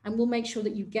R, and we'll make sure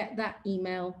that you get that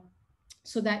email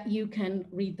so that you can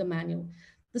read the manual.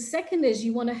 The second is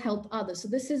you want to help others. So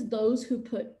this is those who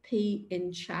put P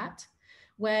in chat,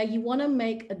 where you want to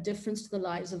make a difference to the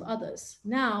lives of others.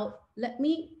 Now, let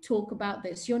me talk about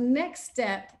this. Your next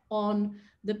step on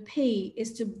the P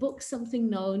is to book something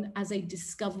known as a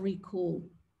discovery call,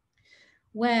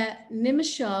 where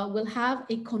Nimisha will have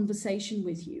a conversation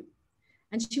with you,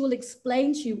 and she will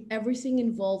explain to you everything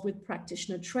involved with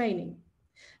practitioner training.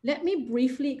 Let me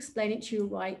briefly explain it to you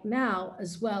right now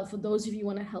as well, for those of you who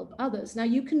want to help others. Now,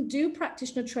 you can do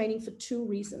practitioner training for 2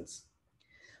 reasons.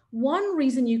 One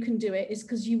reason you can do it is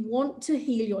because you want to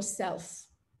heal yourself.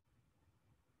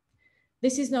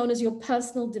 This is known as your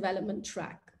personal development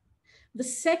track. The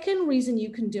second reason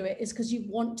you can do it is because you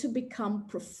want to become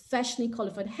professionally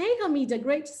qualified. Hey, Hamida,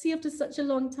 great to see you after such a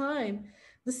long time.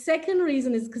 The second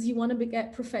reason is because you want to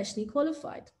get professionally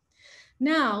qualified.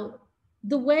 Now,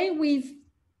 the way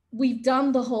we've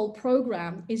done the whole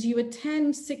program is you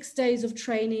attend 6 days of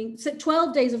training,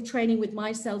 12 days of training with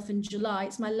myself in July.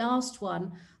 It's my last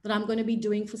one that I'm going to be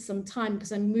doing for some time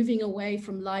because I'm moving away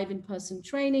from live in-person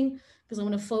training because I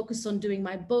want to focus on doing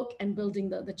my book and building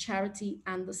the charity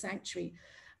and the sanctuary.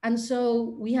 And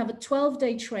so we have a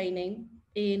 12-day training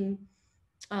in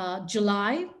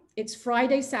July. It's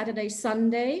Friday, Saturday,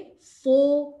 Sunday,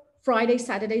 4 Friday,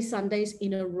 Saturday, Sundays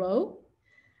in a row.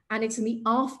 And it's in the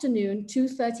afternoon,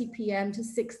 2:30 p.m. to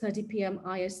 6:30 p.m.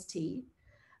 IST.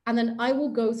 And then I will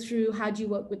go through how do you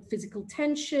work with physical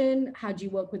tension? How do you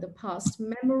work with a past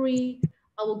memory?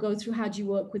 I will go through how do you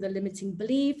work with a limiting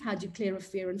belief? How do you clear a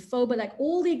fear and phobia? Like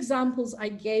all the examples I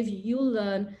gave you, you'll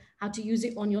learn how to use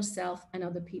it on yourself and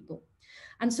other people.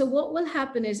 And so what will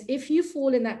happen is if you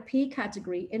fall in that P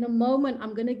category, in a moment,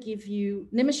 I'm going to give you,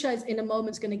 Nimisha is in a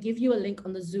moment going to give you a link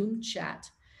on the Zoom chat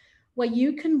where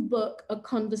you can book a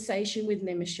conversation with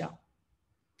Nimisha.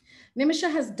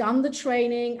 Nimisha has done the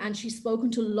training and she's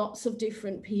spoken to lots of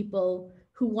different people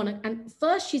who want to, and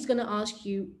first she's going to ask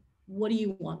you, what do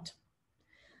you want?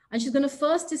 And she's going to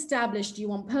first establish, do you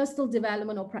want personal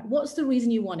development or what's the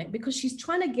reason you want it? Because she's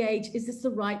trying to gauge, is this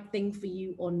the right thing for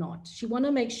you or not? She want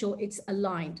to make sure it's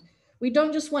aligned. We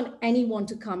don't just want anyone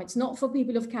to come. It's not for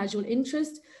people of casual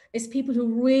interest. It's people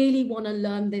who really want to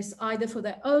learn this either for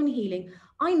their own healing.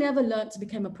 I never learned to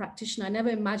become a practitioner. I never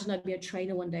imagined I'd be a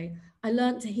trainer one day. I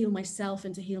learned to heal myself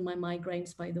and to heal my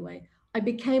migraines, by the way. I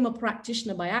became a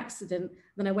practitioner by accident.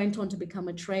 Then I went on to become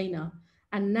a trainer.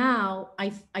 And now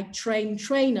I train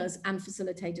trainers and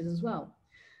facilitators as well.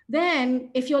 Then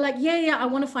if you're like, yeah, I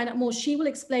want to find out more, she will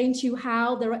explain to you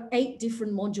how there are 8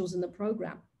 different modules in the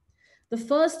program. The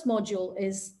first module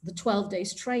is the 12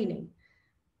 days training.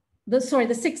 The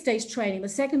 6 days training. The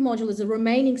second module is the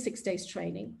remaining 6 days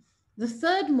training. The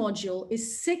third module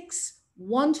is 6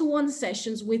 one-to-one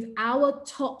sessions with our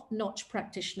top-notch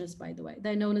practitioners, by the way.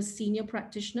 They're known as senior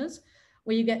practitioners.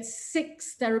 where you get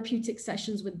 6 therapeutic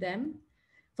sessions with them.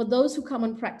 For those who come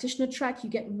on practitioner track, you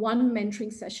get 1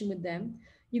 mentoring session with them.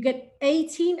 You get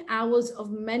 18 hours of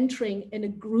mentoring in a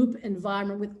group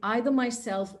environment with either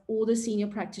myself or the senior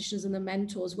practitioners and the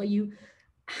mentors, where you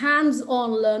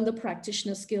hands-on learn the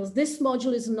practitioner skills. This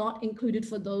module is not included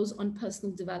for those on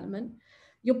personal development.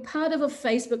 You're part of a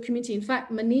Facebook community. In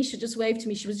fact, Manisha just waved to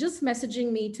me. She was just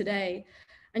messaging me today.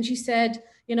 And she said,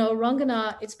 you know,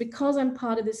 Rangana, it's because I'm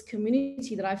part of this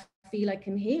community that I feel I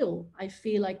can heal. I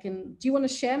feel I can. Do you want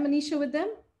to share, Manisha, with them?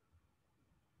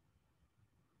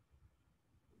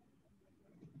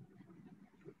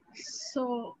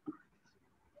 So,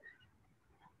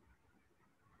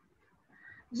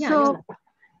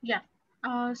 Yeah.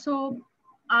 So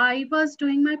I was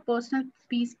doing my personal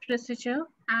peace procedure,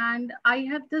 and I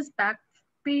have this back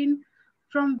pain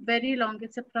from very long.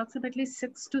 It's approximately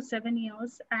 6 to 7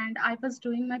 years, and I was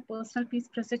doing my personal peace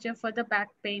procedure for the back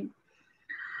pain.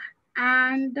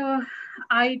 And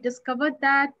I discovered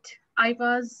that I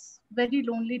was very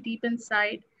lonely deep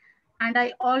inside, and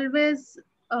I always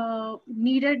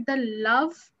needed the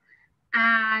love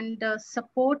and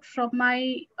support from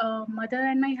my mother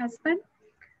and my husband.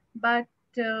 But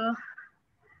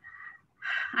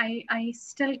I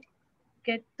still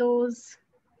get those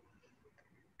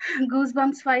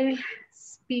goosebumps while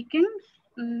speaking.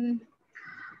 And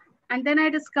then I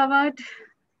discovered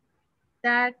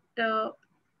that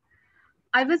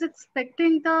I was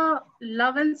expecting the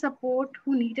love and support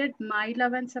who needed my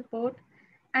love and support.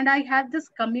 And I have this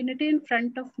community in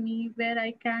front of me where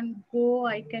I can go,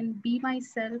 I can be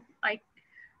myself,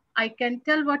 I can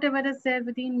tell whatever is there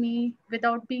within me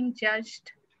without being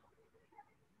judged.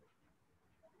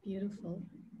 Beautiful.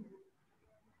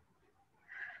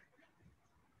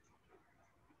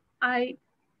 I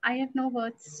have no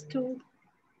words to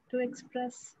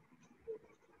express.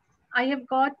 I have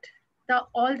got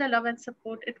all the love and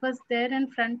support. It was there in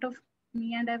front of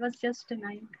me, and I was just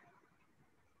denied.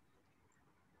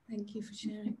 Thank you for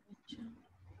sharing, Manisha.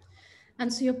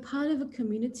 And so you're part of a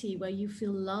community where you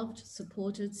feel loved,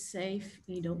 supported, safe,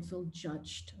 and you don't feel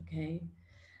judged, okay?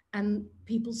 And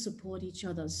people support each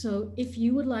other. So if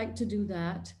you would like to do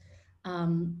that,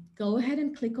 go ahead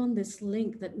and click on this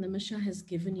link that Nimisha has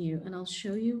given you, and I'll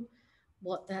show you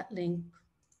what that link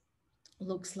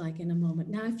looks like in a moment.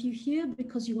 Now, if you're here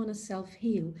because you want to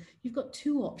self-heal, you've got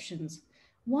 2 options.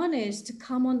 One is to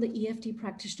come on the EFT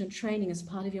practitioner training as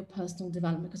part of your personal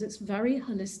development, because it's very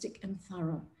holistic and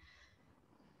thorough.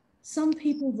 Some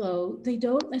people, though, they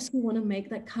don't necessarily want to make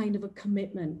that kind of a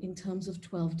commitment in terms of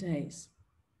 12 days.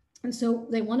 And so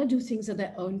they want to do things at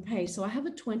their own pace. So I have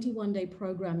a 21-day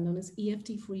program known as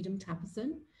EFT Freedom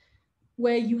Tapathon,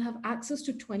 where you have access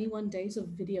to 21 days of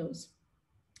videos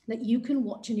that you can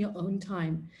watch in your own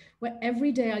time, where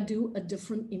every day I do a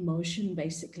different emotion,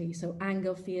 basically. So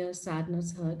anger, fear,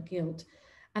 sadness, hurt, guilt.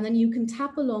 And then you can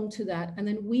tap along to that. And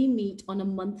then we meet on a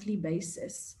monthly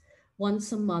basis,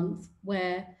 once a month,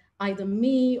 where either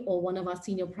me or one of our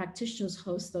senior practitioners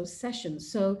host those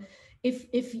sessions. So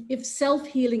if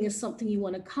self-healing is something you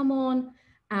want to come on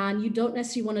and you don't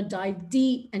necessarily want to dive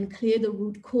deep and clear the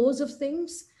root cause of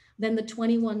things, then the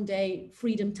 21-day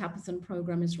Freedom Tapathon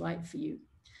program is right for you.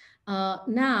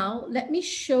 Now, let me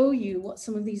show you what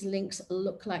some of these links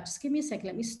look like. Just give me a second.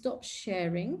 Let me stop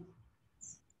sharing.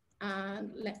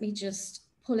 And let me just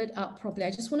pull it up properly.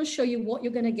 I just want to show you what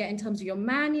you're going to get in terms of your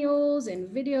manuals and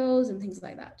videos and things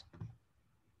like that.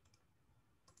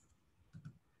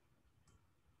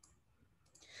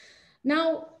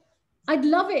 Now, I'd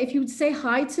love it if you would say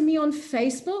hi to me on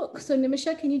Facebook. So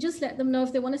Nimisha, can you just let them know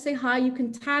if they want to say hi? You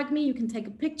can tag me. You can take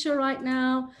a picture right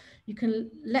now. You can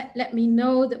let me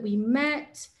know that we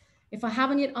met. If I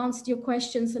haven't yet answered your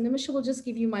questions, so Nimisha will just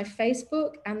give you my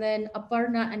Facebook, and then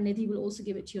Aparna and Nidhi will also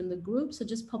give it to you in the group. So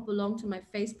just pop along to my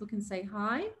Facebook and say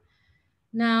hi.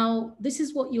 Now, this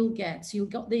is what you'll get. So you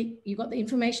got the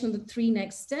information on the 3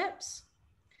 next steps.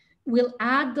 We'll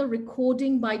add the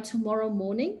recording by tomorrow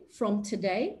morning from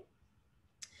today.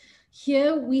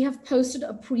 Here we have posted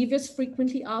a previous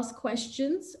frequently asked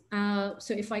questions.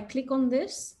 So if I click on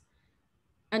this,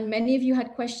 and many of you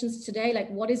had questions today, like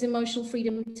what is emotional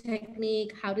freedom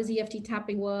technique? How does EFT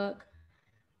tapping work?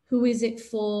 Who is it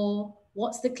for?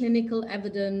 What's the clinical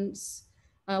evidence?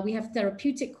 We have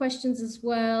therapeutic questions as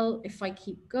well. If I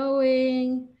keep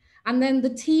going, and then the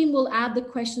team will add the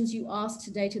questions you asked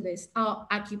today to this. Are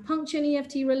acupuncture and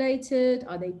EFT related?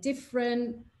 Are they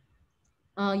different?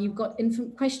 You've got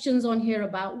questions on here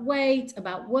about weight,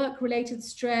 about work-related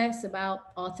stress, about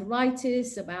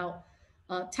arthritis, about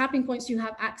tapping points. You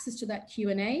have access to that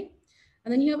Q&A.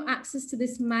 And then you have access to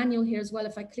this manual here as well.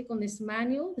 If I click on this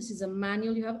manual, this is a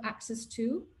manual you have access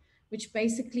to, which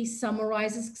basically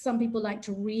summarizes. Some people like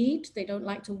to read, they don't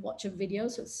like to watch a video,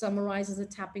 so it summarizes the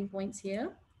tapping points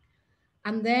here.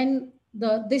 And then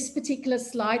this particular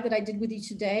slide that I did with you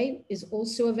today is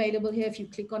also available here if you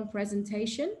click on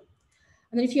presentation.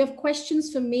 And then if you have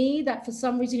questions for me that for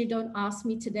some reason you don't ask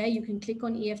me today, you can click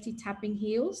on EFT Tapping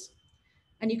Heals.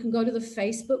 And you can go to the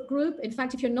Facebook group. In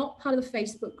fact, if you're not part of the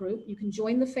Facebook group, you can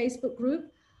join the Facebook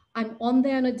group. I'm on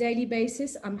there on a daily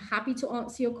basis. I'm happy to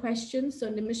answer your questions.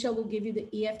 So Nimisha will give you the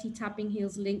EFT Tapping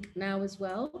Heals link now as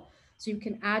well. So you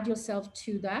can add yourself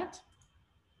to that.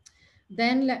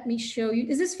 Then let me show you.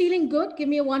 Is this feeling good? Give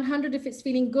me a 100 if it's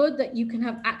feeling good, that you can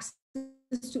have access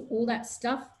to all that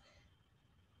stuff.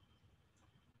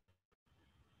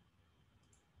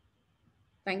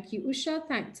 Thank you, Usha.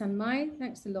 Thanks, Tanmay.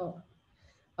 Thanks a lot.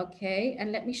 Okay,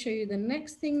 and let me show you the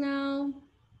next thing now.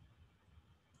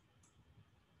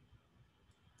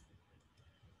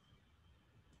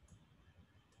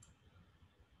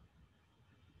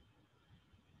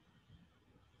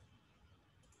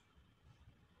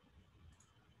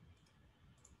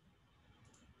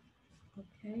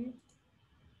 Okay.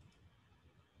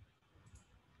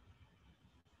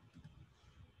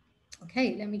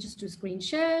 Okay, let me just do screen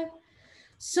share.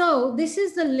 So this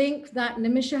is the link that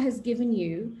Nimisha has given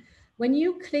you. When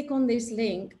you click on this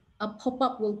link, a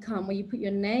pop-up will come where you put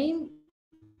your name,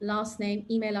 last name,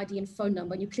 email ID, and phone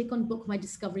number. And you click on book my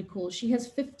discovery call. She has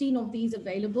 15 of these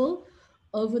available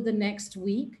over the next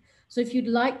week. So if you'd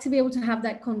like to be able to have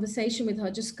that conversation with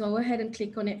her, just go ahead and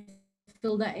click on it,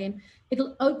 fill that in.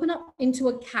 It'll open up into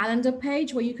a calendar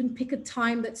page where you can pick a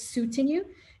time that's suiting you.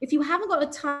 If you haven't got a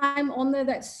time on there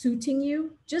that's suiting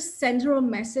you, just send her a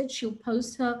message. She'll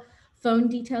post her phone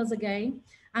details again.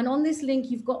 And on this link,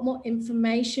 you've got more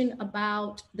information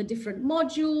about the different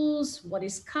modules, what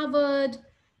is covered,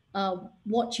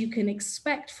 what you can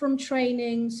expect from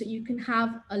training. So you can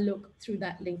have a look through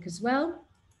that link as well.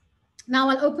 Now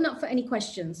I'll open up for any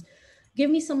questions. Give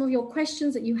me some of your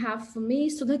questions that you have for me.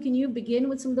 So that can you begin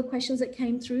with some of the questions that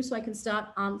came through so I can start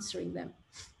answering them.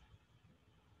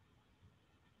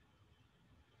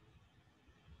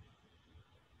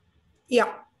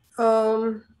 Yeah.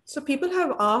 So people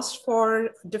have asked for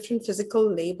different physical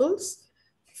labels,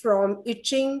 from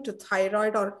itching to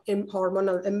thyroid or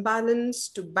hormonal imbalance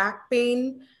to back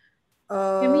pain.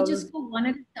 Can we just go one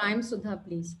at a time, Sudha,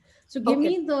 please? So give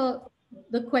me the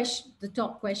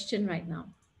top question right now.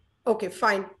 Okay,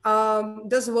 fine.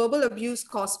 Does verbal abuse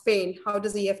cause pain? How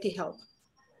does EFT help?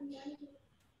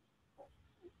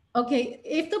 Okay,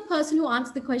 if the person who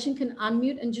answered the question can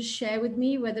unmute and just share with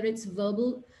me whether it's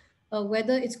verbal,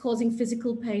 whether it's causing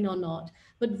physical pain or not.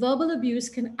 But verbal abuse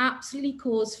can absolutely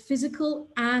cause physical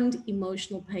and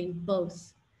emotional pain,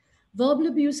 both. Verbal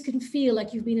abuse can feel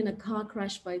like you've been in a car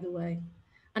crash, by the way,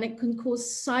 and it can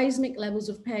cause seismic levels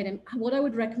of pain. And what I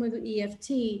would recommend with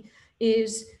EFT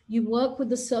is you work with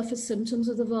the surface symptoms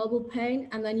of the verbal pain,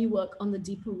 and then you work on the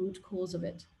deeper root cause of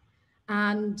it.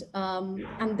 And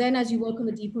then as you work on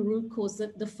the deeper root cause,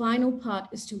 the final part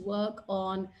is to work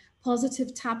on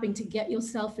positive tapping to get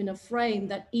yourself in a frame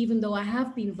that even though I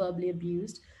have been verbally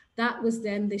abused, that was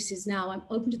then, this is now, I'm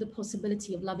open to the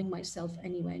possibility of loving myself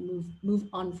anyway and move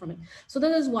on from it. So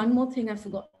there's one more thing I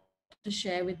forgot to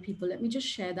share with people. Let me just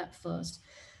share that first.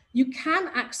 You can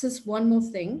access one more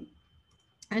thing.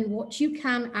 And what you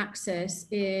can access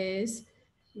is,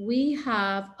 we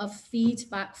have a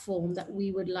feedback form that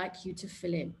we would like you to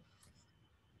fill in,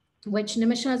 which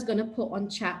Nimisha is going to put on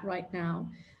chat right now.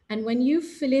 And when you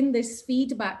fill in this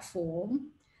feedback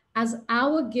form, as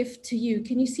our gift to you,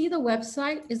 can you see the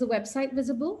website? Is the website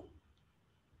visible?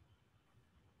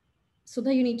 So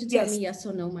that you need to tell me yes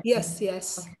or no. Yes.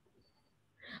 Okay.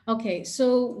 Okay,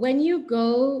 so when you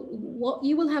go, what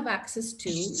you will have access to,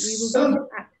 we will give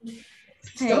you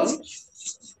page.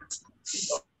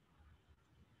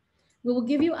 We will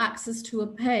give you access to a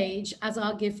page as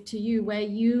our gift to you where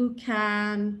you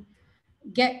can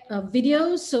get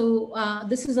videos. So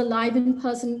this is a live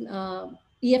in-person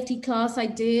EFT class I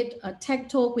did, a tech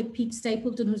talk with Pete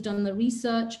Stapleton, who's done the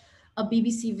research, a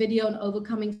BBC video on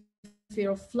overcoming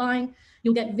fear of flying.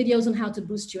 You'll get videos on how to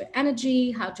boost your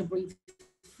energy, how to breathe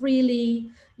freely.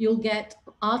 You'll get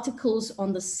articles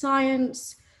on the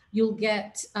science. You'll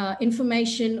get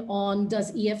information on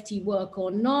does EFT work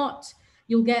or not.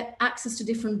 You'll get access to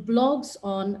different blogs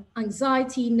on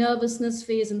anxiety, nervousness,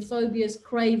 fears and phobias,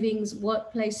 cravings,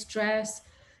 workplace stress.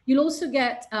 You'll also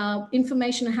get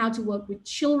information on how to work with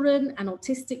children and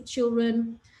autistic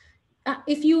children.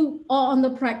 If you are on the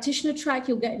practitioner track,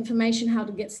 you'll get information how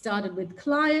to get started with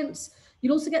clients.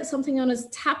 You'll also get something known as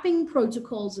tapping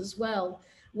protocols as well,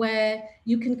 where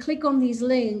you can click on these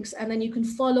links and then you can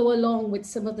follow along with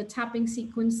some of the tapping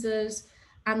sequences,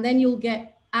 and then you'll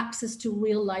get access to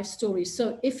real life stories.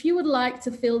 So if you would like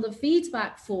to fill the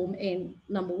feedback form in,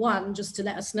 number one, just to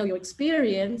let us know your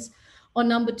experience, or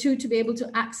number two, to be able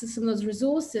to access some of those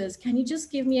resources, can you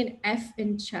just give me an F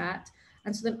in chat?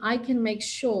 And so then I can make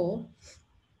sure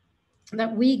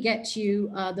that we get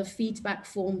you the feedback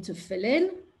form to fill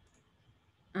in.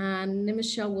 And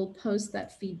Nimisha will post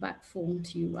that feedback form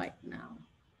to you right now.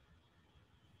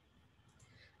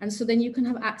 And so then you can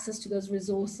have access to those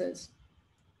resources.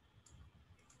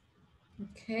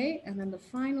 Okay, and then the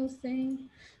final thing,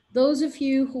 those of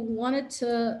you who wanted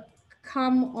to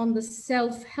come on the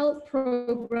self-help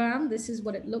program, this is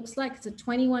what it looks like. It's a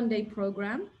 21-day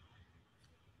program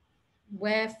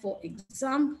where, for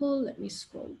example, let me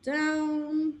scroll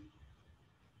down.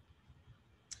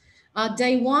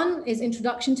 Day one is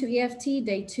introduction to EFT.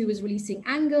 Day two is releasing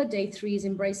anger. Day three is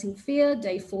embracing fear.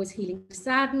 Day four is healing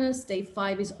sadness. Day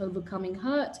five is overcoming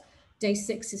hurt. Day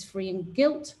six is freeing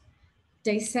guilt.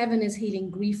 Day 7 is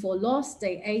healing grief or loss.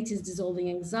 Day 8 is dissolving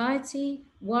anxiety,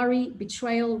 worry,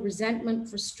 betrayal, resentment,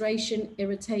 frustration,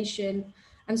 irritation.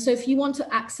 And so if you want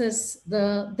to access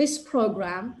this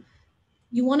program,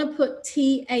 you want to put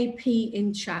TAP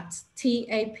in chat,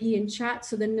 TAP in chat.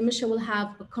 So then Nimisha will have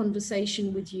a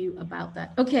conversation with you about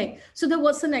that. Okay, so then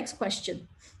what's the next question?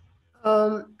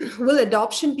 Will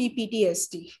adoption be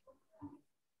PTSD?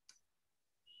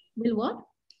 Will what?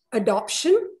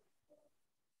 Adoption?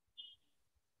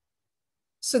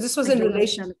 So this was in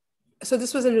relation. So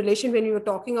this was in relation when you were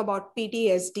talking about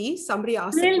PTSD. Somebody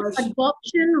asked the Will question.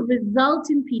 adoption result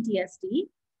in PTSD?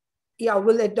 Yeah,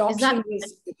 will adoption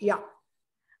yeah.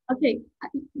 Okay,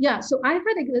 yeah. So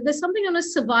there's something on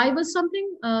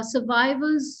a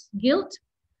survivor's guilt.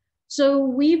 So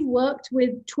we've worked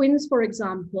with twins, for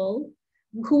example,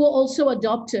 who were also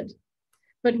adopted.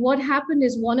 But what happened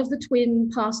is one of the twin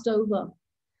passed over.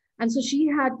 And so she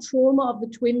had trauma of the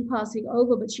twin passing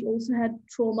over, but she also had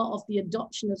trauma of the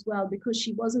adoption as well, because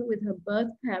she wasn't with her birth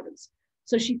parents.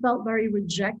 So she felt very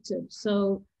rejected.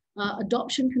 So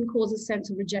adoption can cause a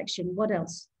sense of rejection. What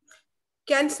else?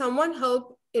 Can someone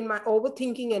help in my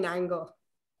overthinking and anger?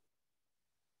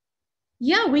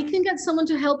 Yeah, we can get someone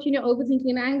to help you in your overthinking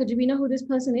and anger. Do we know who this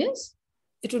person is?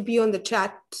 It will be on the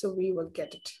chat, so we will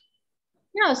get it.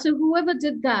 Yeah, so whoever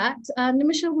did that,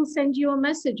 Nimisha will send you a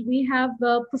message. We have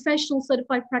professional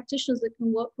certified practitioners that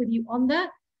can work with you on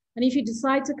that. And if you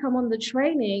decide to come on the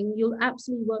training, you'll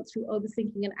absolutely work through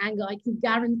overthinking and anger. I can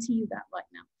guarantee you that right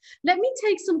now. Let me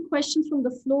take some questions from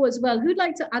the floor as well. Who'd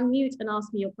like to unmute and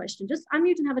ask me your question? Just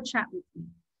unmute and have a chat with me.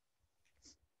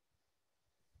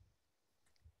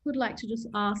 Who'd like to just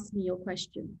ask me your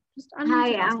question? Just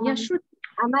unmute and ask me. Yeah, sure.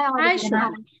 Am I audible? Hi,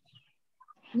 sure.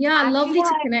 Yeah, actually, lovely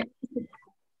to connect.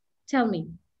 Tell me.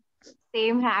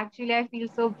 Same. Actually, I feel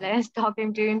so blessed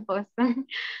talking to you in person.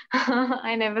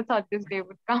 I never thought this day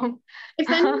would come. If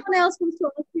anyone else wants to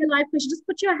ask you a live question, just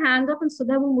put your hand up and so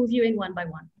then we'll move you in one by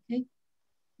one. Okay?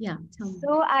 Yeah, tell me.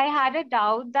 So I had a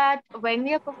doubt that when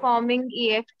we are performing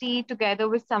EFT together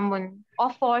with someone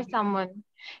or for someone,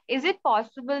 is it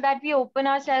possible that we open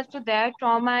ourselves to their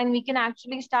trauma and we can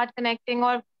actually start connecting,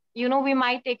 or we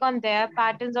might take on their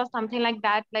patterns or something like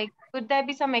that? Like, could there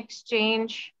be some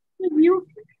exchange? You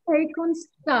can take on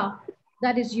stuff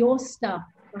that is your stuff.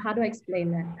 So how do I explain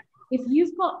that? If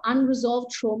you've got unresolved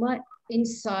trauma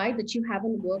inside that you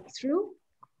haven't worked through,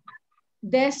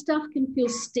 their stuff can feel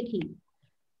sticky,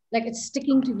 like it's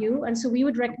sticking to you. And so we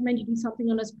would recommend you do something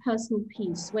known as personal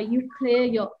peace, where you clear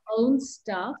your own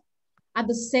stuff at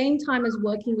the same time as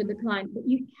working with the client. But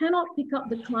you cannot pick up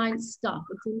the client's stuff.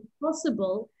 It's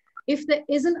impossible if there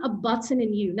isn't a button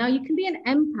in you. Now, you can be an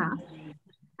empath.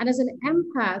 And as an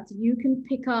empath, you can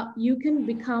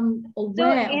become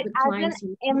aware of the client's. As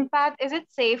an empath, is it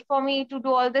safe for me to do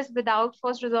all this without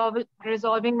first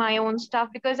resolving my own stuff?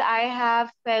 Because I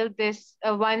have felt this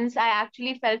once. I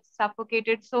actually felt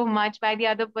suffocated so much by the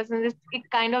other person. It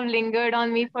kind of lingered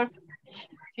on me for a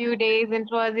few days. It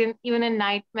was even a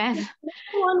nightmare.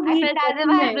 I felt as if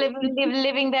I was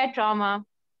living their trauma.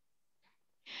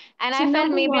 And so I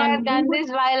felt maybe I've done this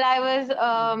while I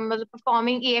was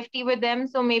performing EFT with them.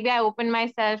 So maybe I opened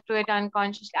myself to it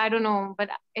unconsciously. I don't know, but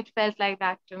it felt like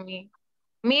that to me.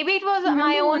 Maybe it was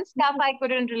my own stuff I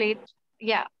couldn't relate.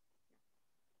 Yeah.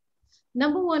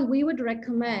 Number one, we would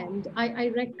recommend,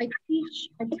 I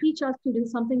teach our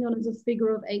students something known as a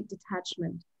figure of 8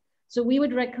 detachment. So we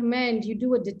would recommend you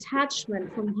do a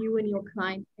detachment from you and your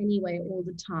client anyway, all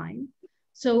the time.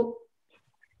 So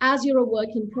as you're a work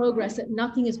in progress, that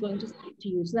nothing is going to stick to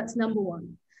you. So that's number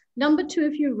one. Number two,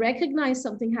 if you recognize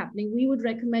something happening, we would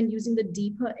recommend using the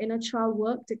deeper inner child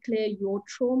work to clear your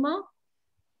trauma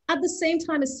at the same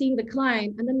time as seeing the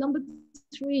client. And then number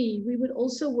three, we would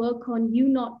also work on you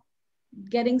not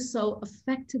getting so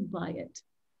affected by it,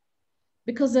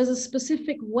 because there's a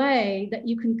specific way that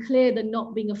you can clear the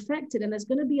not being affected. And there's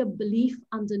going to be a belief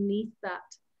underneath that,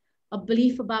 a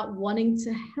belief about wanting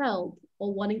to help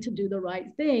or wanting to do the right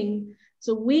thing.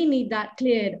 So we need that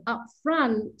cleared up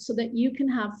front so that you can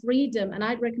have freedom. And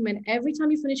I'd recommend every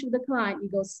time you finish with a client, you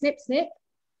go snip, snip,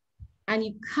 and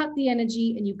you cut the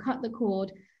energy and you cut the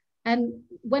cord. And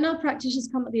when our practitioners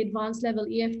come at the advanced level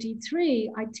EFT3,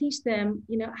 I teach them,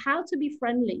 how to be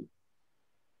friendly,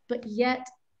 but yet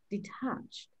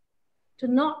detached, to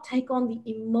not take on the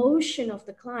emotion of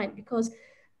the client, because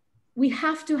we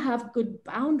have to have good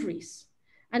boundaries.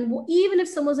 And even if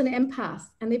someone's an empath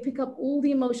and they pick up all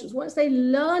the emotions, once they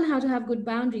learn how to have good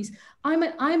boundaries, I'm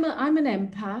an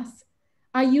empath.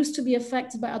 I used to be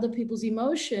affected by other people's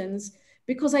emotions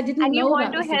because I didn't know that. And you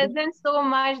want to help them so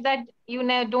much that you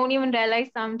don't even realize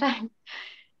sometimes.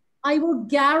 I will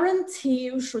guarantee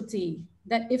you, Shruti,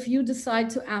 that if you decide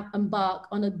to embark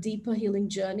on a deeper healing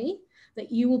journey,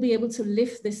 that you will be able to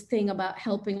lift this thing about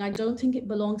helping. I don't think it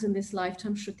belongs in this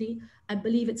lifetime, Shruti. I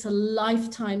believe it's a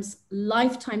lifetimes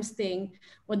thing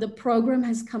where the program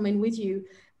has come in with you.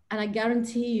 And I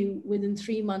guarantee you within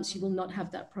 3 months, you will not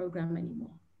have that program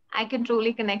anymore. I can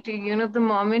truly connect to you. The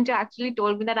moment you actually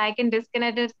told me that I can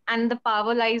disconnect it and the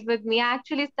power lies with me, I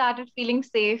actually started feeling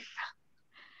safe.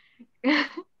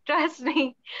 Trust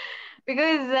me.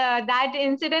 Because that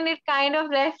incident, it kind of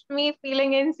left me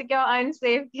feeling insecure,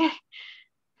 unsafe.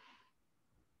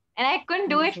 And I couldn't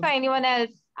do it for anyone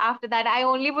else after that. I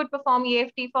only would perform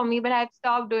EFT for me, but I had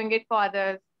stopped doing it for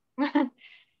others.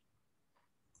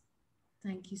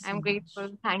 Thank you so I'm much. grateful.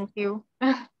 Thank you.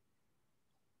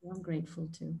 I'm grateful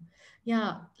too.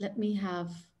 Yeah, let me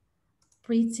have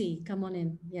Preeti, come on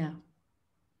in. Yeah.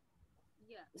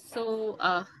 So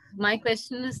my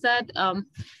question is that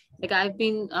like I've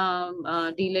been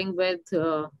dealing with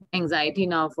anxiety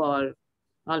now for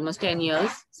almost 10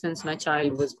 years since my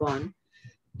child was born,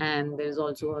 and there's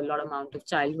also a lot amount of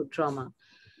childhood trauma.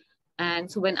 And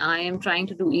so when I am trying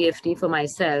to do EFT for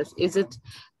myself, is it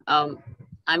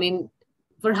I mean,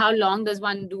 for how long does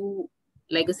one do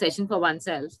like a session for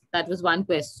oneself? That was one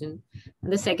question.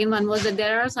 And the second one was that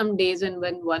there are some days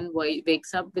when one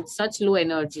wakes up with such low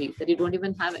energy that you don't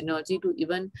even have energy to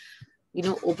even,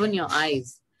 open your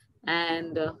eyes.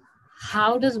 And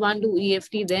how does one do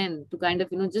EFT then to kind of,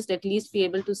 just at least be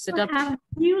able to sit up? Have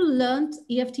you learned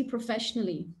EFT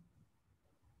professionally?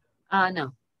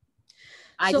 No.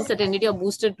 I just attended your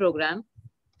boosted program.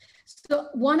 So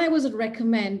one, I would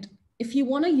recommend, if you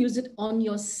want to use it on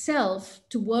yourself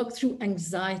to work through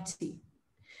anxiety,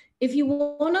 if you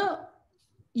want to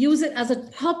use it as a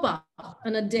top up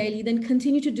on a daily, then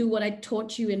continue to do what I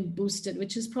taught you in boosted,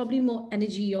 which is probably more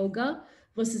energy yoga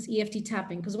versus EFT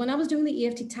tapping. Because when I was doing the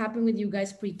EFT tapping with you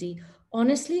guys, Preeti,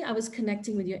 honestly, I was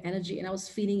connecting with your energy and I was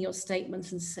feeling your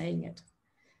statements and saying it.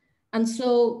 And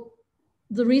so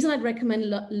the reason I'd recommend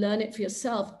learn it for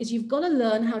yourself is you've got to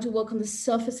learn how to work on the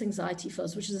surface anxiety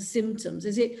first, which is the symptoms.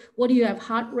 What do you have?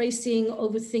 Heart racing,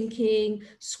 overthinking,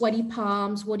 sweaty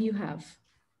palms? What do you have?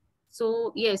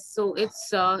 So yes, so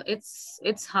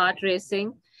it's heart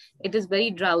racing. It is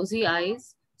very drowsy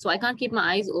eyes. So I can't keep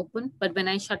my eyes open, but when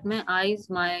I shut my eyes,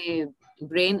 my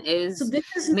brain is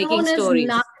making stories.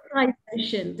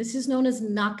 Narcotization. This is known as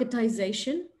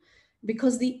narcotization,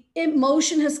 because the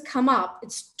emotion has come up.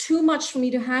 It's too much for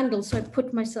me to handle, so I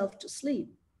put myself to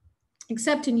sleep.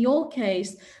 Except in your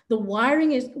case, the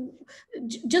wiring is,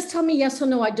 just tell me yes or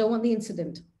no, I don't want the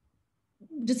incident.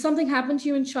 Did something happen to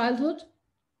you in childhood?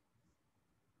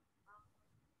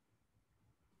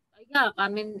 Yeah, I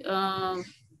mean,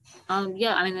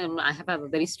 I have a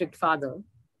very strict father.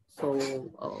 So.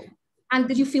 And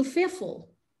did you feel fearful?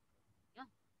 Yeah,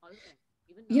 all the time.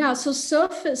 Yeah, so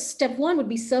step one would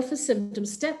be surface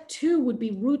symptoms. Step two would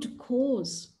be root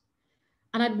cause.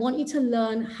 And I'd want you to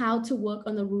learn how to work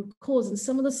on the root cause. And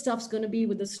some of the stuff's going to be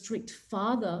with the strict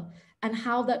father and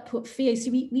how that put fear.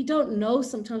 See, we don't know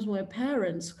sometimes when we're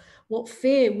parents what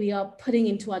fear we are putting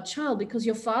into our child, because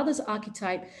your father's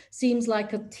archetype seems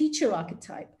like a teacher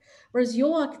archetype, whereas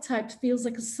your archetype feels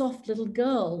like a soft little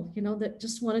girl, that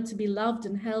just wanted to be loved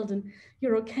and held, and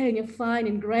you're okay and you're fine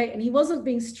and great. And he wasn't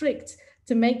being strict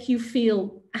to make you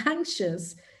feel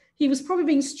anxious. He was probably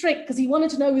being strict because he wanted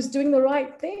to know he was doing the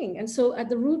right thing. And so at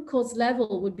the root cause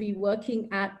level would be working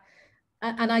at,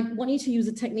 and I want you to use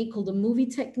a technique called the movie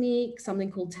technique,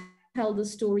 something called tell the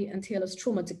story and TLS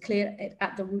trauma, to clear it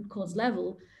at the root cause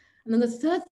level. And then the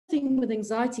third thing with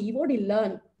anxiety, you've already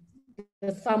learned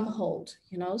the thumb hold,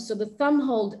 so the thumb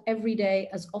hold every day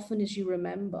as often as you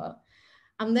remember,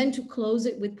 and then to close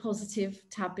it with positive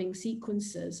tapping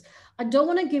sequences. I don't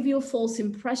want to give you a false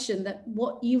impression that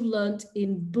what you've learned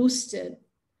in boosted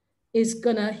is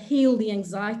going to heal the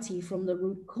anxiety from the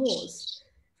root cause.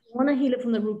 If you want to heal it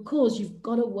from the root cause, you've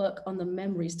got to work on the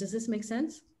memories. Does this make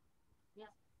sense? Yeah.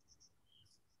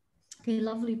 Okay,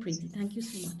 lovely, Preeti. Thank you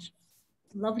so much.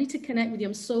 Lovely to connect with you.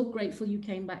 I'm so grateful you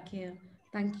came back here.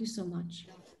 Thank you so much.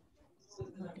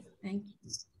 Lovely. Thank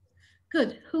you.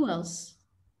 Good. Who else?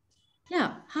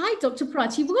 Yeah. Hi, Dr.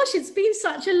 Prachi. Gosh, it's been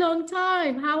such a long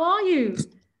time. How are you?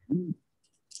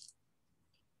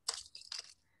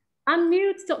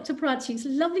 Unmute, Dr. Prachi. It's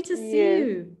lovely to see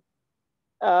you.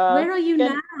 Where are you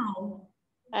now?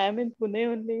 I am in Pune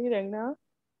only, Rangana.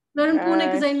 You're in Pune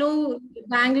because I know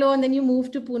Bangalore and then you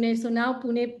moved to Pune. So now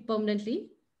Pune permanently?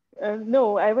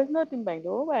 No, I was not in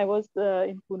Bangalore. I was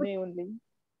in Pune only.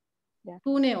 Yeah.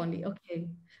 Pune only. Okay.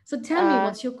 So tell me,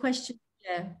 what's your question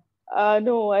there?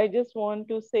 No, I just want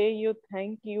to say you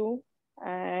thank you.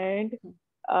 And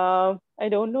I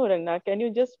don't know, Rangana, can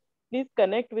you just please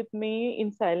connect with me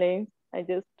in silence? I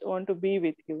just want to be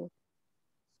with you.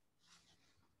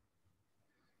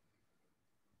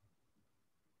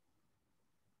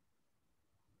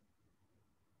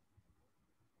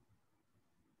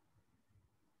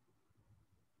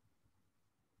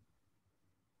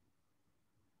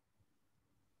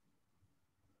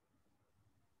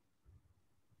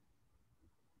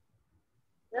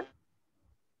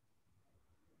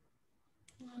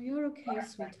 Oh, you're okay,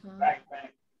 sweetheart.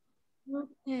 You're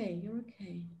okay. You're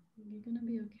okay. You're going to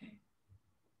be okay.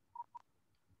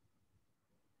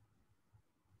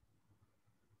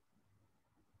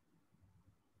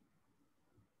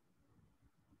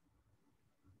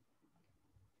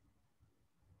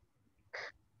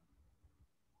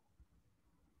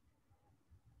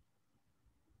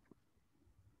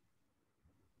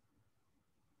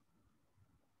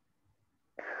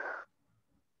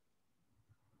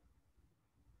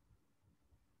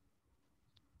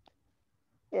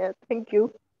 Yeah, thank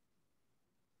you.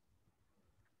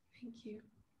 Thank you.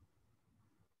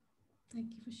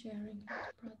 Thank you for sharing,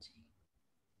 Dr. Prachi.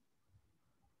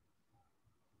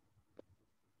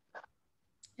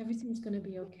 Everything's going to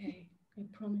be okay. I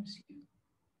promise you.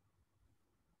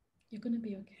 You're going to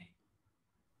be okay.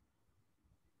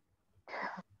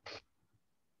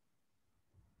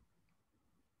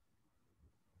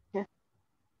 Yeah.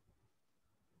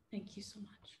 Thank you so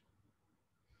much.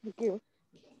 Thank you.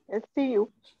 I'll see you.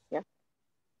 Yeah.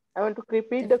 I want to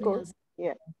repeat the course.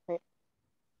 Yeah.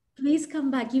 Please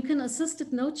come back. You can assist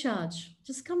at no charge.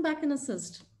 Just come back and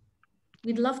assist.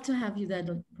 We'd love to have you there,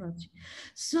 Dr. Prachi.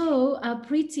 So,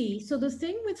 Preeti, so the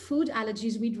thing with food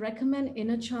allergies, we'd recommend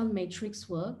inner child matrix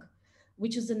work,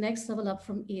 which is the next level up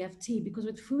from EFT, because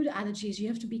with food allergies, you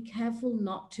have to be careful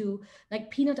not to, like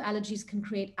peanut allergies can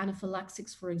create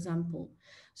anaphylaxis, for example.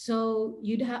 So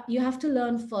you have to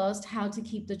learn first how to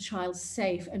keep the child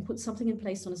safe and put something in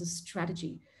place on as a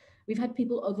strategy. We've had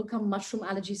people overcome mushroom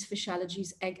allergies, fish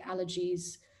allergies, egg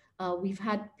allergies. We've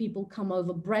had people come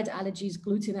over bread allergies,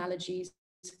 gluten allergies.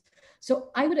 So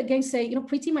I would again say,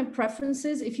 Preeti, my preference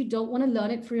is if you don't want to learn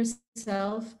it for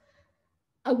yourself,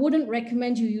 I wouldn't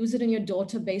recommend you use it in your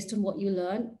daughter based on what you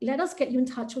learn. Let us get you in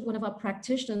touch with one of our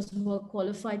practitioners who are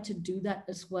qualified to do that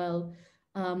as well,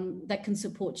 that can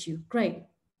support you. Great.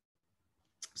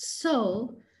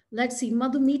 So let's see,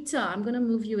 Madhumita, I'm going to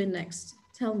move you in next.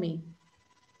 Tell me.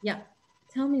 Yeah,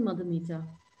 tell me, Madhumita.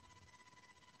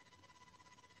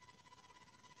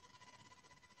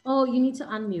 Oh, you need to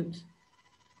unmute.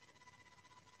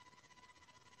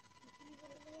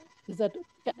 Is that,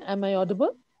 am I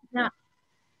audible? Yeah.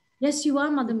 Yes, you are,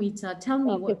 Madhumita. Tell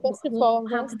me. Okay, first of all,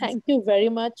 thank you very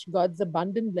much. God's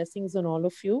abundant blessings on all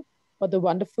of you for the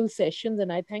wonderful sessions.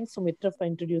 And I thank Sumitra for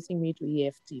introducing me to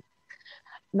EFT.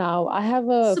 Now, I have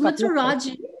a Sumitra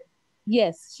Raji.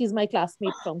 Yes, she's my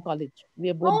classmate from college. We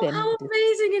are both Delhi. How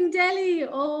amazing in Delhi.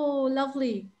 Oh,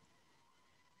 lovely.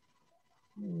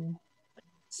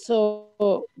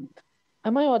 So,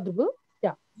 am I audible?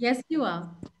 Yeah. Yes, you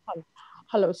are.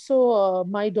 Hello. So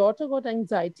my daughter got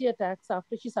anxiety attacks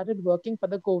after she started working for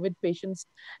the COVID patients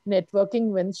networking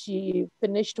when she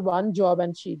finished one job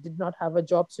and she did not have a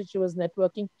job. So she was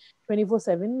networking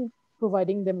 24/7,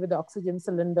 providing them with oxygen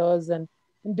cylinders and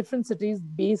in different cities.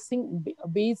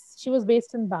 She was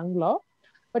based in Bangalore,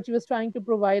 but she was trying to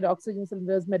provide oxygen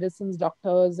cylinders, medicines,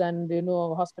 doctors, and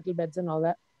hospital beds and all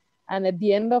that. And at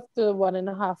the end of the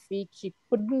 1.5 weeks, she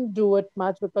couldn't do it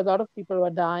much because a lot of people were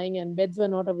dying and beds were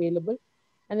not available.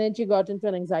 And then she got into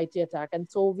an anxiety attack. And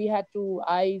so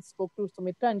I spoke to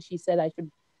Sumitra and she said I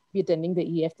should be attending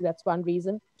the EFT. That's one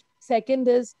reason. Second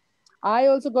is I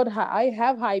also I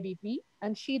have high BP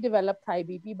and she developed high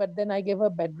BP, but then I gave her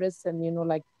bed rest and,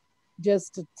 like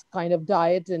just kind of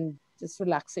diet and just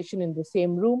relaxation in the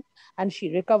same room. And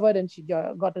she recovered and she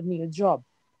got a new job.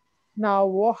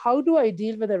 Now, how do I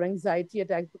deal with her anxiety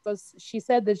attack? Because she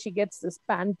said that she gets this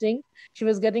panting. She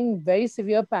was getting very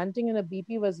severe panting and her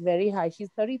BP was very high. She's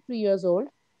 33 years old.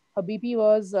 Her BP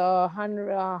was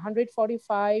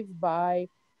 145 by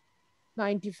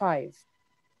 95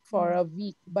 for a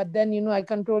week. But then, I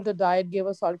controlled the diet, gave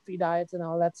her salt-free diets and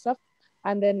all that stuff.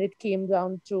 And then it came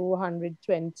down to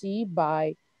 120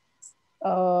 by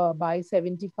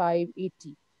 75,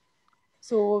 80.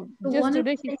 So just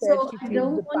today she said she I feels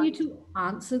don't the want you pain. to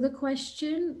answer the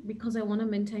question because I want to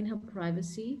maintain her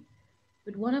privacy.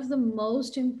 But one of the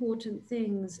most important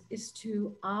things is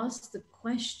to ask the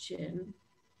question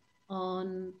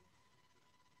on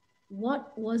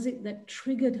what was it that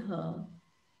triggered her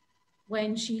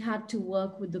when she had to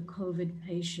work with the COVID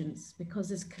patients, because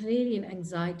there's clearly an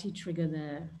anxiety trigger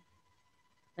there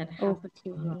that happened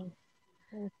to her.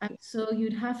 And so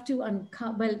you'd have to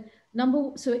uncover,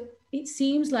 it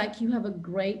seems like you have a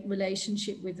great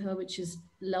relationship with her, which is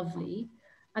lovely.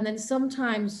 And then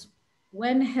sometimes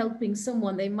when helping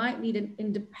someone, they might need an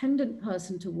independent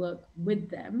person to work with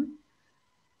them,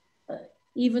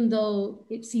 even though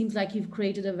it seems like you've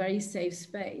created a very safe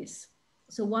space.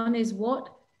 So one is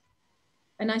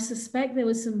and I suspect there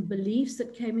were some beliefs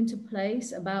that came into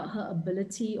place about her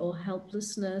ability or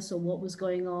helplessness or what was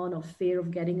going on or fear of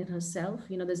getting it herself.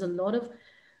 There's a lot of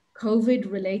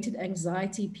COVID-related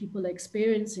anxiety people are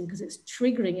experiencing because it's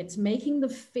triggering, it's making the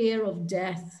fear of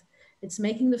death, it's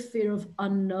making the fear of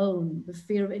unknown, the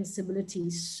fear of instability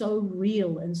so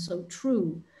real and so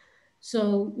true.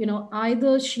 So,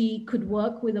 either she could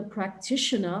work with a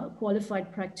practitioner, a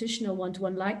qualified practitioner,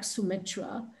 one-to-one like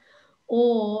Sumitra,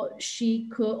 or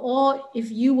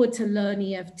if you were to learn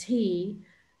EFT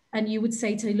and you would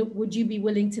say to her, look, would you be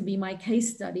willing to be my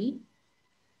case study?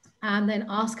 And then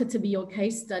ask her to be your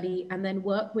case study and then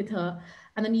work with her.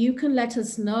 And then you can let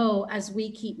us know as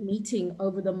we keep meeting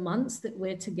over the months that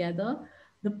we're together,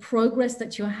 the progress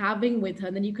that you're having with her.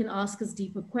 And then you can ask us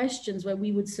deeper questions where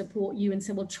we would support you and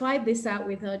say, well, try this out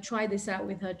with her, try this out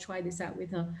with her, try this out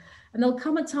with her. And there'll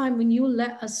come a time when you'll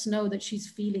let us know that she's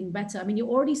feeling better. I mean, you're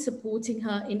already supporting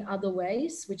her in other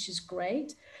ways, which is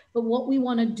great. But what we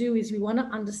want to do is we want to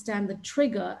understand the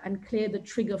trigger and clear the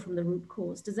trigger from the root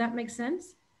cause. Does that make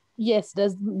sense? Yes,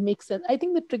 does make sense. I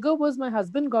think the trigger was my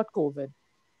husband got COVID.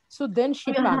 So then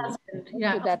she panicked.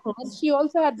 Yeah, so and she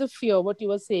also had the fear, what you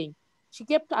were saying. She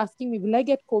kept asking me, will I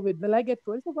get COVID? Will I get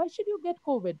COVID? So why should you get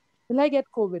COVID? Will I get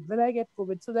COVID? Will I get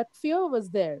COVID? So that fear was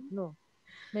there,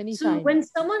 many So times. when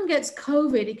someone gets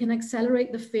COVID, it can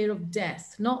accelerate the fear of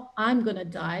death. Not I'm going to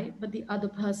die, but the other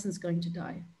person's going to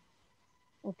die.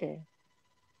 Okay.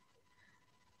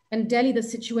 In Delhi, the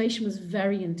situation was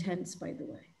very intense, by the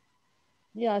way.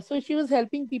 Yeah, so she was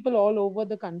helping people all over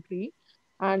the country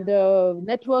and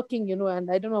networking, and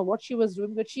I don't know what she was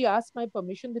doing, but she asked my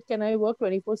permission that can I work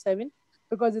 24/7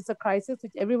 because it's a crisis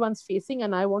which everyone's facing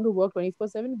and I want to work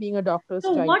 24/7 being a doctor's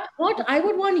So child. what I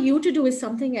would want you to do is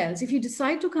something else. If you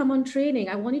decide to come on training,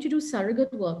 I want you to do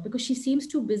surrogate work because she seems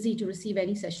too busy to receive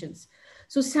any sessions.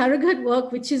 So surrogate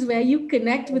work, which is where you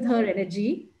connect with her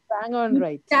energy. Bang on, you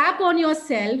right. Tap on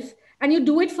yourself and you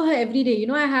do it for her every day.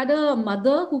 I had a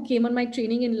mother who came on my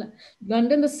training in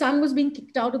London. The son was being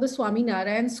kicked out of the Swami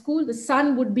Narayan school. The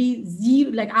son would be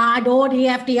zero, like, I don't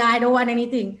EFT, I don't want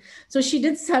anything. So she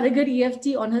did surrogate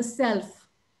EFT on herself.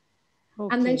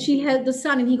 Okay. And then she helped the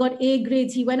son and he got A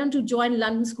grades. He went on to join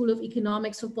London School of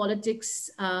Economics for politics,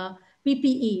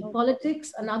 PPE,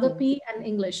 politics, another P, and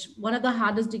English. One of the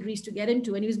hardest degrees to get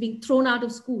into. And he was being thrown out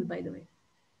of school, by the way.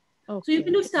 Okay. So you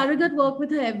can do surrogate work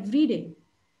with her every day.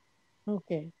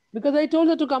 Okay. Because I told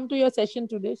her to come to your session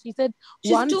today. She said,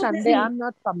 one Sunday, busy. I'm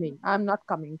not coming. I'm not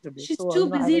coming today. She's too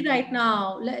busy right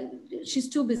now. She's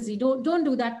too busy. Don't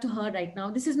do that to her right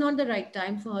now. This is not the right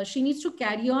time for her. She needs to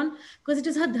carry on because it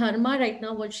is her dharma right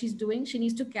now, what she's doing. She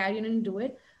needs to carry on and do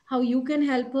it. How you can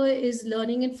help her is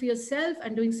learning it for yourself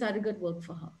and doing surrogate work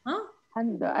for her. Huh?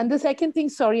 And the second thing,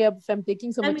 sorry if I'm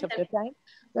taking so much of your time.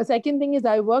 The second thing is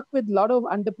I work with a lot of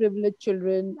underprivileged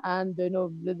children and,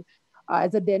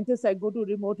 as a dentist, I go to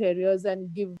remote areas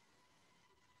and give.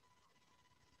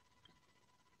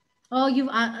 Oh, you've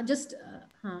just,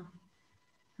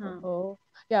 Oh,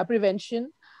 yeah,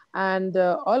 prevention and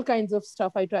all kinds of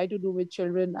stuff I try to do with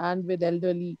children and with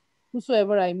elderly,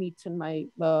 whosoever I meet in my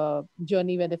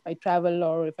journey, when if I travel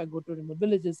or if I go to remote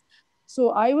villages.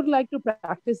 So I would like to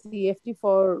practice EFT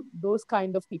for those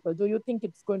kind of people. Do you think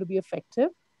it's going to be effective?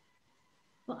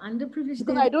 For underprivileged,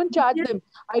 Because I don't charge them.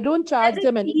 I don't they're charge the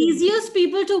them anything. easiest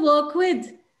people to work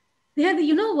with. They have,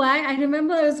 you know why? I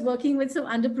remember I was working with some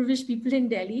underprivileged people in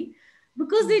Delhi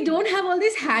because they don't have all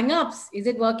these hang-ups. Is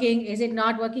it working? Is it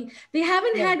not working? They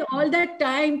haven't had all that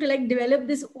time to like develop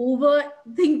this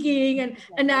overthinking and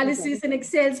analysis and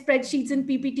Excel spreadsheets and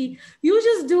PPT. You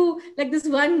just do like this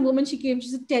one woman, she came, she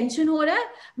said, tension ho raha hai,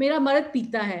 mera marad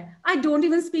pita hai. I don't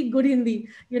even speak good Hindi.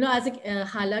 You know, as a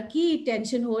हालांकि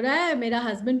tension हो रहा है, मेरा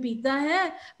husband पीता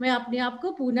है, मैं अपने आप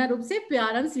को पूर्ण रूप से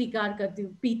प्यारन स्वीकार करती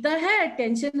हूँ. पीता है,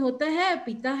 टेंशन होता है,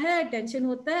 पीता है, टेंशन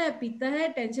होता है, पीता है,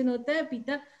 टेंशन होता है,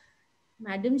 पीता.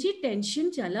 Madam ji,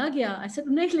 tension chala gaya. I said,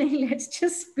 no, let's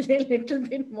just play a little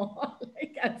bit more.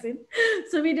 Like, as in,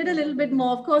 so we did a little bit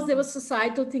more. Of course, there were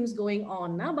societal things going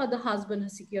on now about the husband, her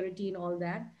security and all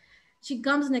that. She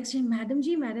comes next to me, Madam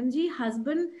ji,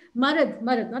 husband, Marad,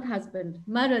 not husband,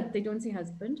 Marad, they don't say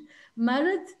husband.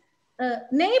 Marad,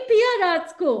 nahi piya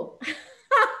raat ko.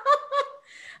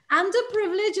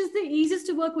 Underprivileged is the easiest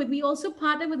to work with. We also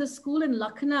partner with a school in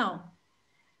Lucknow.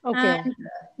 Okay. And,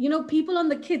 you know, people on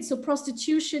the kids, so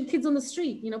prostitution, kids on the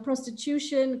street, you know,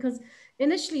 prostitution, because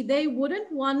initially they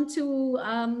wouldn't want to,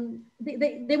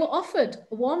 they were offered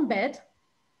a warm bed,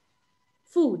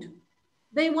 food.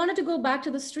 They wanted to go back to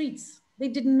the streets. They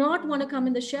did not want to come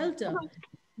in the shelter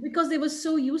because they were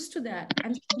so used to that.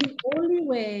 And the only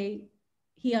way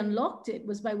he unlocked it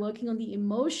was by working on the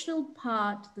emotional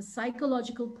part, the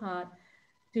psychological part,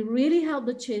 to really help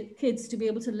the kids to be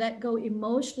able to let go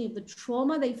emotionally of the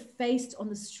trauma they faced on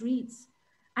the streets.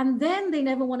 And then they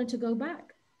never wanted to go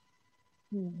back.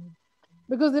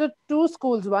 Because there are two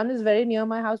schools. One is very near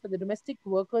my house where the domestic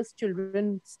workers'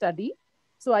 children study.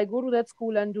 So I go to that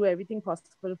school and do everything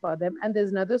possible for them. And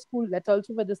there's another school that's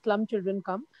also where the slum children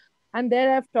come. And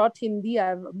there I've taught Hindi.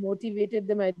 I've motivated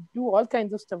them. I do all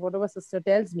kinds of stuff, whatever sister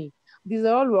tells me. These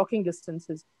are all walking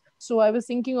distances. So I was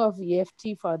thinking of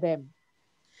EFT for them.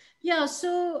 Yeah,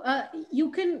 so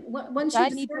you can, once I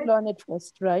you need to learn it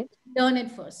first, right? Learn it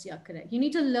first, yeah, correct. You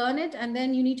need to learn it and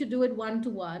then you need to do it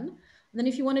one-to-one. Then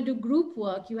if you want to do group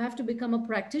work, you have to become a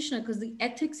practitioner because the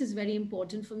ethics is very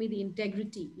important for me, the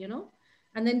integrity, you know,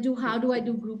 and then how do I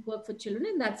do group work for children?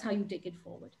 And that's how you take it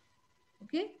forward.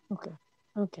 Okay? Okay.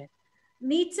 Okay.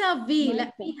 Nita V,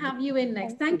 let me have you in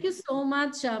next. Thank you so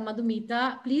much,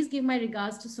 Madhumita. Please give my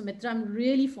regards to Sumitra. I'm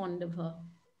really fond of her.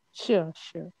 Sure,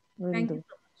 sure. Thank you so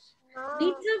much.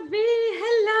 Nita V,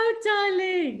 hello,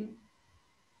 darling.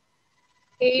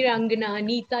 Hey Rangana,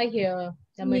 Anita here.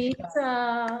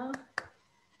 Nita.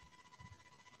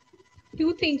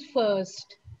 Two things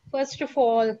first. First of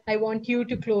all, I want you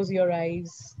to close your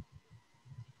eyes.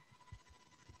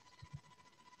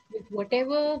 With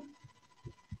whatever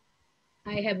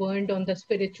I have earned on the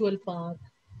spiritual path,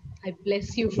 I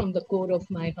bless you from the core of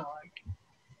my heart.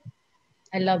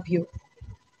 I love you.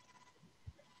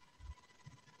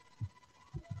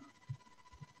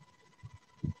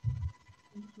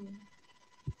 Thank you.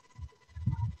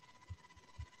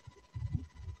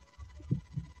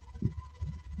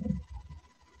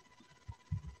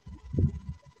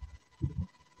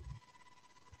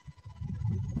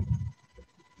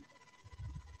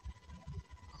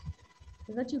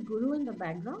 Is that your guru in the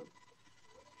background?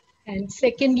 And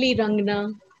secondly,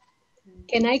 Rangana,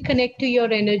 can I connect to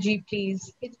your energy,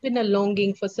 please? It's been a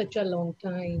longing for such a long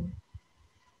time.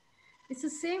 It's the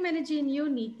same energy in you,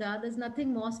 Nita. There's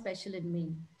nothing more special in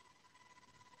me.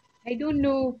 I don't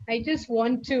know. I just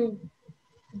want to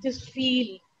just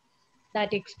feel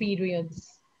that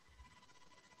experience.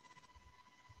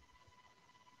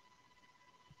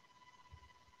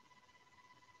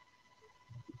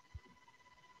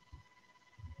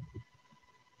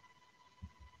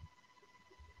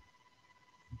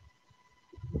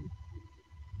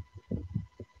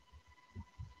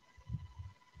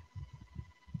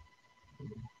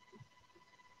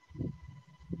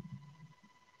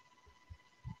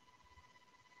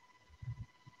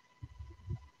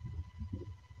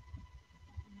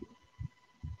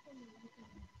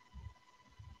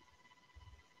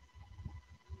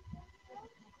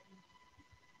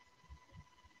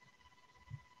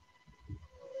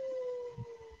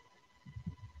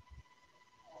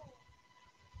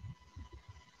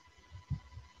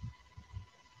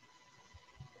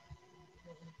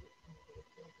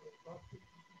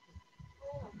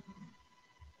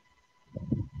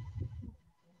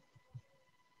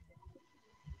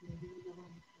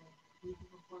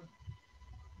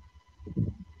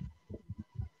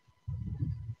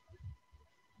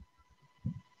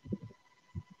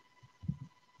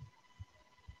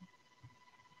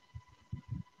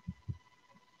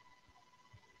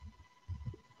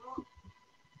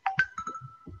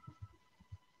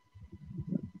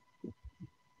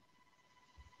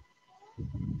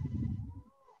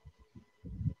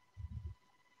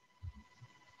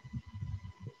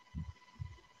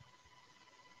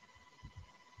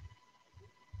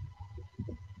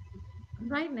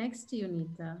 right next to you,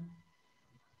 Neeta.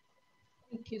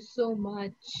 Thank you so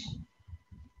much.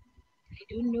 I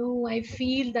don't know. I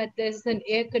feel that there's an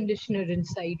air conditioner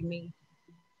inside me.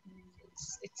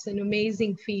 It's an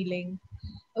amazing feeling.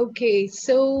 Okay,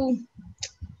 so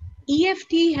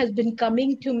EFT has been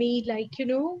coming to me like, you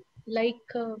know, like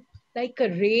a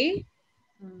ray.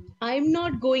 I'm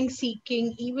not going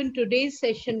seeking. Even today's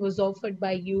session was offered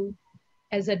by you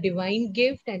as a divine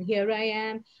gift, and here I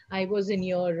am. I was in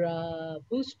your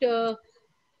booster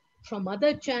from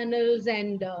other channels,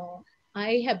 and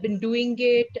I have been doing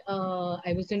it.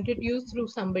 I was introduced through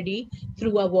somebody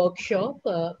through a workshop,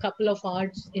 a couple of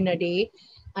hours in a day.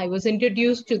 I was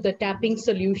introduced to the tapping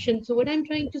solution. So what I'm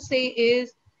trying to say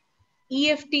is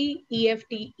EFT,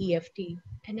 EFT, EFT.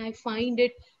 And I find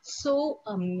it so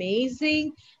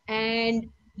amazing. And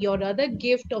your other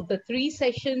gift of the 3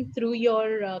 sessions through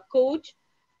your coach,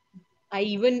 I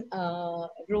even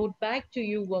wrote back to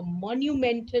you, were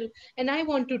monumental. And I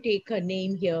want to take her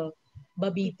name here,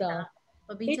 Babita.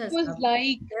 It Babita is was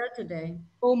like, there today.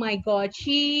 oh my God,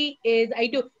 she is,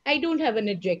 I don't have an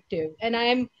adjective. And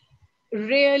I'm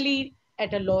really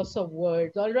at a loss of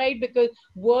words, all right? Because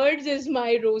words is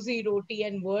my rosy roti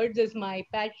and words is my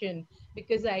passion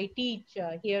because I teach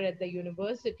here at the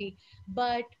university.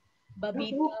 But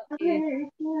Babita is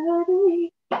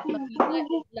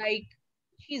like,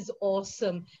 she's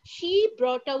awesome. She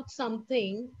brought out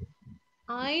something.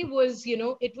 I was, you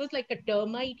know, it was like a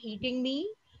termite eating me,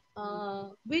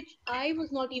 which I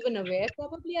was not even aware.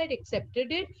 Probably I'd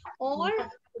accepted it or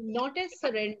not as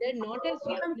surrender, not as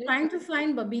I'm weakness. trying to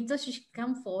find Babita. She should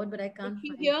come forward, but I can't Is she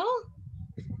find here? her.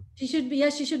 She should be. Yeah,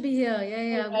 she should be here. Yeah, All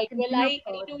yeah. We right. can Well, bring her I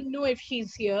forward. don't know if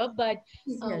she's here, but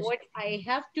She's here. what I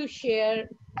have to share,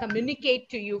 communicate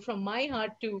to you from my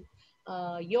heart to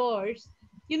yours,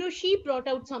 you know, she brought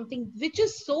out something which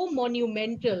is so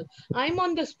monumental. I'm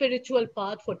on the spiritual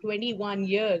path for 21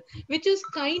 years, which is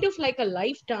kind of like a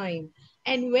lifetime.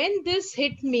 And when this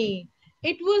hit me,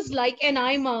 it was like, and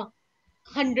I'm a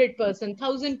 100%,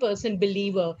 1000%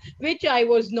 believer, which I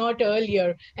was not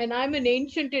earlier. And I'm an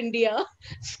ancient India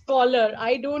scholar.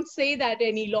 I don't say that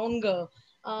any longer.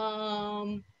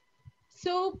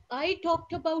 So I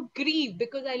talked about grief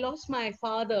because I lost my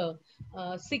father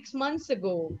 6 months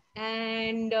ago.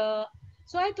 And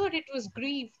so I thought it was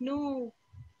grief. No,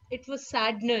 it was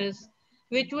sadness,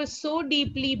 which was so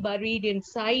deeply buried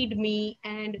inside me.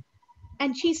 And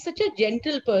she's such a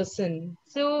gentle person.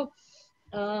 So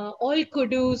all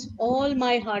kudos, all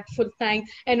my heartful thanks.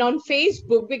 And on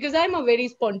Facebook, because I'm a very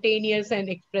spontaneous and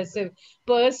expressive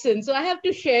person, so I have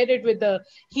to share it with a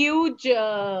huge,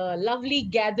 lovely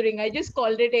gathering. I just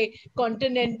called it a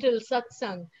continental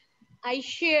satsang. I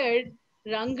shared,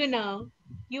 Rangana,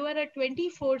 you are a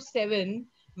 24/7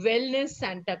 wellness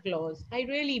Santa Claus. I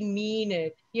really mean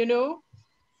it, you know?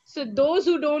 So those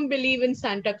who don't believe in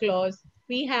Santa Claus,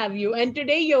 we have you. And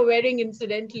today you're wearing,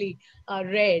 incidentally,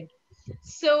 red.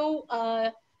 So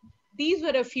these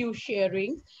were a few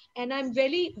sharings, and I'm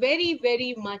very, very,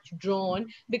 very much drawn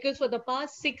because for the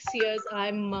past 6 years,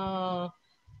 I'm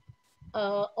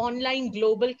online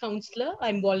global counselor.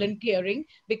 I'm volunteering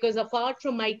because apart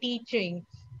from my teaching,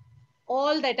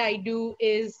 all that I do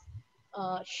is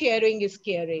sharing is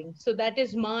caring. So that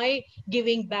is my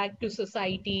giving back to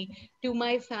society, to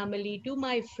my family, to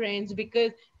my friends,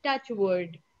 because touch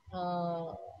wood,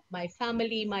 my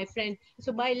family, my friends.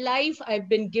 So my life I've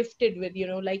been gifted with, you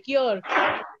know, like your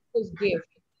gift.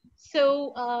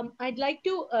 So I'd like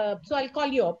to, so I'll call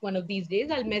you up one of these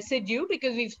days. I'll message you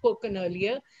because we've spoken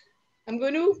earlier. I'm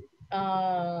going to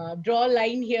draw a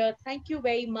line here. Thank you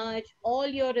very much. All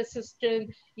your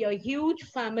assistants, your huge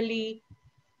family,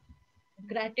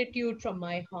 gratitude from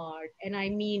my heart. And I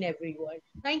mean every word.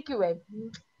 Thank you.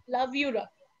 Love you.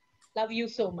 Love you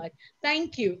so much.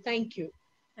 Thank you. Thank you.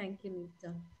 Thank you,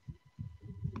 Neeta.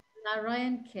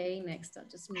 Narayan K next. I'll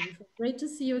just move you forward. Great to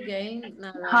see you again,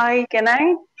 Narayan. Hi, can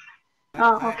I?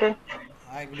 Hi. Okay.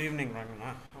 Hi, good evening,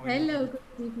 Rangana. Hello,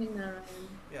 good evening, Narayan.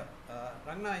 Yeah,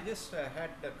 Rangana, I just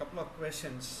had a couple of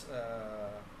questions.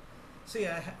 See,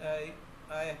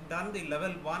 I have done the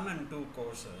level 1 and 2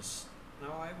 courses.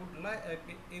 Now, I would like,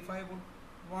 if I would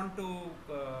want to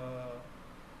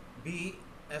be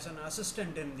as an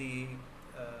assistant in the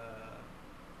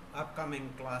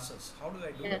upcoming classes, how do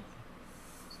I do it?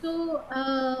 So,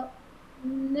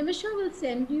 Nimisha will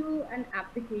send you an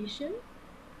application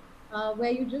where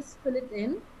you just fill it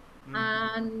in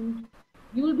and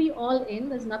you'll be all in.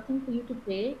 There's nothing for you to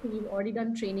pay because you've already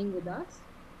done training with us.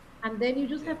 And then you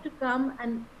just have to come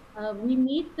and we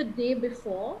meet the day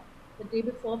before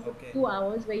for 2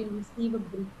 hours where you receive a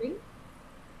briefing.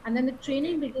 And then the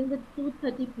training begins at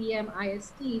 2:30 p.m.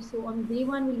 IST. So on day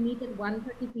one, we'll meet at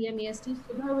 1:30 p.m. EST.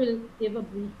 Sudha will give a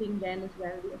briefing then as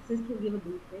well. The assist will give a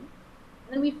briefing.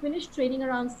 And then we finish training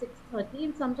around 6:30,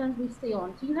 and sometimes we stay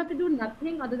on. So you have to do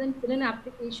nothing other than fill an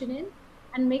application in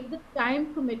and make the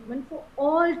time commitment for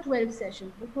all 12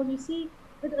 sessions. Because you see,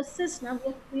 with assist now,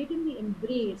 we are creating the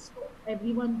embrace for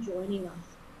everyone joining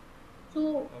us.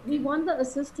 So we want the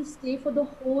assist to stay for the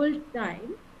whole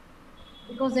time,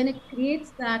 because then it creates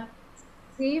that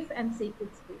safe and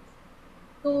sacred space.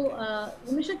 So,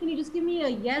 Nimisha, can you just give me a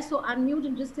yes or unmute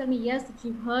and just tell me yes that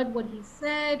you've heard what he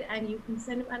said, and you can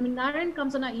send him. I mean, Narayan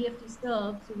comes on our EFT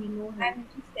serve, so we know him. I'm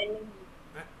just sending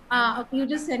him. Okay, you're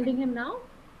just sending him now?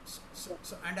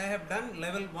 And I have done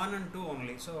level 1 and 2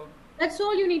 only. So that's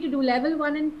all you need to do, level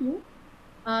 1 and 2.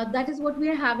 That is what we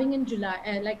are having in July,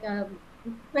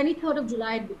 23rd of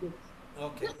July it begins.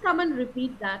 Okay. Just come and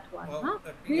repeat that one.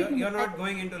 You're not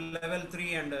going into level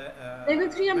 3 and... level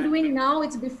 3 I'm doing now,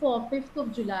 it's before 5th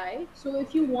of July. So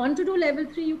if you want to do level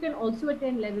 3, you can also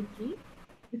attend level 3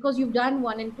 because you've done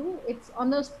 1 and 2. It's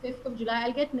on the 5th of July.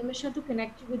 I'll get Nimisha to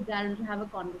connect you with Darren to have a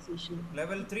conversation.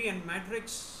 Level 3 and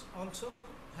Matrix also?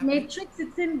 Matrix,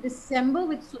 it's in December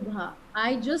with Sudha.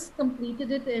 I just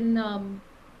completed it in...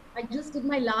 I just did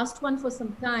my last one for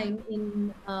some time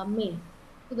in May.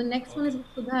 So the next one is with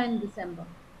Sudha in December.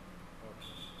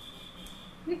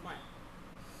 Okay.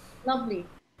 Lovely.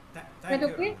 Thank you.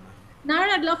 Okay?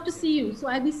 Nara, I'd love to see you. So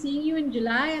I'll be seeing you in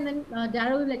July, and then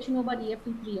Dara will let you know about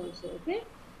EFT 3 also, okay?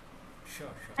 Sure.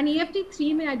 And EFT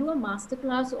 3, may I do a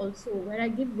masterclass also where I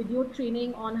give video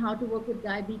training on how to work with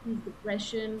diabetes,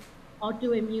 depression,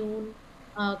 autoimmune,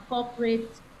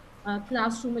 corporate,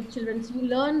 classroom with children. So you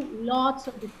learn lots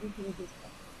of different things as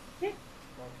well. Okay?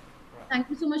 Thank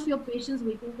you so much for your patience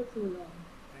waiting for so long.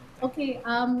 Okay.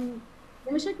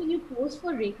 Nimisha, can you post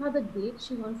for Rekha the date?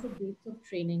 She wants the dates of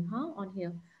training, on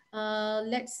here.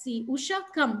 Let's see. Usha,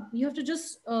 come. You have to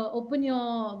just open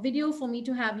your video for me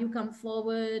to have you come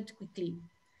forward quickly.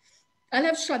 I'll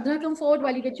have Shraddha come forward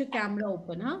while you get your camera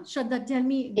open, Shraddha, tell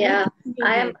me. Yeah,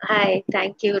 hi,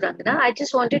 thank you, Rangana. I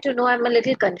just wanted to know, I'm a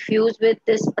little confused with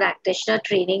this practitioner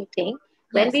training thing.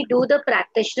 When we do the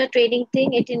practitioner training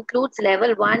thing, it includes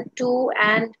level 1, 2,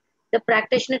 and the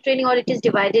practitioner training, or it is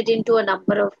divided into a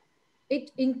number of...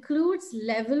 It includes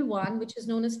level 1, which is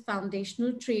known as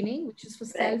foundational training, which is for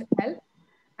self-help.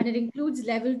 And it includes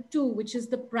level 2, which is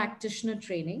the practitioner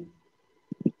training.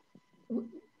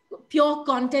 Pure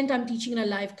content I'm teaching in a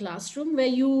live classroom where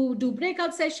you do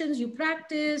breakout sessions, you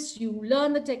practice, you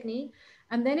learn the technique.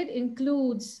 And then it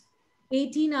includes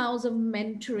 18 hours of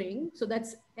mentoring. So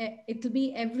that's, it'll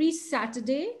be every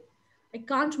Saturday. I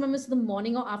can't remember if it's the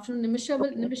morning or afternoon.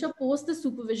 Nimisha post the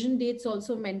supervision dates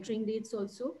also, mentoring dates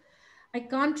also. I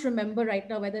can't remember right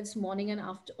now whether it's morning and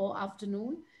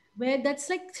afternoon, where that's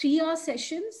like 3-hour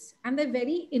sessions and they're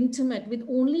very intimate with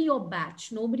only your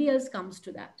batch. Nobody else comes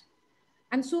to that.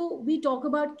 And so we talk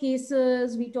about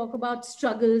cases, we talk about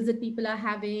struggles that people are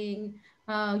having.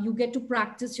 You get to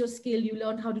practice your skill. You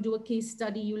learn how to do a case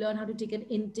study. You learn how to take an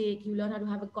intake. You learn how to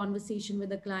have a conversation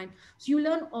with a client. So you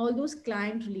learn all those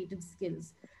client related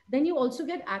skills. Then you also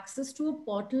get access to a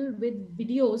portal with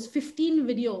videos, 15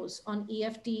 videos on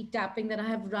EFT tapping that I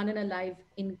have run in a live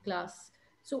in class.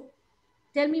 So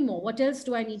tell me more. What else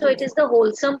do I need to So it is the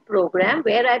wholesome program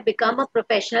where I become a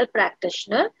professional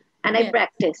practitioner and I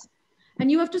practice. And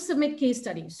you have to submit case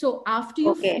studies. So after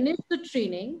you finish the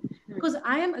training, because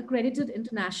I am accredited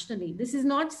internationally, this is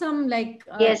not some like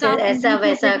print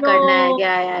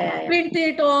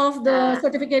it off the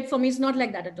certificate for me. It's not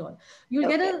like that at all. You'll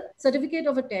get a certificate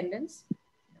of attendance.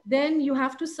 Then you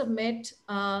have to submit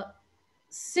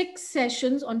 6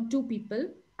 sessions on 2 people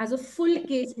as a full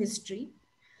case history.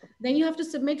 Then you have to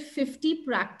submit 50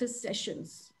 practice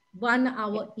sessions, 1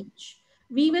 hour each.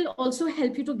 We will also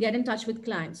help you to get in touch with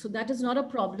clients. So that is not a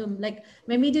problem. Like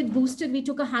when we did Boosted, we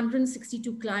took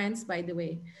 162 clients, by the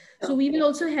way. So we will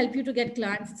also help you to get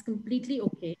clients. It's completely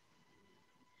okay.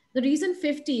 The reason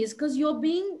 50 is because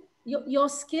your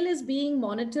skill is being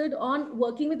monitored on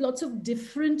working with lots of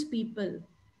different people.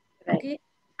 Okay.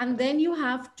 And then you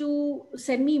have to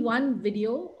send me 1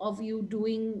 video of you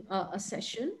doing a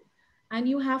session. And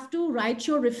you have to write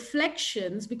your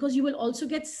reflections because you will also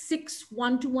get 6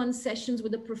 one-to-one sessions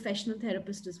with a professional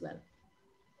therapist as well.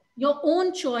 Your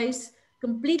own choice,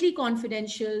 completely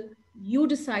confidential. You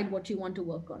decide what you want to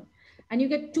work on. And you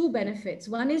get 2 benefits.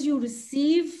 One is you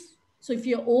receive, so if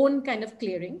your own kind of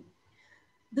clearing.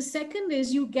 The second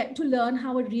is you get to learn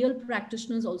how a real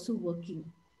practitioner is also working.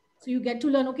 So you get to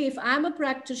learn, okay, if I'm a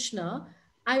practitioner,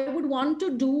 I would want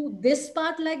to do this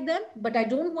part like them, but I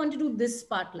don't want to do this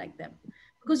part like them.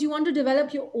 because you want to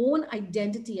develop your own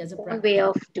identity as a Own practitioner. way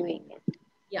of doing it.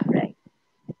 Yeah. Right.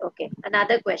 Okay.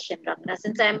 Another question, Rangana.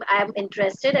 Since I'm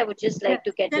interested, I would just like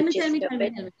to get the gist of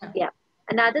it. Yeah.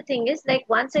 Another thing is, like,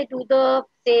 once I do the,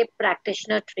 say,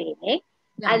 practitioner training,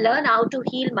 I learn how to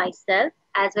heal myself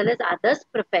as well as others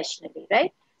professionally,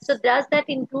 right? So does that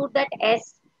include that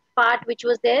S part which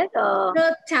was there?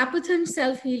 The Tapping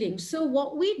self-healing. So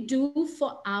what we do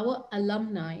for our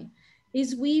alumni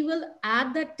is we will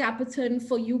add that Tapping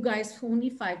for you guys for only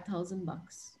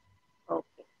 $5,000. Okay.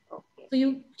 Okay. So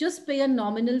you just pay a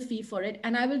nominal fee for it.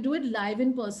 And I will do it live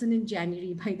in person in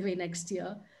January, by the way, next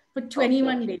year for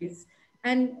 21 days.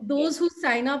 And those who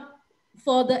sign up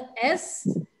for the S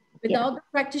without the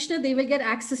practitioner, they will get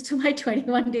access to my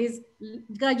 21 days.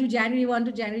 January 1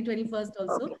 to January 21st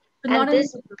also. Okay. So And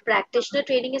this practitioner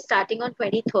training is starting on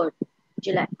 23rd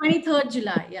July. 23rd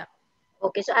July, yeah.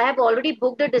 Okay, so I have already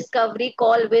booked a discovery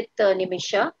call with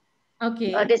Nimisha.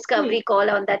 Okay. A discovery call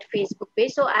on that Facebook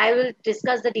page. So I will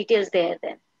discuss the details there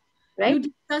then. Right? You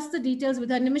discuss the details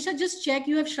with her. Nimisha, just check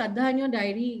you have Shraddha in your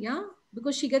diary, yeah?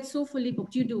 Because she gets so fully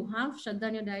booked. You do have Shraddha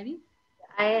in your diary?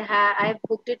 I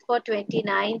booked it for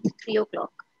 29th, 3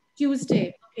 o'clock.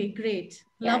 Tuesday. Okay, great.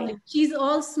 Lovely. She's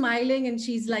all smiling and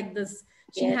she's like this.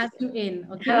 She has you in,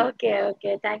 okay? Okay,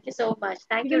 okay. Thank you so much.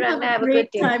 Thank you, Rangana. Have a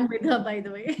great time with her, by the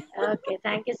way. Okay,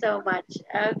 thank you so much.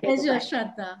 Okay, pleasure,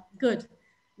 Shraddha. Good.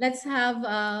 Let's have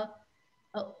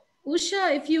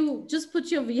Usha, if you just put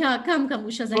your, come,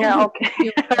 Usha.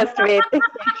 Okay. I was waiting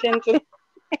patiently.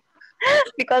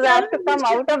 Because I have to come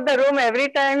out of the room every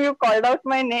time you called out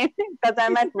my name because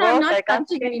I'm at work. I can't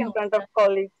speak in front of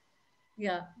colleagues.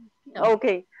 Yeah.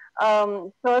 Okay.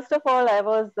 First of all, I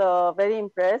was very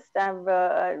impressed.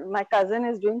 My cousin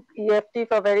is doing EFT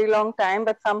for a very long time,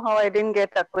 but somehow I didn't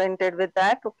get acquainted with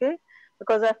that. Okay,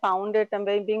 because I found it.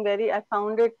 I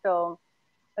found it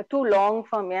too long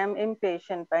for me. I'm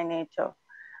impatient by nature.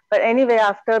 But anyway,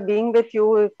 after being with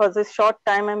you for this short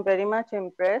time, I'm very much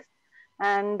impressed.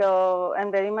 And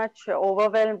I'm very much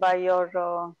overwhelmed by your,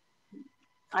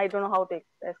 I don't know how to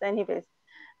express. Anyways,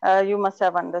 you must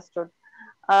have understood.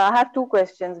 I have two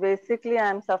questions. Basically,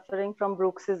 I'm suffering from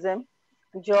bruxism.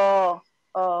 Jaw,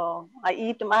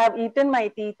 I have eaten my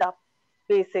teeth up,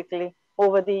 basically,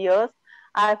 over the years.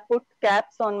 I have put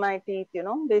caps on my teeth,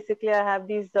 Basically, I have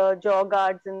these jaw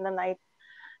guards in the night.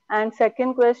 And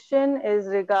second question is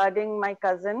regarding my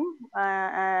cousin.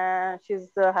 She's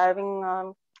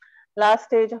having last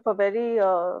stage of a very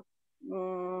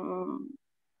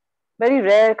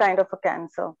rare kind of a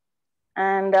cancer.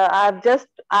 And I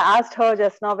asked her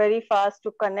just now very fast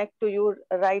to connect to you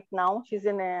right now. She's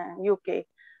in UK.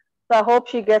 So I hope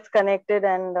she gets connected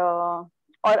and, or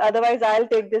otherwise I'll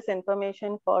take this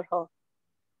information for her.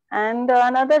 And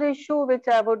another issue which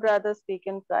I would rather speak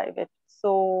in private.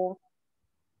 So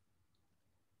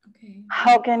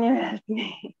how can you help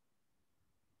me?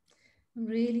 I'm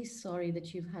really sorry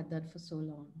that you've had that for so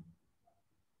long.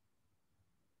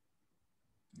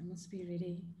 It must be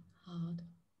really hard.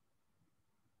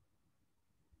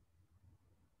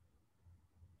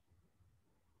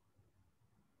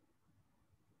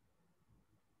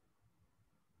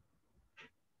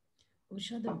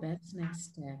 Usha, the best next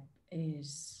step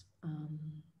is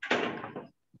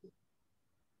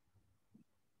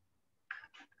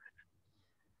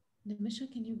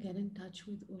Nimisha, can you get in touch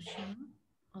with Usha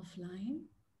offline?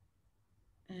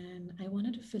 And I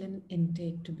wanted to fill in an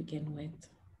intake to begin with.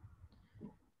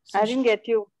 So I didn't get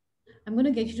you. I'm going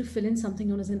to get you to fill in something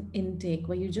known as an intake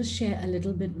where you just share a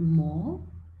little bit more.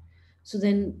 So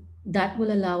then that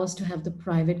will allow us to have the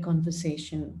private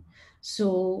conversation.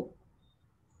 So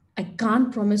I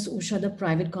can't promise Usha the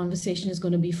private conversation is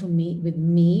going to be for me, with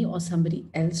me or somebody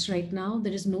else right now.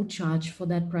 There is no charge for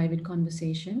that private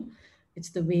conversation. It's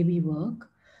the way we work.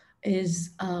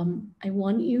 I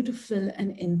want you to fill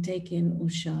an intake in,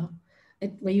 Usha,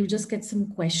 where you just get some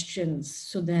questions.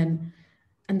 So then,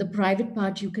 and the private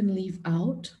part you can leave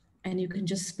out and you can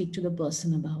just speak to the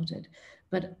person about it.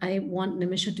 But I want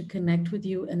Nimisha to connect with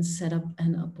you and set up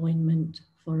an appointment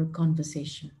for a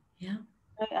conversation. Yeah.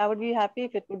 I would be happy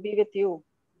if it would be with you.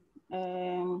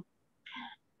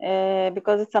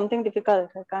 Because it's something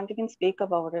difficult. I can't even speak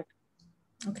about it.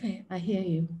 Okay, I hear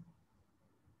you.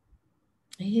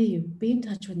 I hear you. Be in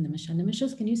touch with Nimisha.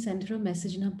 Nimisha, can you send her a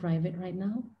message in her private right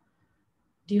now?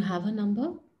 Do you have her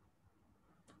number?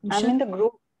 I'm in the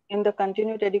group, in the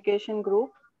continued education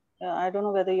group. I don't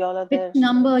know whether y'all are there. Which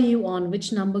number are you on?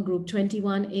 Which number group?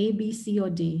 21, A, B, C, or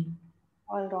D?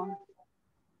 Hold on.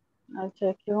 I'll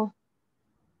check you.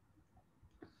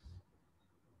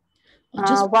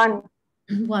 Just 1.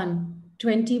 1.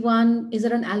 21. Is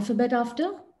there an alphabet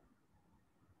after?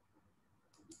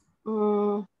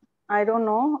 I don't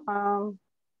know.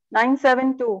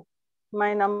 972.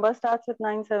 My number starts with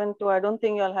 972. I don't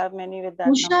think you'll have many with that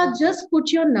Usha, number. just put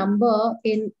your number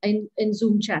in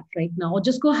Zoom chat right now. Or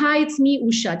just go, hi, it's me,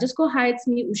 Usha. Just go, hi, it's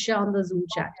me, Usha, on the Zoom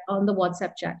chat, on the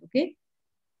WhatsApp chat, okay?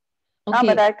 Okay.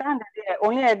 But I can't.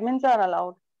 Only admins are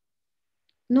allowed.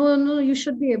 No, no, you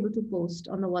should be able to post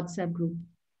on the WhatsApp group.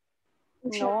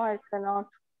 No, I cannot.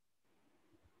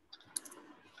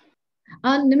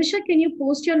 Nimisha, can you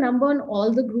post your number on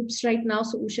all the groups right now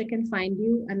so Usha can find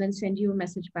you and then send you a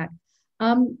message back?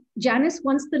 Janice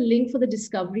wants the link for the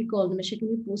discovery call. Nimisha, can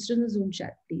you post it in the Zoom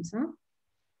chat, please? Huh?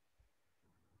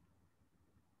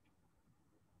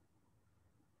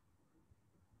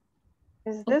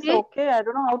 Is this okay? I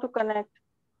don't know how to connect.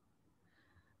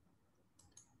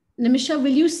 Nimisha,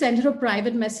 will you send her a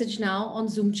private message now on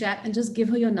Zoom chat and just give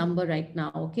her your number right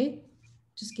now, okay?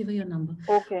 Just give her your number.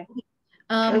 Okay.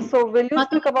 So will you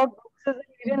speak about books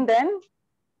even then?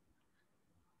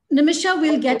 Nimisha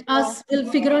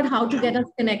will figure out how to get us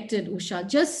connected, Usha.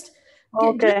 Just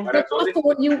get your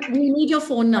phone. We need your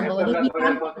phone number. We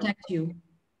can't contact you.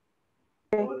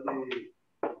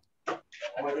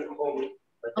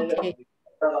 Okay.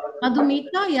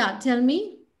 Madhumita, yeah, tell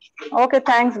me. Okay,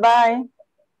 thanks. Bye.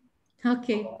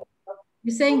 Okay.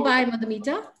 You're saying bye,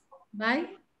 Madhumita? Bye.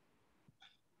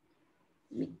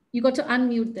 You got to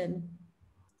unmute then.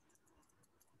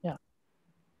 Yeah.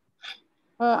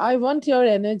 I want your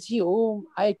energy. Oh,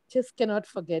 I just cannot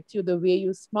forget you. The way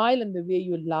you smile and the way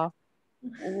you laugh.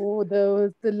 Oh,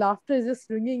 the laughter is just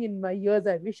ringing in my ears.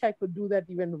 I wish I could do that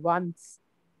even once.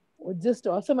 Oh, just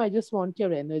awesome. I just want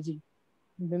your energy.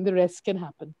 And then the rest can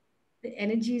happen. The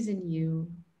energy is in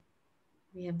you.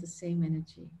 We have the same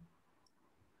energy.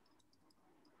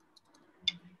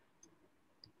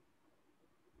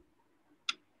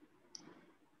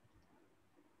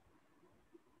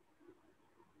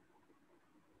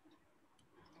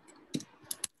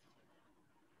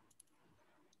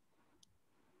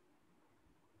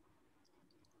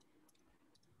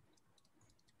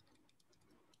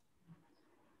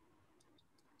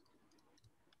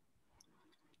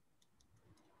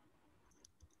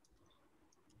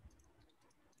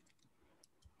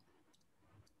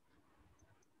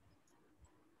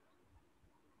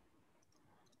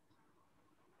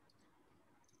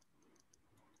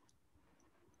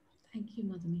 Thank you,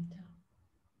 Madhumita.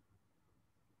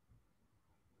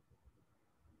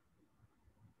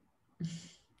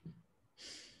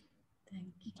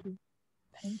 Thank you.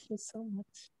 Thank you so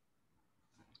much.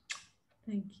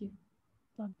 Thank you.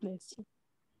 God bless you.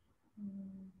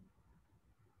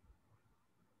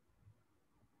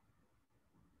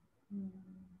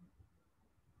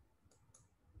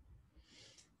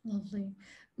 Lovely.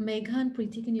 Megha and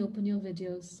Preeti, can you open your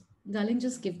videos? Darling,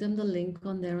 just give them the link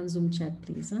on there on Zoom chat,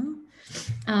 please.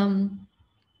 Huh?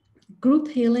 Group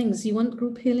healings. You want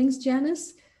group healings,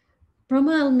 Janice?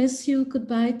 Brahma, I'll miss you.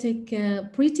 Goodbye. Take care.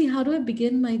 Preeti, how do I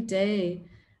begin my day?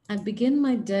 I begin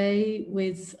my day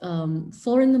with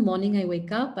 4 in the morning. I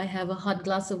wake up. I have a hot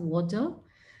glass of water.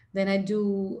 Then I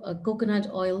do a coconut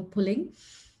oil pulling.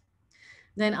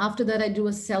 Then after that, I do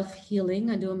a self-healing.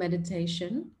 I do a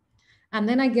meditation. And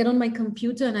then I get on my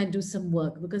computer and I do some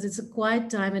work because it's a quiet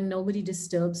time and nobody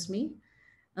disturbs me.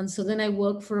 And so then I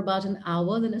work for about an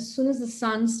hour. Then as soon as the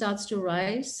sun starts to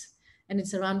rise and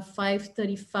it's around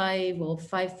 5:35 or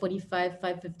 5:45,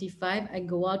 5:55, I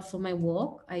go out for my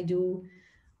walk. I do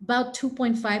about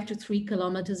 2.5 to 3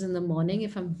 kilometers in the morning.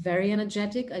 If I'm very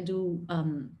energetic, I do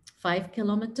 5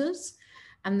 kilometers.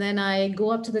 And then I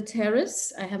go up to the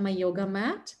terrace. I have my yoga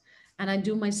mat and I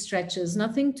do my stretches.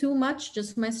 Nothing too much,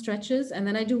 just my stretches. And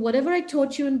then I do whatever I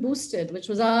taught you in Boosted, which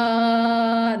was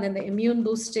and then the immune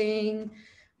boosting,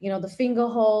 the finger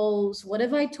holes,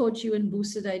 whatever I taught you in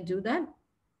Boosted, I do that.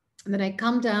 And then I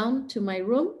come down to my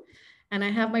room and I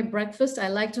have my breakfast. I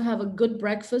like to have a good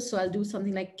breakfast. So I'll do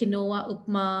something like quinoa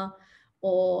upma,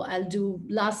 or I'll do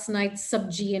last night's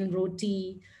sabji and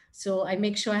roti. So I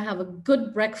make sure I have a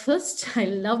good breakfast. I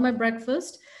love my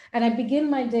breakfast. And I begin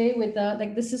my day with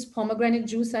like this is pomegranate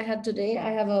juice I had today. I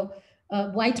have a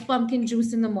white pumpkin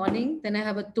juice in the morning. Then I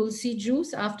have a tulsi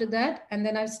juice after that. And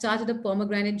then I've started a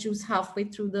pomegranate juice halfway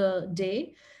through the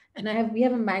day. And we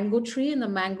have a mango tree and the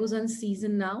mangoes are in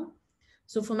season now.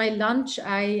 So for my lunch,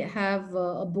 I have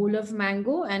a bowl of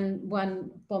mango and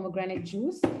 1 pomegranate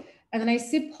juice. And then I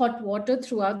sip hot water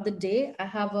throughout the day. I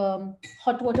have a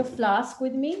hot water flask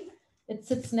with me. It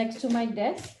sits next to my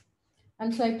desk.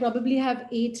 And so I probably have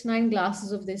 8-9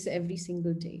 glasses of this every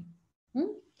single day.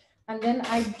 And then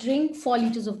I drink 4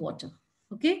 liters of water.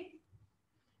 Okay?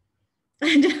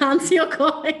 Did I answer your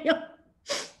call?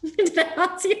 Did I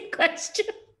answer your question?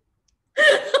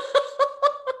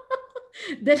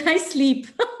 Then I sleep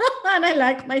and I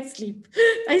like my sleep.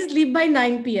 I sleep by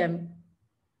 9 p.m.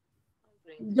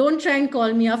 Don't try and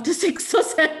call me after 6 or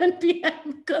 7 p.m.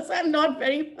 because I'm not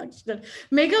very functional.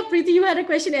 Megha, Preeti, you had a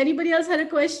question. Anybody else had a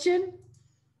question?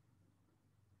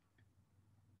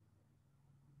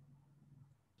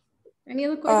 Any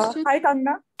other questions? Hi,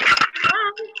 Rangana.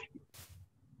 Hi.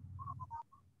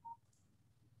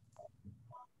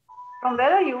 From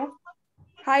where are you?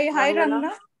 Hi,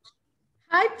 Rangana.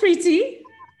 Hi, Preeti.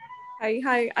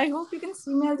 Hi. I hope you can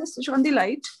see me. I'll just switch on the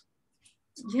light.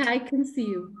 Yeah, I can see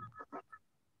you.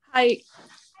 Hi.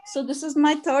 So this is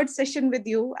my third session with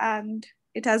you, and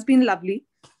it has been lovely.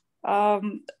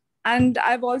 And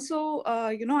I've also,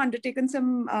 undertaken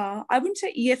some, I wouldn't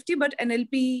say EFT, but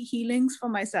NLP healings for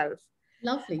myself.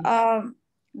 Lovely.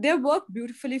 They worked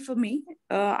beautifully for me.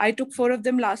 I took 4 of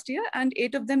them last year and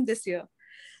 8 of them this year.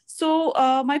 So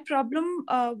my problem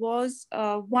was,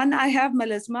 one, I have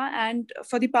melasma, and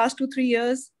for the past 2-3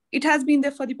 years, it has been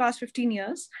there for the past 15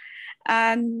 years.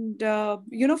 And, for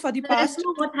the past...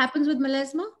 What happens with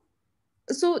melasma?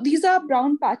 So these are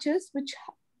brown patches which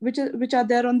are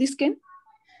there on the skin.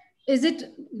 Is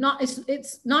it not,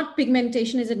 it's not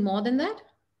pigmentation, is it more than that?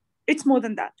 It's more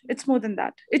than that. It's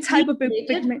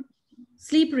hyperpigment.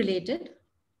 Sleep related?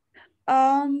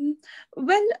 Now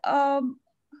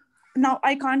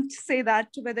I can't say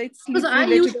that whether it's sleep because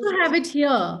related. I used to have it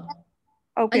here.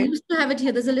 Okay. I used to have it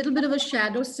here. There's a little bit of a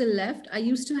shadow still left. I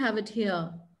used to have it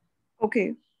here.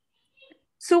 Okay.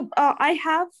 So I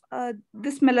have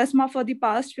this melasma for the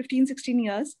past 15-16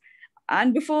 years.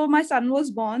 And before my son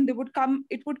was born, it would come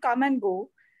and go.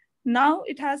 Now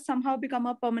it has somehow become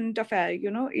a permanent affair.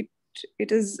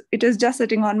 It is just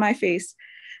sitting on my face.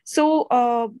 So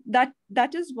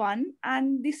that is one.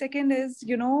 And the second is,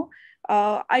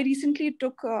 I recently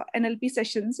took NLP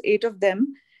sessions, 8 of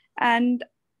them, and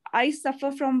I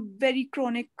suffer from very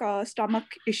chronic stomach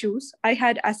issues. I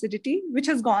had acidity, which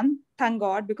has gone, thank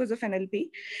God, because of NLP.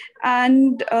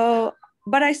 And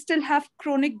but I still have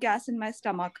chronic gas in my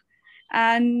stomach.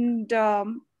 And, there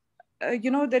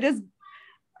is,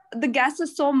 the gas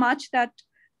is so much that,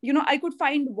 I could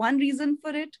find one reason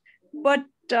for it, but,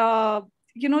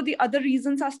 the other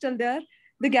reasons are still there.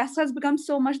 The gas has become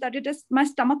so much that it is my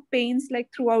stomach pains like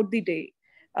throughout the day.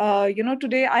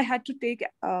 Today I had to take,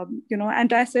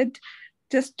 antacid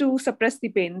just to suppress the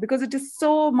pain because it is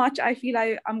so much. I feel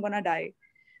I'm going to die.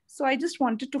 So I just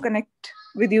wanted to connect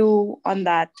with you on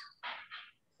that.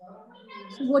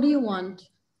 So what do you want?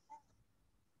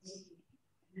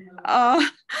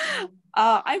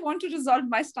 I want to resolve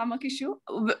my stomach issue.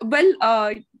 Well,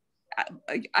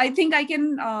 I think I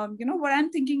can, what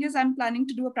I'm thinking is I'm planning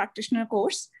to do a practitioner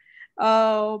course.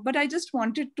 But I just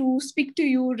wanted to speak to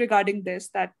you regarding this,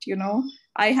 that,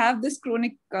 I have this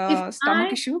chronic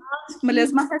stomach issue.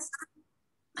 Melasma has...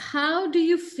 How do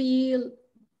you feel?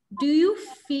 Do you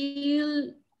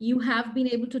feel you have been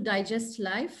able to digest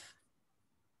life?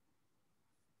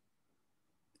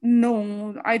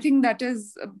 No, I think that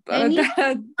is,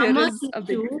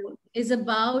 is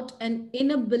about an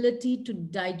inability to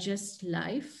digest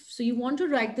life. So you want to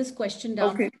write this question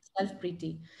down for yourself,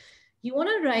 Preeti. You want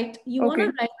to write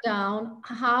down,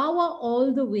 how are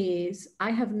all the ways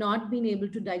I have not been able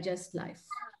to digest life?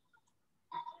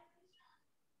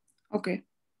 Okay.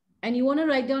 And you want to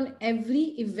write down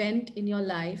every event in your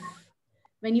life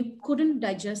when you couldn't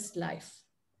digest life.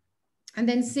 And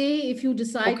then say, if you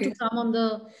decide to come on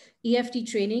the EFT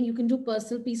training, you can do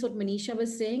personal piece, what Manisha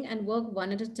was saying, and work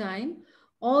one at a time.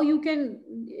 Or you can,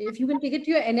 if you can take it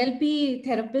to your NLP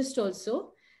therapist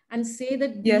also and say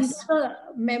that these are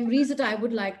memories that I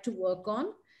would like to work on.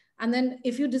 And then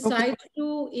if you decide to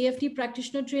do EFT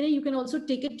practitioner training, you can also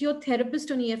take it to your therapist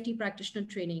on EFT practitioner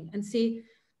training and say,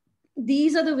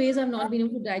 these are the ways I've not been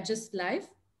able to digest life.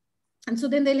 And so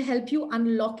then they'll help you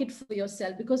unlock it for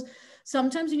yourself, because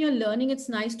sometimes when you're learning, it's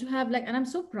nice to have like, and I'm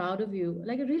so proud of you.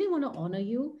 Like, I really want to honor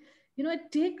you.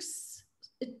 It takes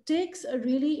a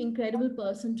really incredible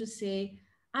person to say,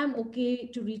 I'm okay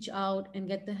to reach out and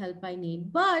get the help I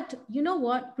need. But you know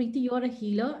what, Preeti, you're a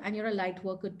healer and you're a light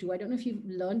worker too. I don't know if you've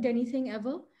learned anything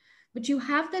ever, but you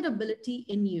have that ability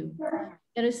in you.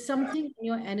 There is something in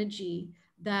your energy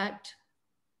that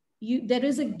there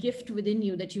is a gift within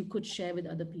you that you could share with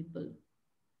other people.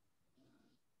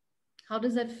 How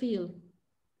does that feel?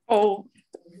 Oh,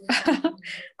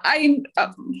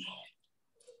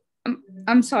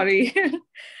 I'm sorry.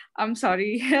 I'm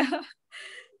sorry.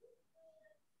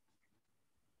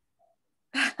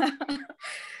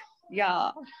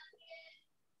 Yeah.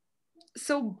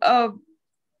 So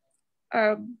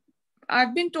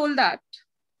I've been told that,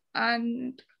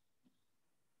 and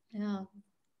Yeah,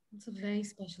 it's a very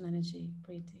special energy,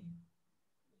 Preeti.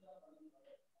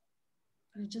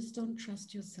 You just don't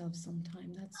trust yourself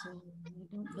sometimes. That's all. You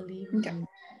don't believe in Yeah. you.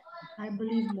 I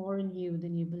believe more in you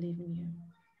than you believe in you.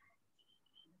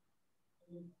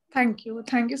 Thank you.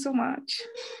 Thank you so much.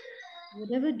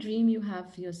 Whatever dream you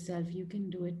have for yourself, you can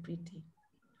do it, Preeti.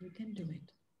 You can do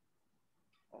it.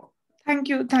 Thank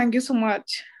you. Thank you so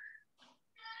much.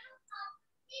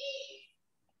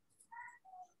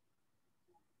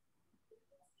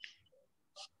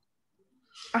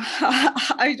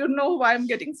 I don't know why I'm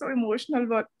getting so emotional,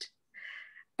 but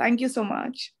thank you so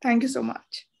much. Thank you so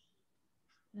much.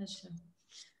 Pleasure.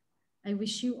 I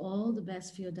wish you all the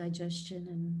best for your digestion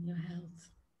and your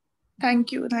health.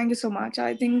 Thank you. Thank you so much.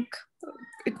 I think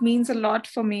it means a lot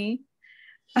for me.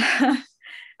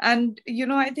 And,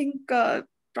 I think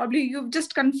probably you've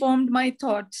just confirmed my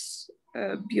thoughts,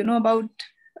 about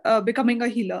becoming a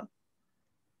healer.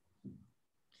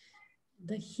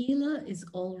 The healer is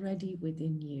already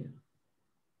within you.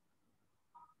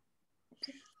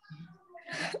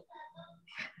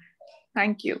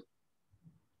 Thank you.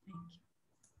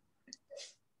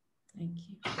 Thank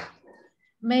you.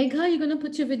 Megha, you're going to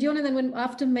put your video on, and then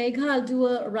after Megha, I'll do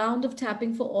a round of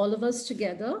tapping for all of us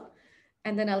together,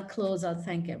 and then I'll close. I'll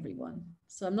thank everyone.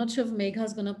 So I'm not sure if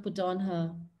Megha's going to put on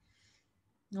her,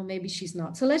 or maybe she's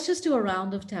not. So let's just do a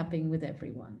round of tapping with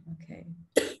everyone, okay?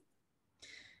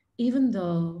 Even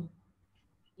though,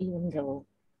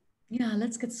 yeah,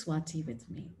 let's get Swati with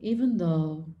me. Even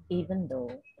though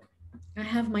I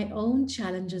have my own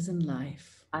challenges in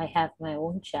life, I have my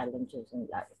own challenges in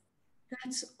life.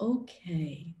 that's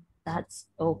okay. That's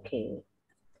okay.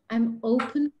 I'm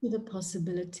open to the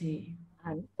possibility.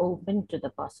 I'm open to the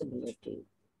possibility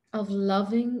of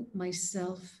loving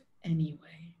myself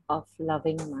anyway. Of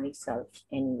loving myself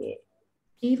anyway.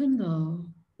 Even though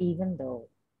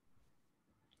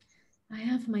I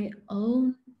have my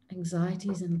own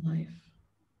anxieties in life.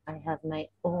 I have my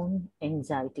own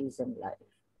anxieties in life.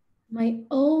 My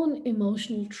own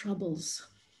emotional troubles.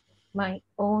 My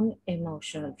own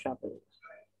emotional troubles.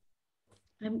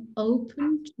 I'm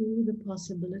open to the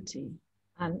possibility.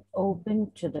 I'm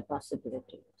open to the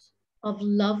possibilities. Of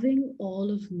loving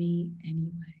all of me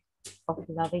anyway. Of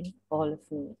loving all of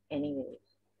me anyway.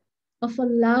 Of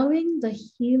allowing the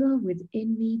healer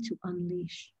within me to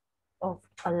unleash. Of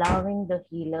allowing the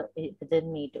healer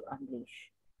within me to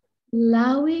unleash.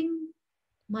 Allowing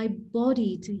my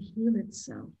body to heal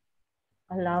itself.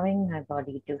 Allowing my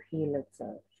body to heal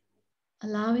itself.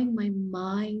 Allowing my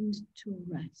mind to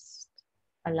rest.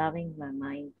 Allowing my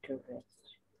mind to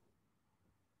rest.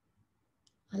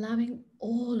 Allowing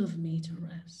all of me to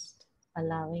rest.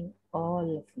 Allowing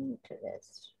all of me to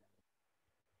rest.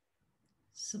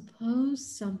 Suppose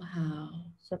somehow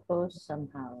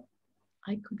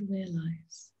I could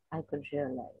realize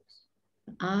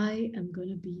I am going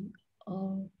to be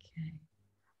okay.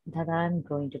 That I'm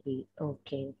going to be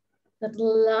okay. That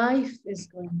life is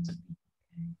going to be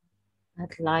okay.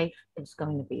 That life is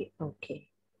going to be okay.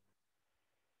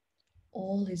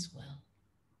 All is well.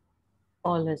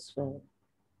 All is well.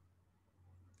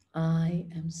 I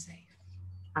am safe.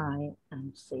 I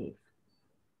am safe.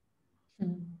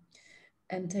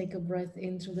 And take a breath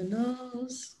in through the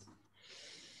nose,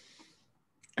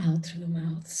 out through the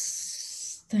mouth.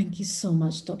 Thank you so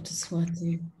much, Dr.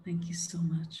 Swati. Thank you so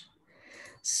much.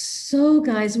 So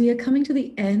guys, we are coming to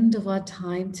the end of our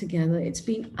time together. It's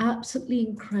been absolutely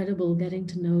incredible getting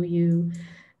to know you.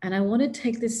 And I want to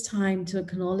take this time to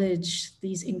acknowledge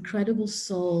these incredible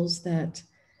souls that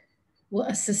were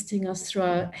assisting us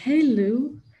throughout. Hey,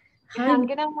 Lou. Hi.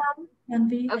 Rangana ma'am,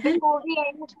 Hey. before we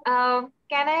end,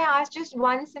 can I ask just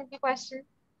one simple question?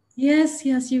 Yes,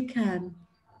 you can.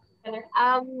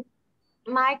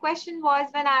 My question was,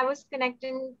 when I was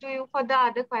connecting to you for the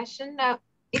other question,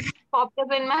 it popped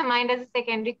up in my mind as a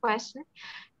secondary question.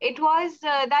 It was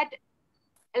that,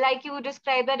 like you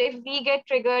described, that if we get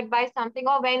triggered by something,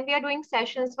 or when we are doing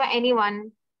sessions for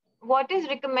anyone, what is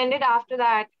recommended after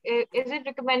that? Is it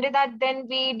recommended that then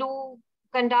we do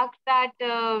conduct that,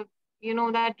 that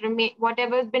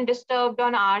whatever has been disturbed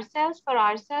on ourselves, for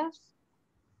ourselves?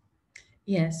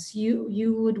 Yes,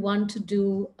 you would want to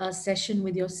do a session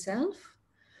with yourself,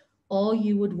 or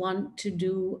you would want to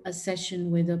do a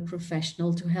session with a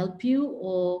professional to help you,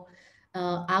 or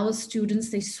our students,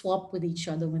 they swap with each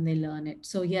other when they learn it.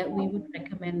 So yeah, we would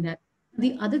recommend that.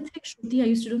 The other thing, Shruti, I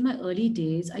used to do in my early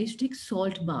days, I used to take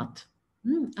salt bath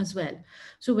as well.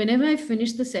 So whenever I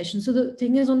finish the session, so the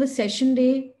thing is, on the session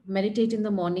day, meditate in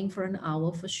the morning for an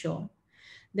hour for sure.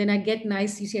 Then I get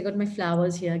nice, you see, I got my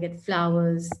flowers here. I get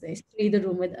flowers. I spray the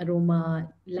room with aroma,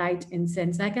 light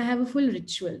incense. Like I have a full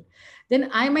ritual. Then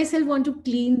I myself want to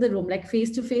clean the room, like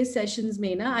face-to-face sessions,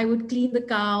 Meena. I would clean the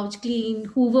couch, clean,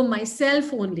 hoover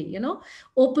myself only,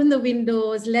 open the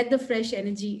windows, let the fresh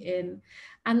energy in.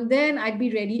 And then I'd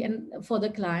be ready and for the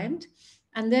client.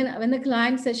 And then when the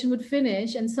client session would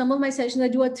finish, and some of my sessions I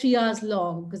do are 3 hours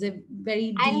long because they're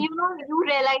very And deep. you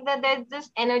realize that there's this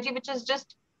energy which is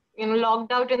just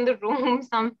locked out in the room.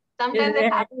 Sometimes it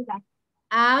Correct. happens that.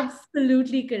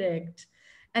 Absolutely correct.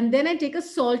 And then I take a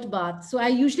salt bath. So I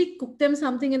usually cook them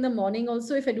something in the morning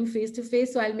also if I do face to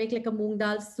face. So I'll make like a moong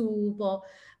dal soup or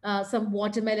some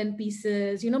watermelon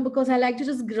pieces, because I like to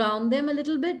just ground them a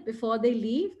little bit before they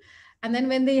leave. And then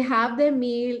when they have their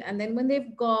meal and then when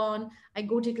they've gone, I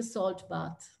go take a salt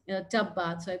bath, a tub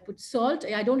bath. So I put salt.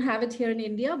 I don't have it here in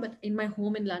India, but in my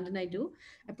home in London, I do.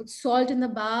 I put salt in the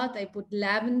bath. I put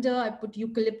lavender. I put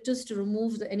eucalyptus to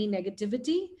remove any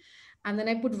negativity. And then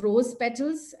I put rose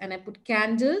petals and I put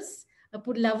candles. I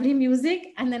put lovely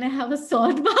music and then I have a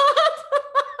salt bath.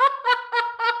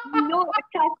 No,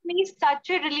 trust me, such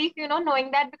a relief,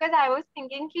 knowing that, because I was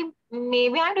thinking ki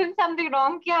maybe I'm doing something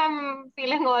wrong, ki I'm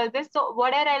feeling all this. So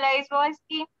what I realized was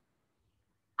ki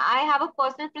I have a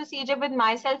personal procedure with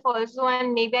myself also,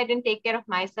 and maybe I didn't take care of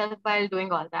myself while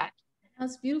doing all that.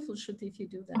 That's beautiful, Shruti, if you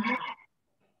do that.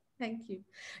 Thank you.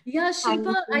 Yeah, Thank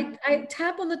Shilpa, you. I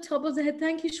tap on the top of the head.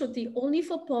 Thank you, Shruti. Only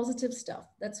for positive stuff.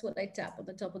 That's what I tap on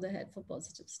the top of the head for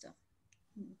positive stuff.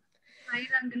 Hi,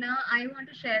 Rangana. I want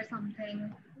to share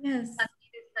something. Yes. Tanvi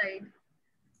this side.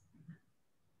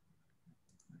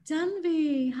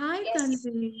 Tanvi. Hi, Yes.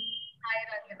 Tanvi. Hi,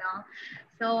 Rangana.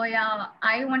 So yeah,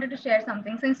 I wanted to share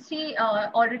something. Since she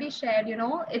already shared,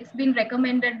 it's been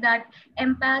recommended that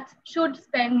empaths should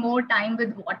spend more time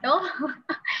with water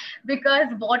because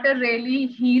water really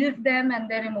heals them and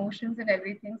their emotions and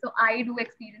everything. So I do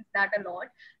experience that a lot.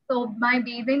 So my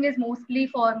bathing is mostly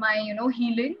for my,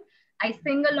 healing. I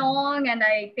sing along and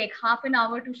I take half an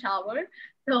hour to shower.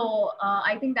 So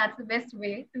I think that's the best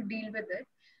way to deal with it.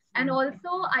 And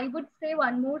also, I would say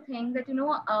one more thing that,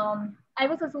 I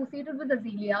was associated with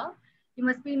Azealia. You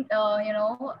must be,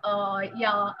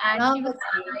 yeah, and she was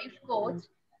a life coach.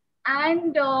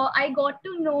 And I got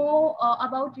to know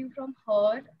about you from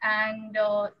her, and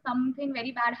something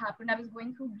very bad happened. I was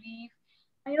going through grief.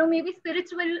 Maybe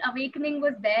spiritual awakening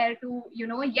was there to,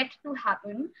 yet to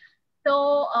happen.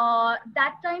 So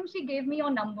that time she gave me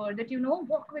your number that,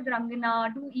 work with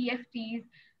Rangana, do EFTs.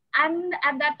 And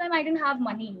at that time, I didn't have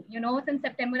money, since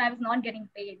September, I was not getting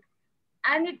paid.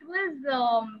 And it was,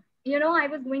 I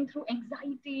was going through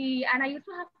anxiety and I used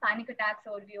to have panic attacks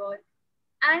earlier.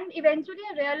 And eventually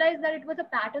I realized that it was a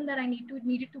pattern that I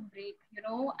needed to break,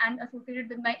 and associated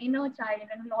with my inner child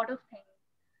and a lot of things.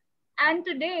 And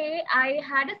today I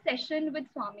had a session with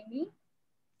Swamini,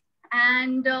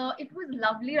 and it was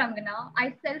lovely, Rangana.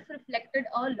 I self-reflected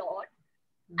a lot.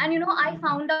 And, I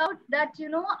found out that,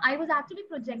 I was actually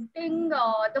projecting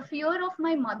the fear of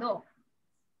my mother,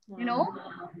 and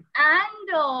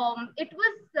it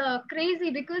was crazy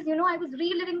because, I was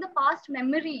reliving the past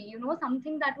memory,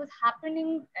 something that was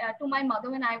happening to my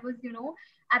mother when I was,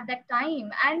 at that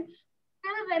time. And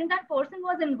still when that person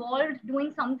was involved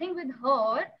doing something with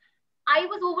her, I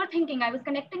was overthinking, I was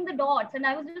connecting the dots, and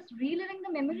I was just reliving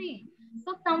the memory.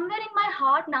 So somewhere in my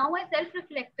heart, now I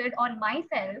self-reflected on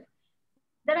myself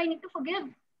that I need to forgive.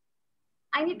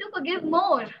 I need to forgive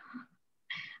more.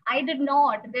 I did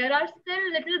not. There are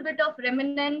still little bit of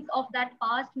remnants of that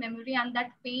past memory and that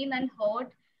pain and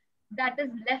hurt that is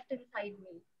left inside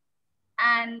me.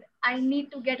 And I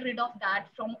need to get rid of that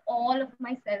from all of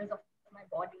my cells of my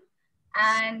body.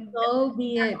 And so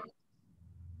be it.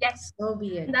 Yes, so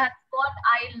be it. That's what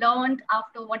I learned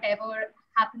after whatever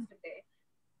happened today.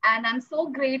 And I'm so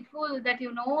grateful that,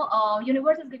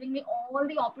 universe is giving me all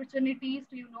the opportunities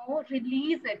to,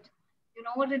 release it,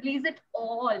 release it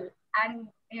all, and,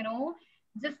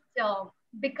 just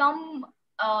become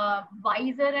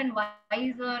wiser and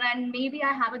wiser. And maybe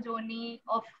I have a journey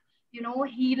of,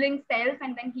 healing self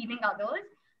and then healing others.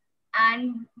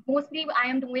 And mostly I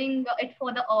am doing it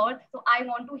for the earth. So I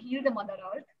want to heal the Mother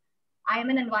Earth. I am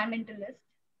an environmentalist.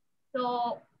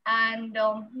 So, and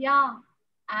yeah,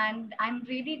 and I'm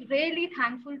really, really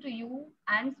thankful to you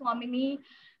and Swamini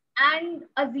and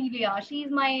Azealia. She's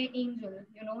my angel.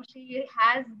 She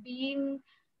has been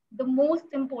the most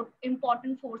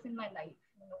important force in my life.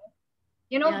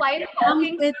 Yeah, While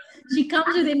talking, she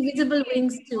comes with invisible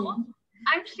wings too.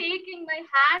 I'm shaking. My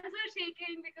hands are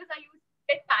shaking because I used to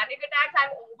get panic attacks.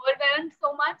 I'm overwhelmed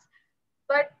so much.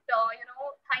 But,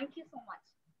 thank you so much.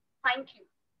 Thank you.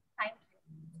 Thank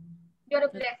you. You're a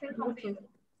blessing from the universe.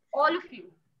 All of you.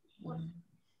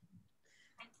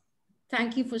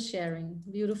 Thank you for sharing.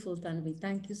 Beautiful, Tanvi.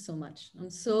 Thank you so much. I'm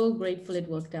so grateful it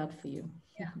worked out for you.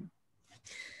 Yeah.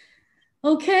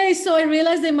 Okay, so I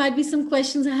realize there might be some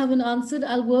questions I haven't answered.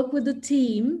 I'll work with the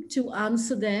team to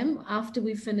answer them after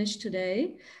we finish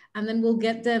today. And then we'll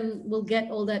get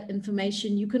all that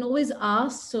information. You can always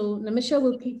ask. So Namisha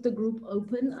will keep the group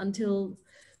open until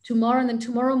tomorrow. And then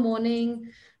tomorrow morning,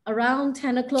 around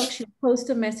 10 o'clock, she'll post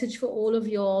a message for all of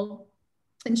y'all.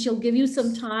 And she'll give you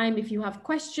some time if you have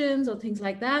questions or things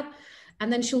like that.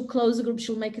 And then she'll close the group,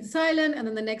 she'll make it silent. And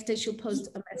then the next day she'll post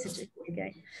a message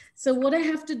again. So what I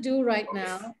have to do right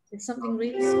now is something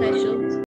really special.